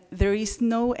that there is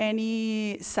no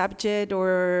any subject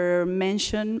or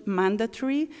mention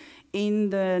mandatory in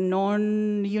the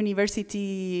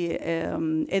non-university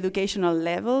educational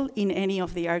level in any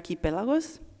of the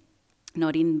archipelagos,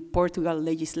 not in Portugal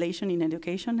legislation in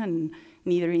education, and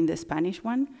neither in the Spanish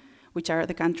one, which are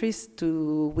the countries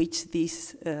to which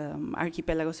these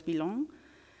archipelagos belong.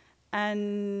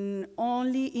 And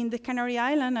only in the Canary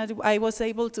Islands, I was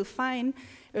able to find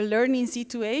a learning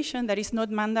situation that is not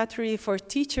mandatory for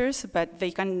teachers, but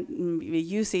they can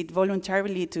use it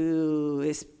voluntarily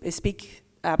to speak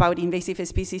about invasive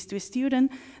species to a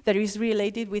student, that is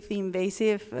related with the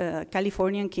invasive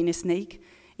Californian Kiehn snake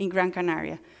in Gran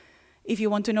Canaria. If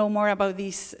you want to know more about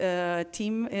this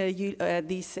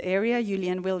this area,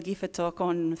 Julian will give a talk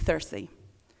on Thursday.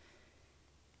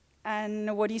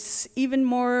 And what is even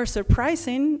more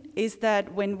surprising is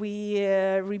that when we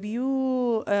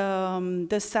review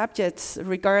the subjects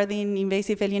regarding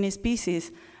invasive alien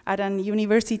species at an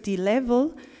university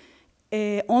level,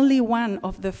 only one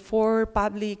of the 4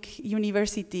 public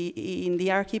universities in the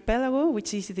archipelago,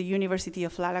 which is the University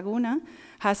of La Laguna,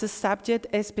 has a subject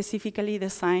specifically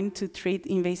designed to treat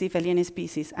invasive alien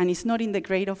species. And it's not in the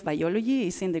grade of biology,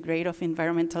 it's in the grade of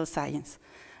environmental science.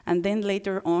 And then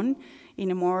later on,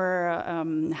 in a more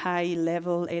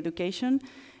high-level education,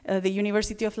 the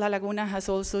University of La Laguna has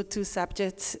also 2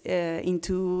 subjects in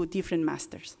 2 different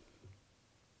masters.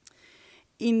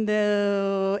 In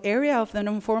the area of the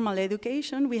non-formal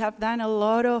education, we have done a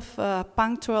lot of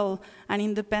punctual and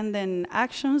independent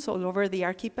actions all over the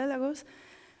archipelagos,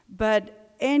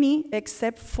 but any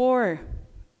except for,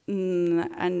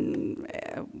 and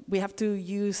we have to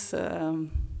use,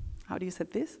 how do you say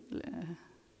this?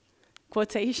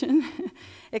 Quotation,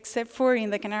 except for in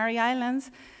the Canary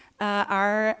Islands,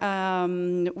 are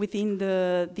within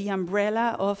the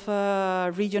umbrella of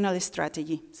a regional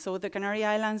strategy. So the Canary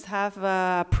Islands have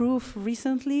approved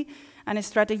recently a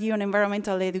strategy on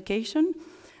environmental education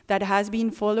that has been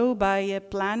followed by a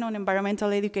plan on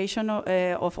environmental education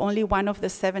of only one of the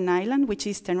 7 islands, which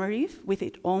is Tenerife, with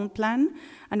its own plan.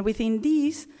 And within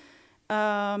these,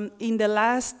 in the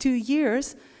last 2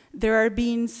 years, there have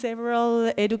been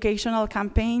several educational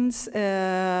campaigns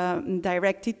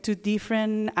directed to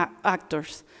different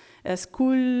actors.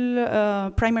 School,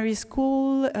 primary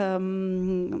school,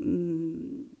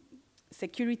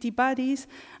 security bodies,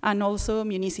 and also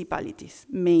municipalities,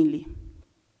 mainly.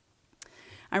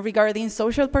 And regarding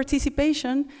social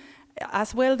participation,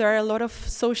 as well, there are a lot of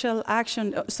social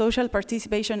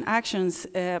participation actions,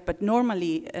 but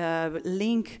normally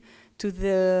linked to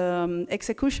the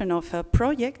execution of a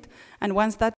project, and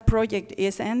once that project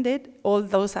is ended, all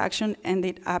those actions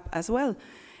ended up as well,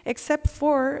 except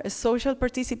for a social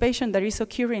participation that is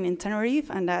occurring in Tenerife,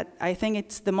 and that I think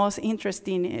it's the most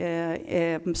interesting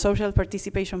social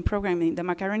participation program in the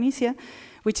Macaronesia,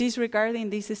 which is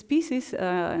regarding these species,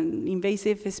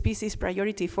 invasive species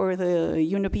priority for the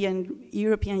European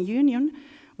Union,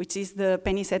 which is the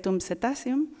Pennisetum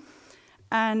cetaceum,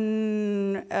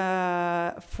 and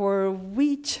for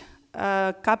which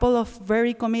a couple of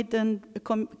very committed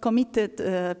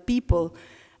people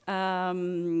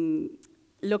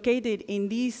located in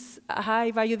this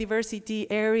high biodiversity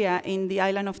area in the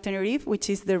island of Tenerife, which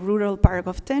is the rural park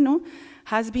of Tenu,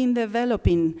 has been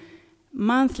developing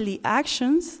monthly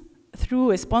actions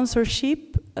through a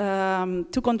sponsorship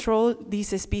to control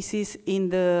these species in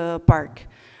the park.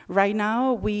 Right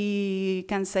now, we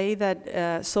can say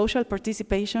that social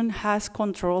participation has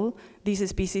controlled these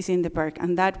species in the park,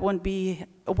 and that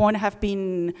won't have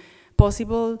been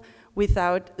possible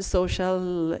without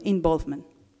social involvement.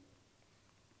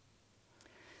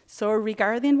 So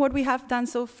regarding what we have done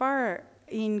so far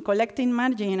in collecting,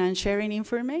 managing, and sharing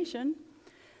information,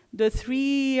 the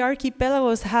 3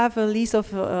 archipelagos have a list of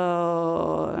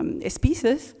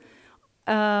species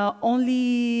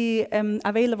only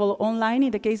available online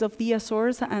in the case of the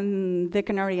Azores and the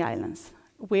Canary Islands,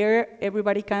 where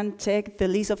everybody can check the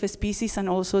list of species and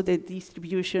also the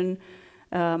distribution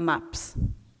maps.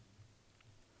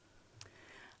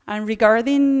 And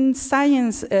regarding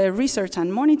science research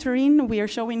and monitoring, we are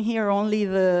showing here only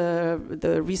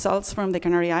the results from the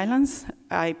Canary Islands.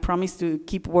 I promise to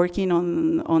keep working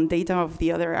on data of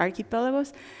the other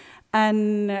archipelagos.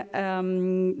 And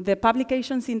the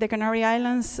publications in the Canary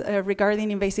Islands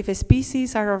regarding invasive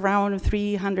species are around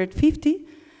 350.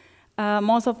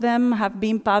 Most of them have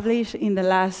been published in the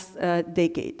last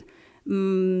decade.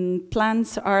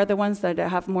 Plants are the ones that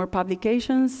have more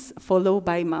publications, followed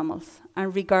by mammals.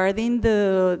 And regarding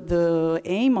the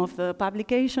aim of the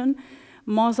publication,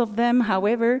 most of them,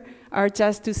 however, are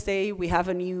just to say we have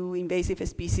a new invasive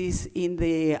species in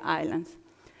the islands,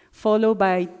 followed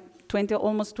by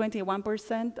almost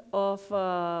 21% of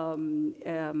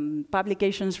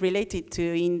publications related to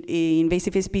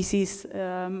invasive species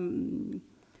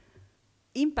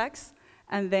impacts,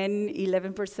 and then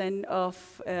 11%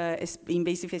 of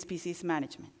invasive species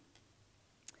management.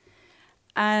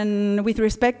 And with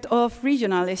respect of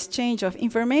regional exchange of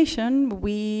information,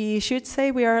 we should say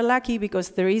we are lucky because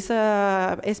there is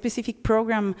a specific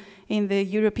program in the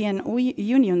European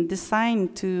Union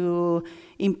designed to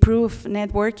improve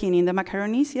networking in the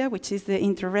Macaronesia, which is the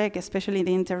Interreg, especially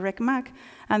the Interreg MAC.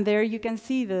 And there you can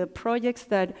see the projects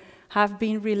that have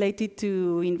been related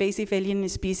to invasive alien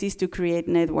species to create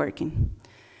networking.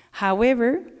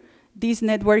 However, this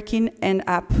networking ends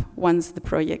up once the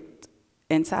project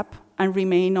ends up and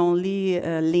remain only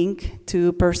a link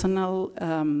to personal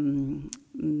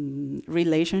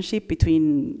relationship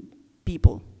between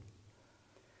people.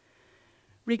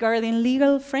 Regarding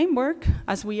legal framework,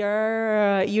 as we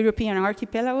are European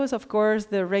archipelagos, of course,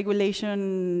 the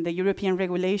regulation, the European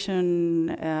regulation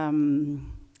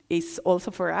is also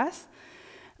for us.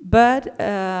 But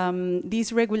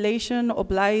this regulation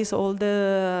obliges all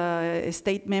the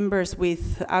state members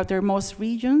with outermost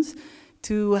regions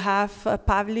to have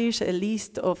published a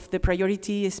list of the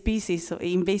priority species,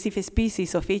 invasive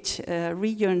species of each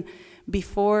region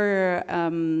before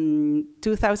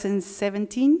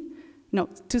 2017. No,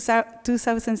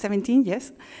 2017,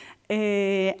 yes.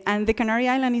 And the Canary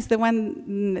Island is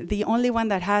the only one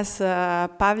that has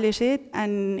published it,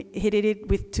 and he did it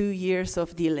with 2 years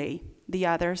of delay. The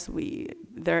others,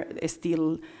 they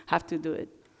still have to do it.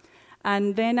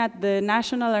 And then at the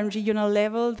national and regional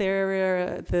level,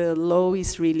 the law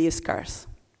is really scarce.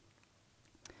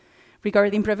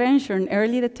 Regarding prevention,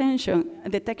 early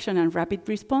detection and rapid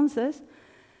responses,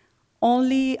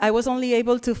 I was only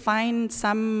able to find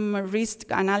some risk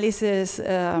analysis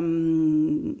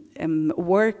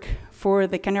work for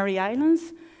the Canary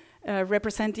Islands,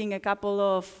 representing a couple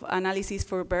of analyses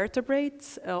for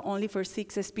vertebrates, only for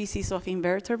 6 species of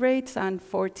invertebrates and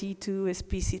 42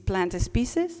 plant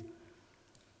species.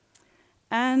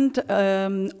 And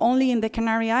only in the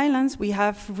Canary Islands, we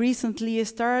have recently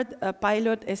started a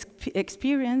pilot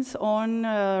experience on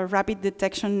rapid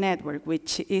detection network,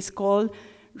 which is called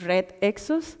Red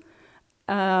Exos,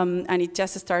 and it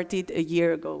just started a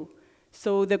year ago.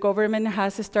 So the government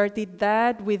has started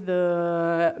that with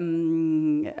the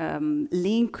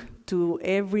link to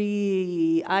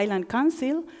every island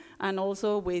council, and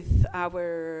also with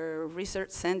our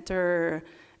research center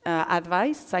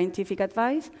advice, scientific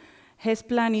advice. His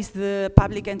plan is the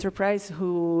public enterprise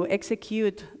who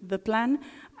execute the plan,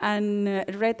 and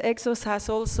Red Exos has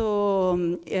also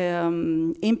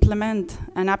implement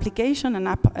an application, an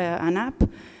app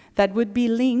that would be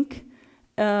linked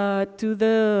to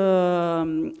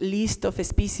the list of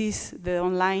species, the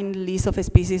online list of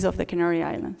species of the Canary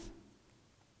Islands.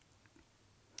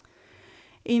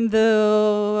 In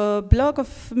the block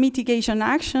of mitigation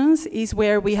actions is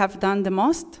where we have done the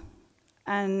most,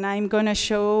 and I'm going to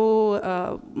show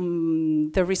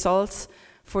the results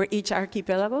for each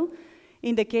archipelago.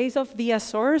 In the case of the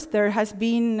Azores, there has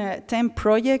been 10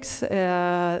 projects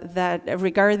that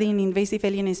regarding invasive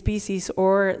alien species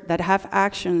or that have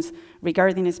actions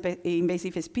regarding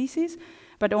invasive species,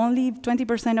 but only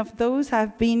 20% of those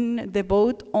have been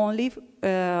devoted only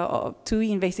to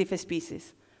invasive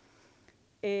species.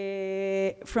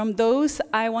 From those,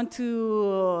 I want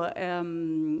to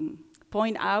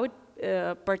point out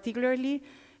particularly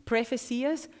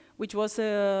Prefacias, which was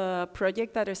a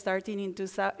project that started in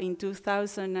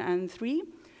 2003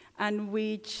 and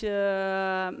which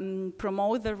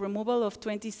promote the removal of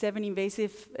 27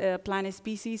 invasive plant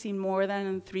species in more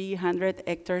than 300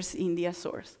 hectares in the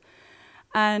Azores.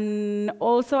 And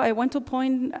also I want to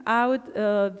point out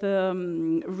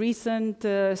the recent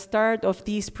start of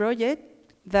this project,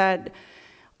 that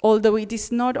although it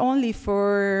is not only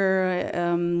for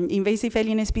invasive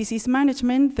alien species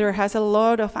management, there has a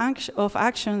lot of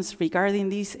actions regarding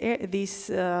this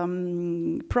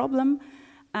problem,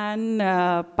 and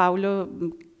Paulo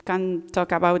can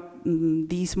talk about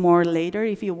this more later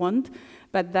if you want,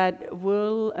 but that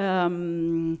will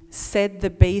set the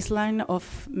baseline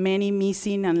of many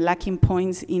missing and lacking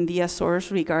points in the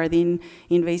Azores regarding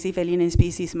invasive alien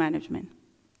species management.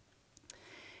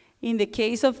 In the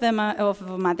case of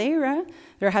Madeira,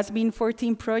 there has been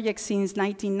 14 projects since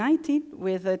 1990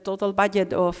 with a total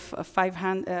budget of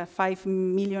 5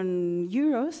 million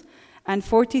euros, and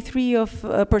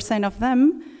 43% of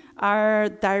them are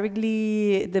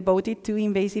directly devoted to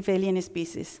invasive alien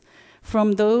species.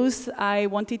 From those, I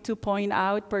wanted to point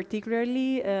out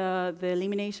particularly the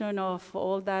elimination of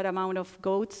all that amount of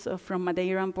goats from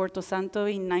Madeira and Porto Santo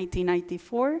in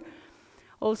 1994.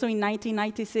 Also in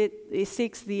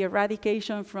 1996, the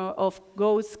eradication of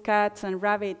goats, cats, and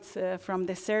rabbits from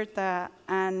Deserta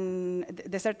and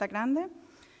Deserta Grande.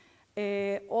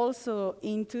 Also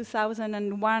in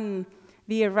 2001,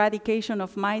 the eradication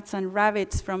of mites and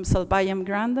rabbits from Salvayam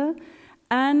Grande.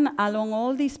 And along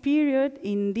all this period,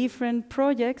 in different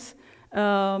projects,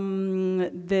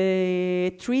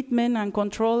 the treatment and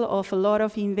control of a lot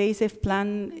of invasive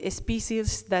plant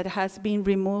species that has been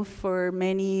removed for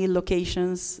many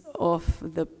locations of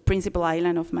the principal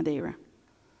island of Madeira.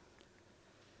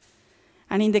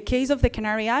 And in the case of the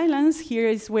Canary Islands, here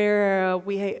is where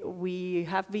we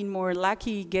have been more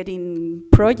lucky getting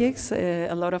projects,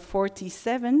 a lot of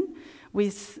 47,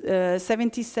 with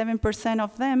 77%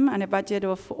 of them and a budget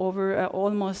of over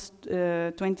almost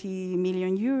 20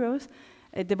 million euros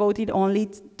devoted only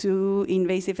to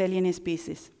invasive alien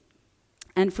species.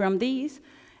 And from these,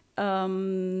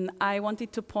 I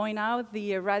wanted to point out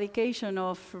the eradication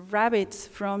of rabbits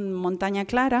from Montaña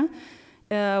Clara,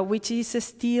 which is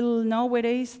still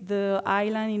nowadays the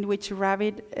island in which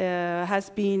rabbit has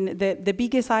been, the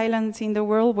biggest islands in the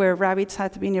world where rabbits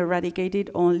have been eradicated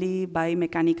only by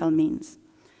mechanical means.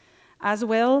 As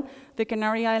well, the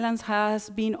Canary Islands has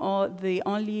been the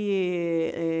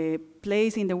only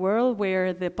place in the world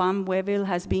where the palm weevil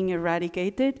has been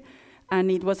eradicated, and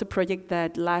it was a project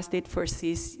that lasted for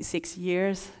 6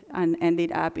 years and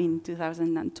ended up in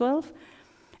 2012.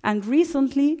 And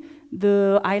recently,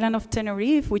 the island of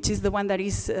Tenerife, which is the one that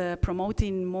is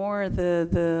promoting more the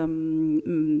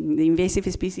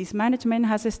invasive species management,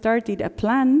 has started a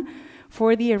plan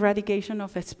for the eradication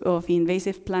of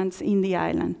invasive plants in the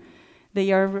island.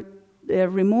 They are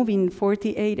removing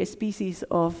 48 species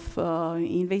of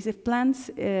invasive plants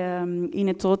in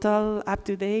a total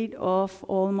up-to-date of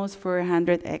almost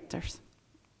 400 hectares.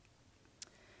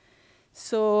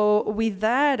 So with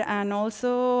that, and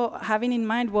also having in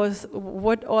mind was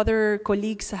what other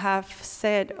colleagues have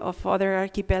said of other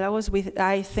archipelagos,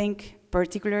 I think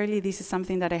particularly this is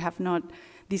something that I have not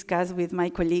discussed with my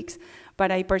colleagues,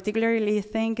 but I particularly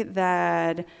think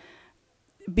that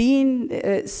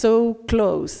being so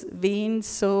close, being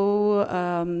so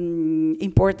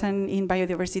important in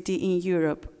biodiversity in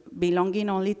Europe, belonging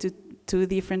only to 2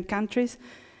 different countries,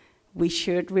 we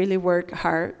should really work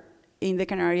hard in the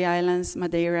Canary Islands,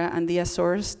 Madeira, and the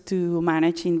Azores to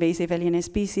manage invasive alien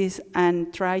species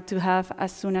and try to have,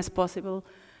 as soon as possible,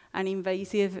 an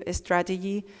invasive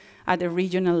strategy at a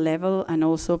regional level and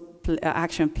also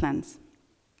action plans.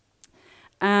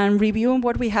 And reviewing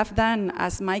what we have done,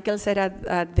 as Michael said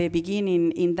at the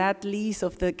beginning, in that list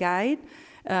of the guide,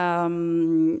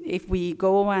 if we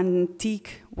go and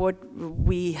tick what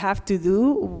we have to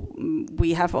do,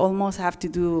 we almost have to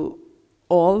do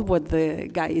all what the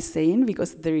guy is saying,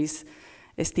 because there is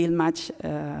still much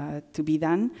to be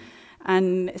done.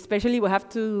 And especially we have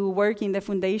to work in the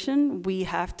foundation. We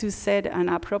have to set an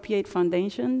appropriate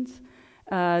foundations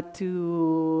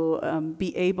to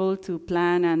be able to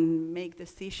plan and make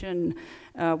decisions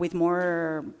with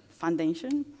more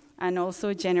foundation, and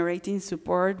also generating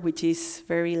support, which is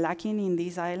very lacking in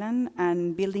this island,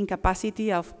 and building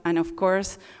capacity and of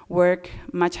course work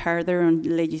much harder on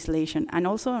legislation, and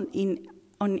also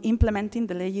on implementing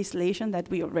the legislation that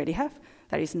we already have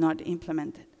that is not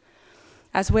implemented.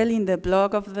 As well, in the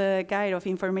blog of the Guide of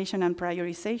Information and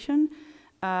Prioritization,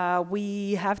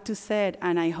 we have to set,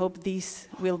 and I hope this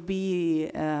will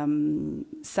be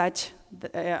such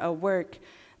a work,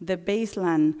 the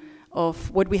baseline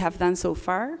of what we have done so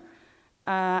far.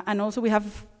 And also we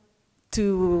have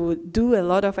to do a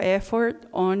lot of effort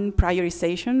on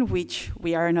prioritization, which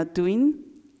we are not doing,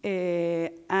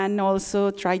 and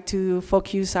also try to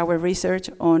focus our research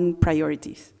on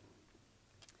priorities.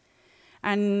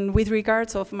 And with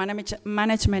regards of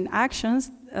management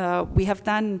actions, we have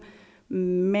done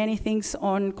many things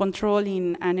on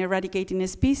controlling and eradicating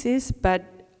species, but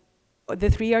the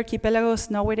 3 archipelagos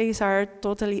nowadays are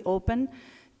totally open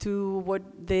to what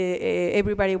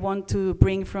everybody wants to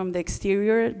bring from the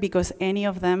exterior, because any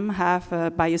of them have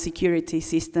a biosecurity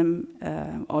system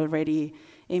already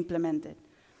implemented.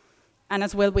 And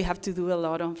as well, we have to do a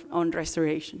lot on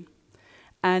restoration.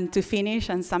 And to finish,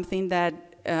 and something that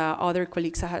other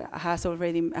colleagues have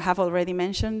already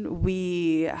mentioned,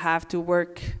 we have to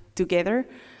work together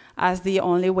as the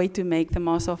only way to make the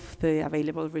most of the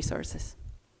available resources.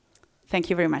 Thank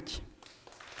you very much.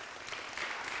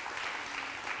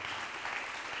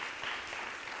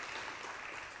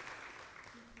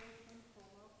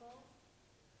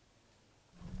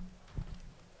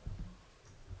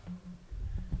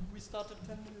 We started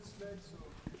 10 minutes late, so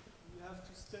we have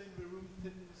to stay in the room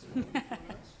 10 minutes for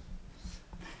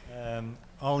lunch.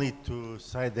 Only to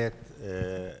say that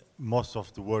most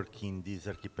of the work in this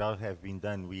archipelago have been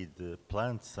done with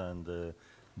plants and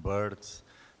birds.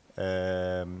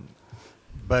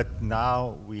 But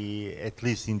now we, at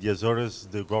least in the Azores,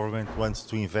 the government wants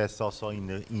to invest also in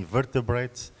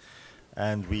invertebrates.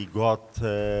 And we got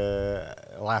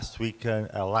last week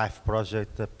a LIFE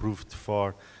project approved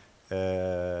for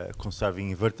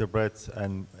conserving invertebrates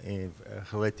and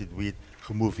related with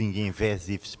removing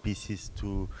invasive species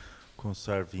to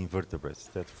conserve invertebrates.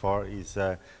 Therefore, is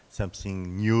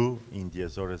something new in the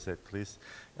Azores at least.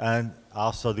 And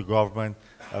also the government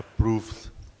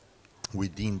approved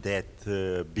within that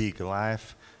big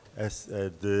LIFE as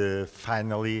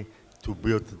finally to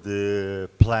build the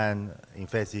plan,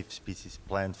 invasive species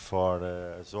plan for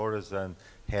Azores and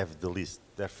have the list.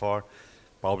 Therefore,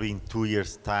 probably in 2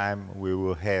 years' time, we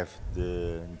will have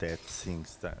that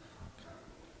things done.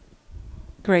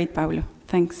 Great, Paulo.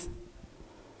 Thanks.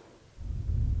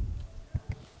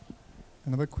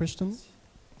 Another question?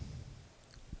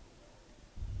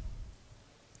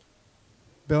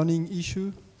 Burning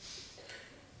issue?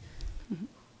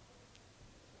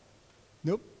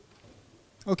 Nope.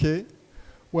 Okay.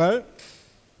 Well,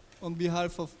 on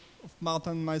behalf of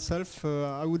Martin and myself,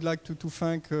 I would like to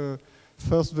thank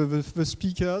first the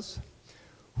speakers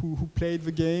who played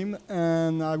the game,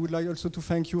 and I would like also to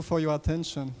thank you for your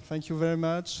attention. Thank you very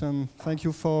much, and thank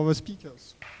you for the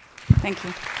speakers. Thank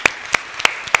you.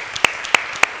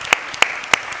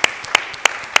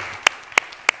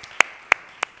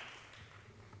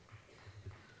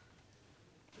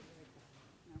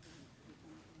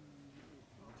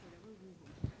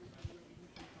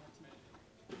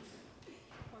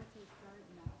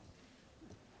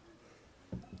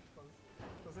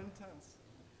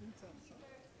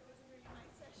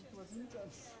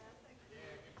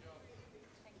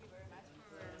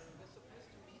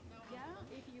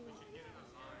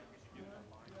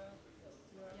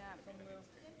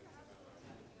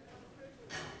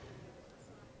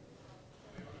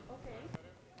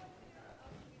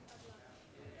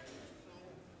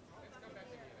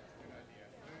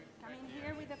 Coming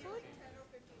here with the food?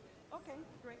 Okay,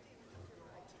 great.